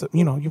podcast. You must have,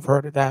 you've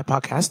heard of that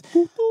podcast.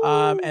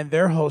 And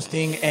they're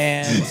hosting.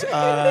 And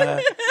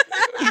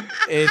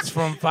it's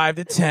from 5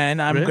 to 10.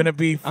 I'm going to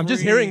be free. I'm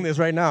just hearing this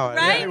right now.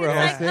 Right? Yeah, we're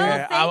hosting.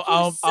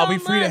 I'll be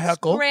free to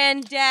heckle.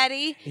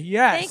 Granddaddy.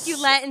 Yes. Thank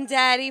you, Latin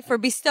Daddy, for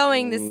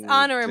bestowing this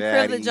honor and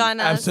privilege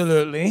on us.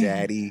 Absolutely.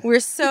 Daddy. We're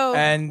so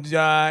And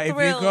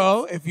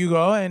if you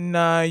go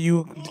and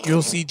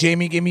you'll see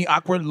Jamie give me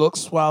awkward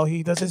looks while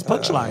he does his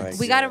punchlines.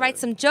 We got to write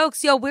some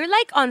jokes. Yo, we're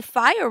like on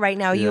fire right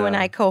now, you and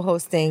I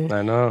co-hosting.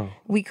 I know.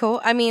 Let's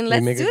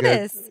do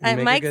this.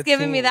 Mike's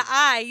giving me the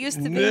eye.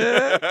 Used to be.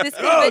 This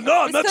I'm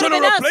not trying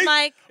to replace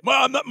Mike.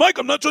 Mike,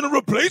 I'm not trying to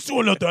replace you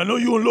or nothing. I know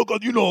you and look, y'all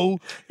do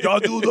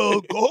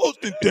the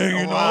co-hosting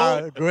thing,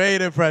 Wow,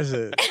 great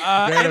impression.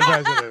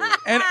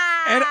 And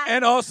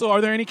also,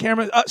 are there any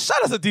cameras?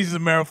 Shout out to Jesus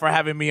Zamero for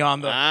having me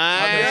on the show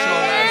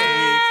last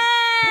week.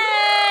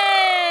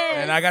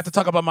 And I got to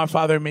talk about my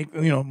father, make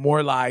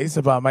more lies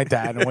about my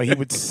dad and what he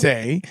would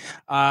say.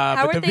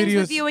 How are things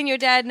with you and your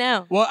dad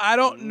now? Well, I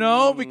don't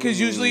know because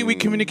usually we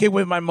communicate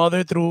with my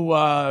mother through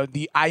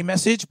the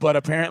iMessage, but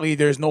apparently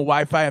there's no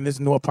Wi-Fi in this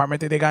new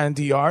apartment that they got in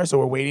DR, so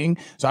we're waiting.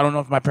 So I don't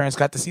know if my parents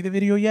got to see the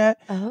video yet.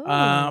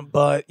 Oh.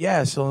 But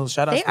yeah, so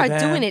shout out to them. They are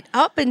doing it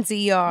up in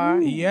DR.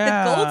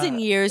 Yeah. The golden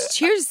years.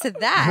 Cheers to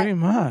that. Very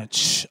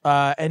much.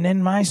 And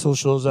then my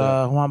socials,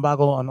 Juan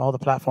Bago on all the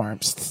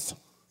platforms.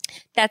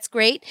 That's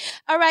great.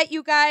 All right,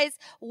 you guys,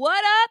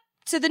 what up?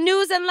 To the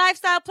news and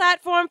lifestyle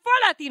platform for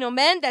Latino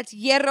men. That's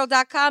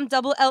Hierro.com,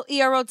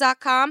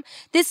 LERO.com.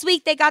 This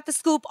week, they got the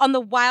scoop on the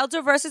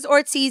Wilder versus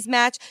Ortiz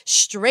match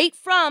straight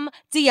from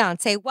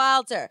Deontay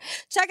Wilder.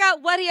 Check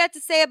out what he had to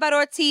say about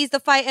Ortiz, the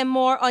fight, and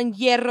more on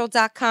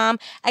Hierro.com.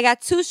 I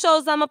got 2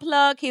 shows I'm a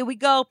plug. Here we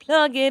go.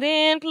 Plug it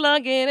in,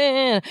 plug it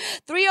in.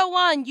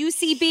 301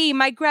 UCB,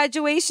 my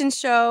graduation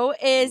show,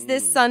 is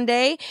this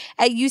Sunday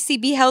at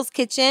UCB Hell's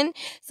Kitchen.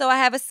 So I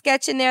have a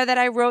sketch in there that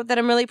I wrote that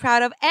I'm really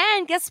proud of.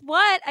 And guess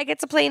what? I get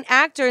to play an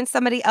actor in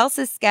somebody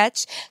else's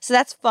sketch, so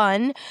that's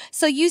fun.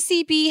 So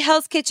UCB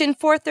Hell's Kitchen,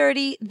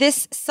 4:30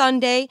 this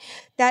Sunday.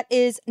 That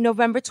is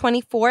November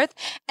 24th.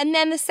 And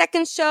then the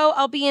second show,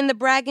 I'll be in the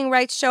Bragging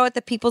Rights show at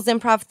the People's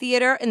Improv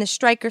Theater in the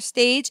Stryker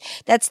stage.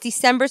 That's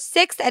December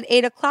 6th at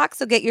 8 o'clock.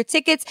 So get your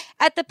tickets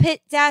at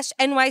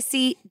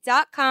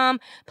thepit-nyc.com.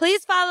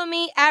 Please follow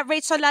me at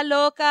Rachel La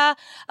Loca.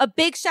 A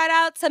big shout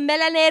out to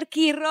Melaner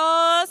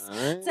Quiroz,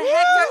 to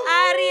Hector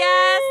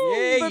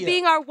Arias for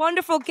being our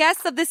wonderful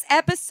guests of this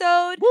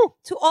episode.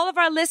 To all of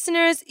our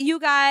listeners, you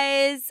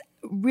guys,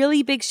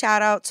 really big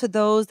shout out to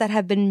those that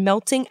have been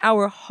melting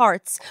our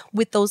hearts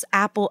with those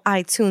Apple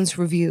iTunes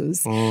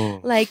reviews.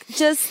 Like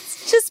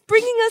just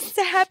bringing us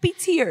to happy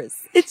tears.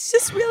 It's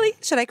just really,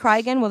 should I cry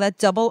again? Will that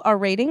double our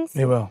ratings?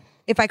 It will.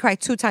 If I cry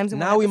 2 times in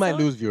one Now we episode? might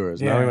lose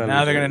viewers. Yeah,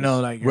 now they're going to know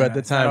like we're at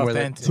the time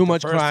where too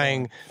much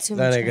crying.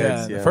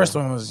 The first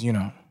one was,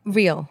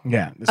 real.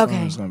 Yeah. This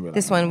one was gonna be like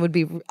this one would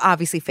be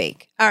obviously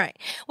fake. All right.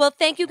 Well,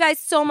 thank you guys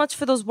so much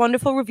for those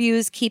wonderful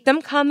reviews. Keep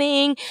them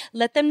coming.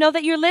 Let them know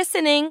that you're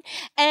listening.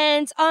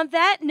 And on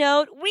that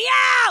note, we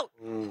out!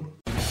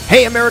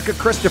 Hey, America,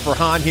 Christopher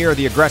Hahn here,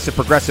 the Aggressive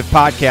Progressive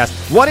Podcast.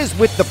 What is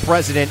with the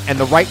president and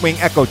the right-wing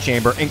echo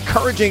chamber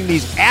encouraging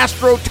these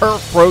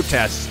AstroTurf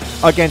protests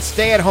against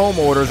stay-at-home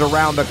orders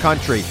around the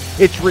country?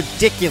 It's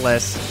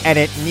ridiculous, and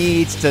it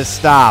needs to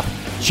stop.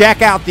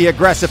 Check out the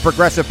Aggressive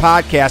Progressive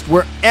Podcast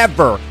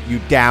wherever you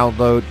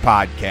download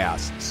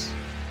podcasts.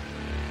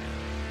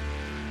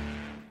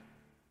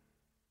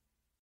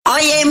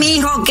 Oye,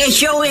 mijo, ¿qué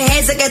show es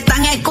ese que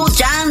están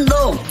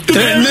escuchando?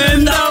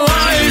 ¡Tremenda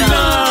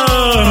Vaina!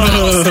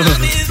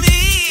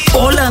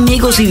 Hola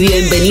amigos y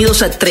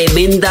bienvenidos a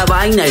Tremenda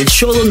Vaina, el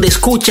show donde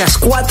escuchas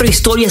 4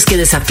 historias que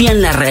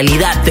desafían la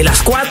realidad. De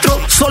las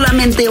 4,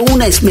 solamente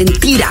una es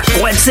mentira.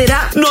 ¿Cuál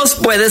será? Nos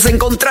puedes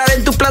encontrar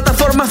en tu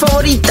plataforma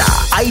favorita: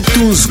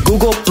 iTunes,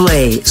 Google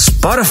Play,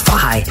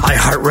 Spotify,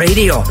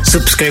 iHeartRadio.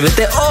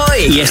 Suscríbete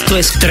hoy. Y esto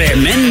es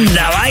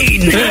Tremenda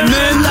Vaina.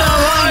 ¡Tremenda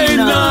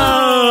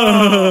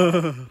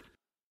Vaina!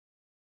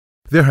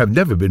 There have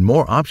never been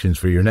more options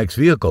for your next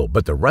vehicle,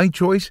 but the right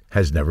choice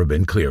has never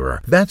been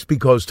clearer. That's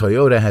because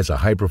Toyota has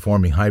a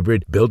high-performing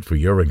hybrid built for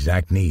your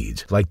exact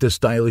needs, like the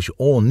stylish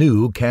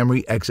all-new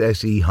Camry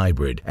XSE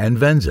Hybrid and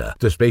Venza,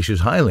 the spacious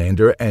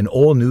Highlander and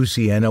all-new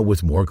Sienna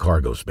with more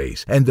cargo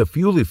space, and the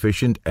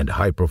fuel-efficient and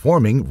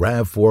high-performing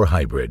RAV4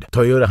 Hybrid.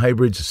 Toyota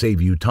hybrids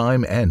save you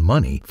time and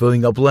money,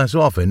 filling up less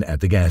often at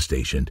the gas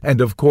station.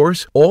 And of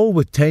course, all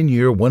with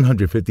 10-year,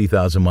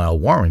 150,000-mile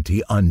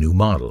warranty on new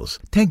models.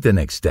 Take the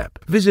next step.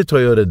 Visit Toyota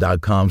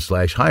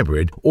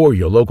toyota.com/hybrid or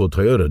your local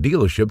Toyota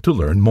dealership to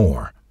learn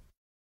more.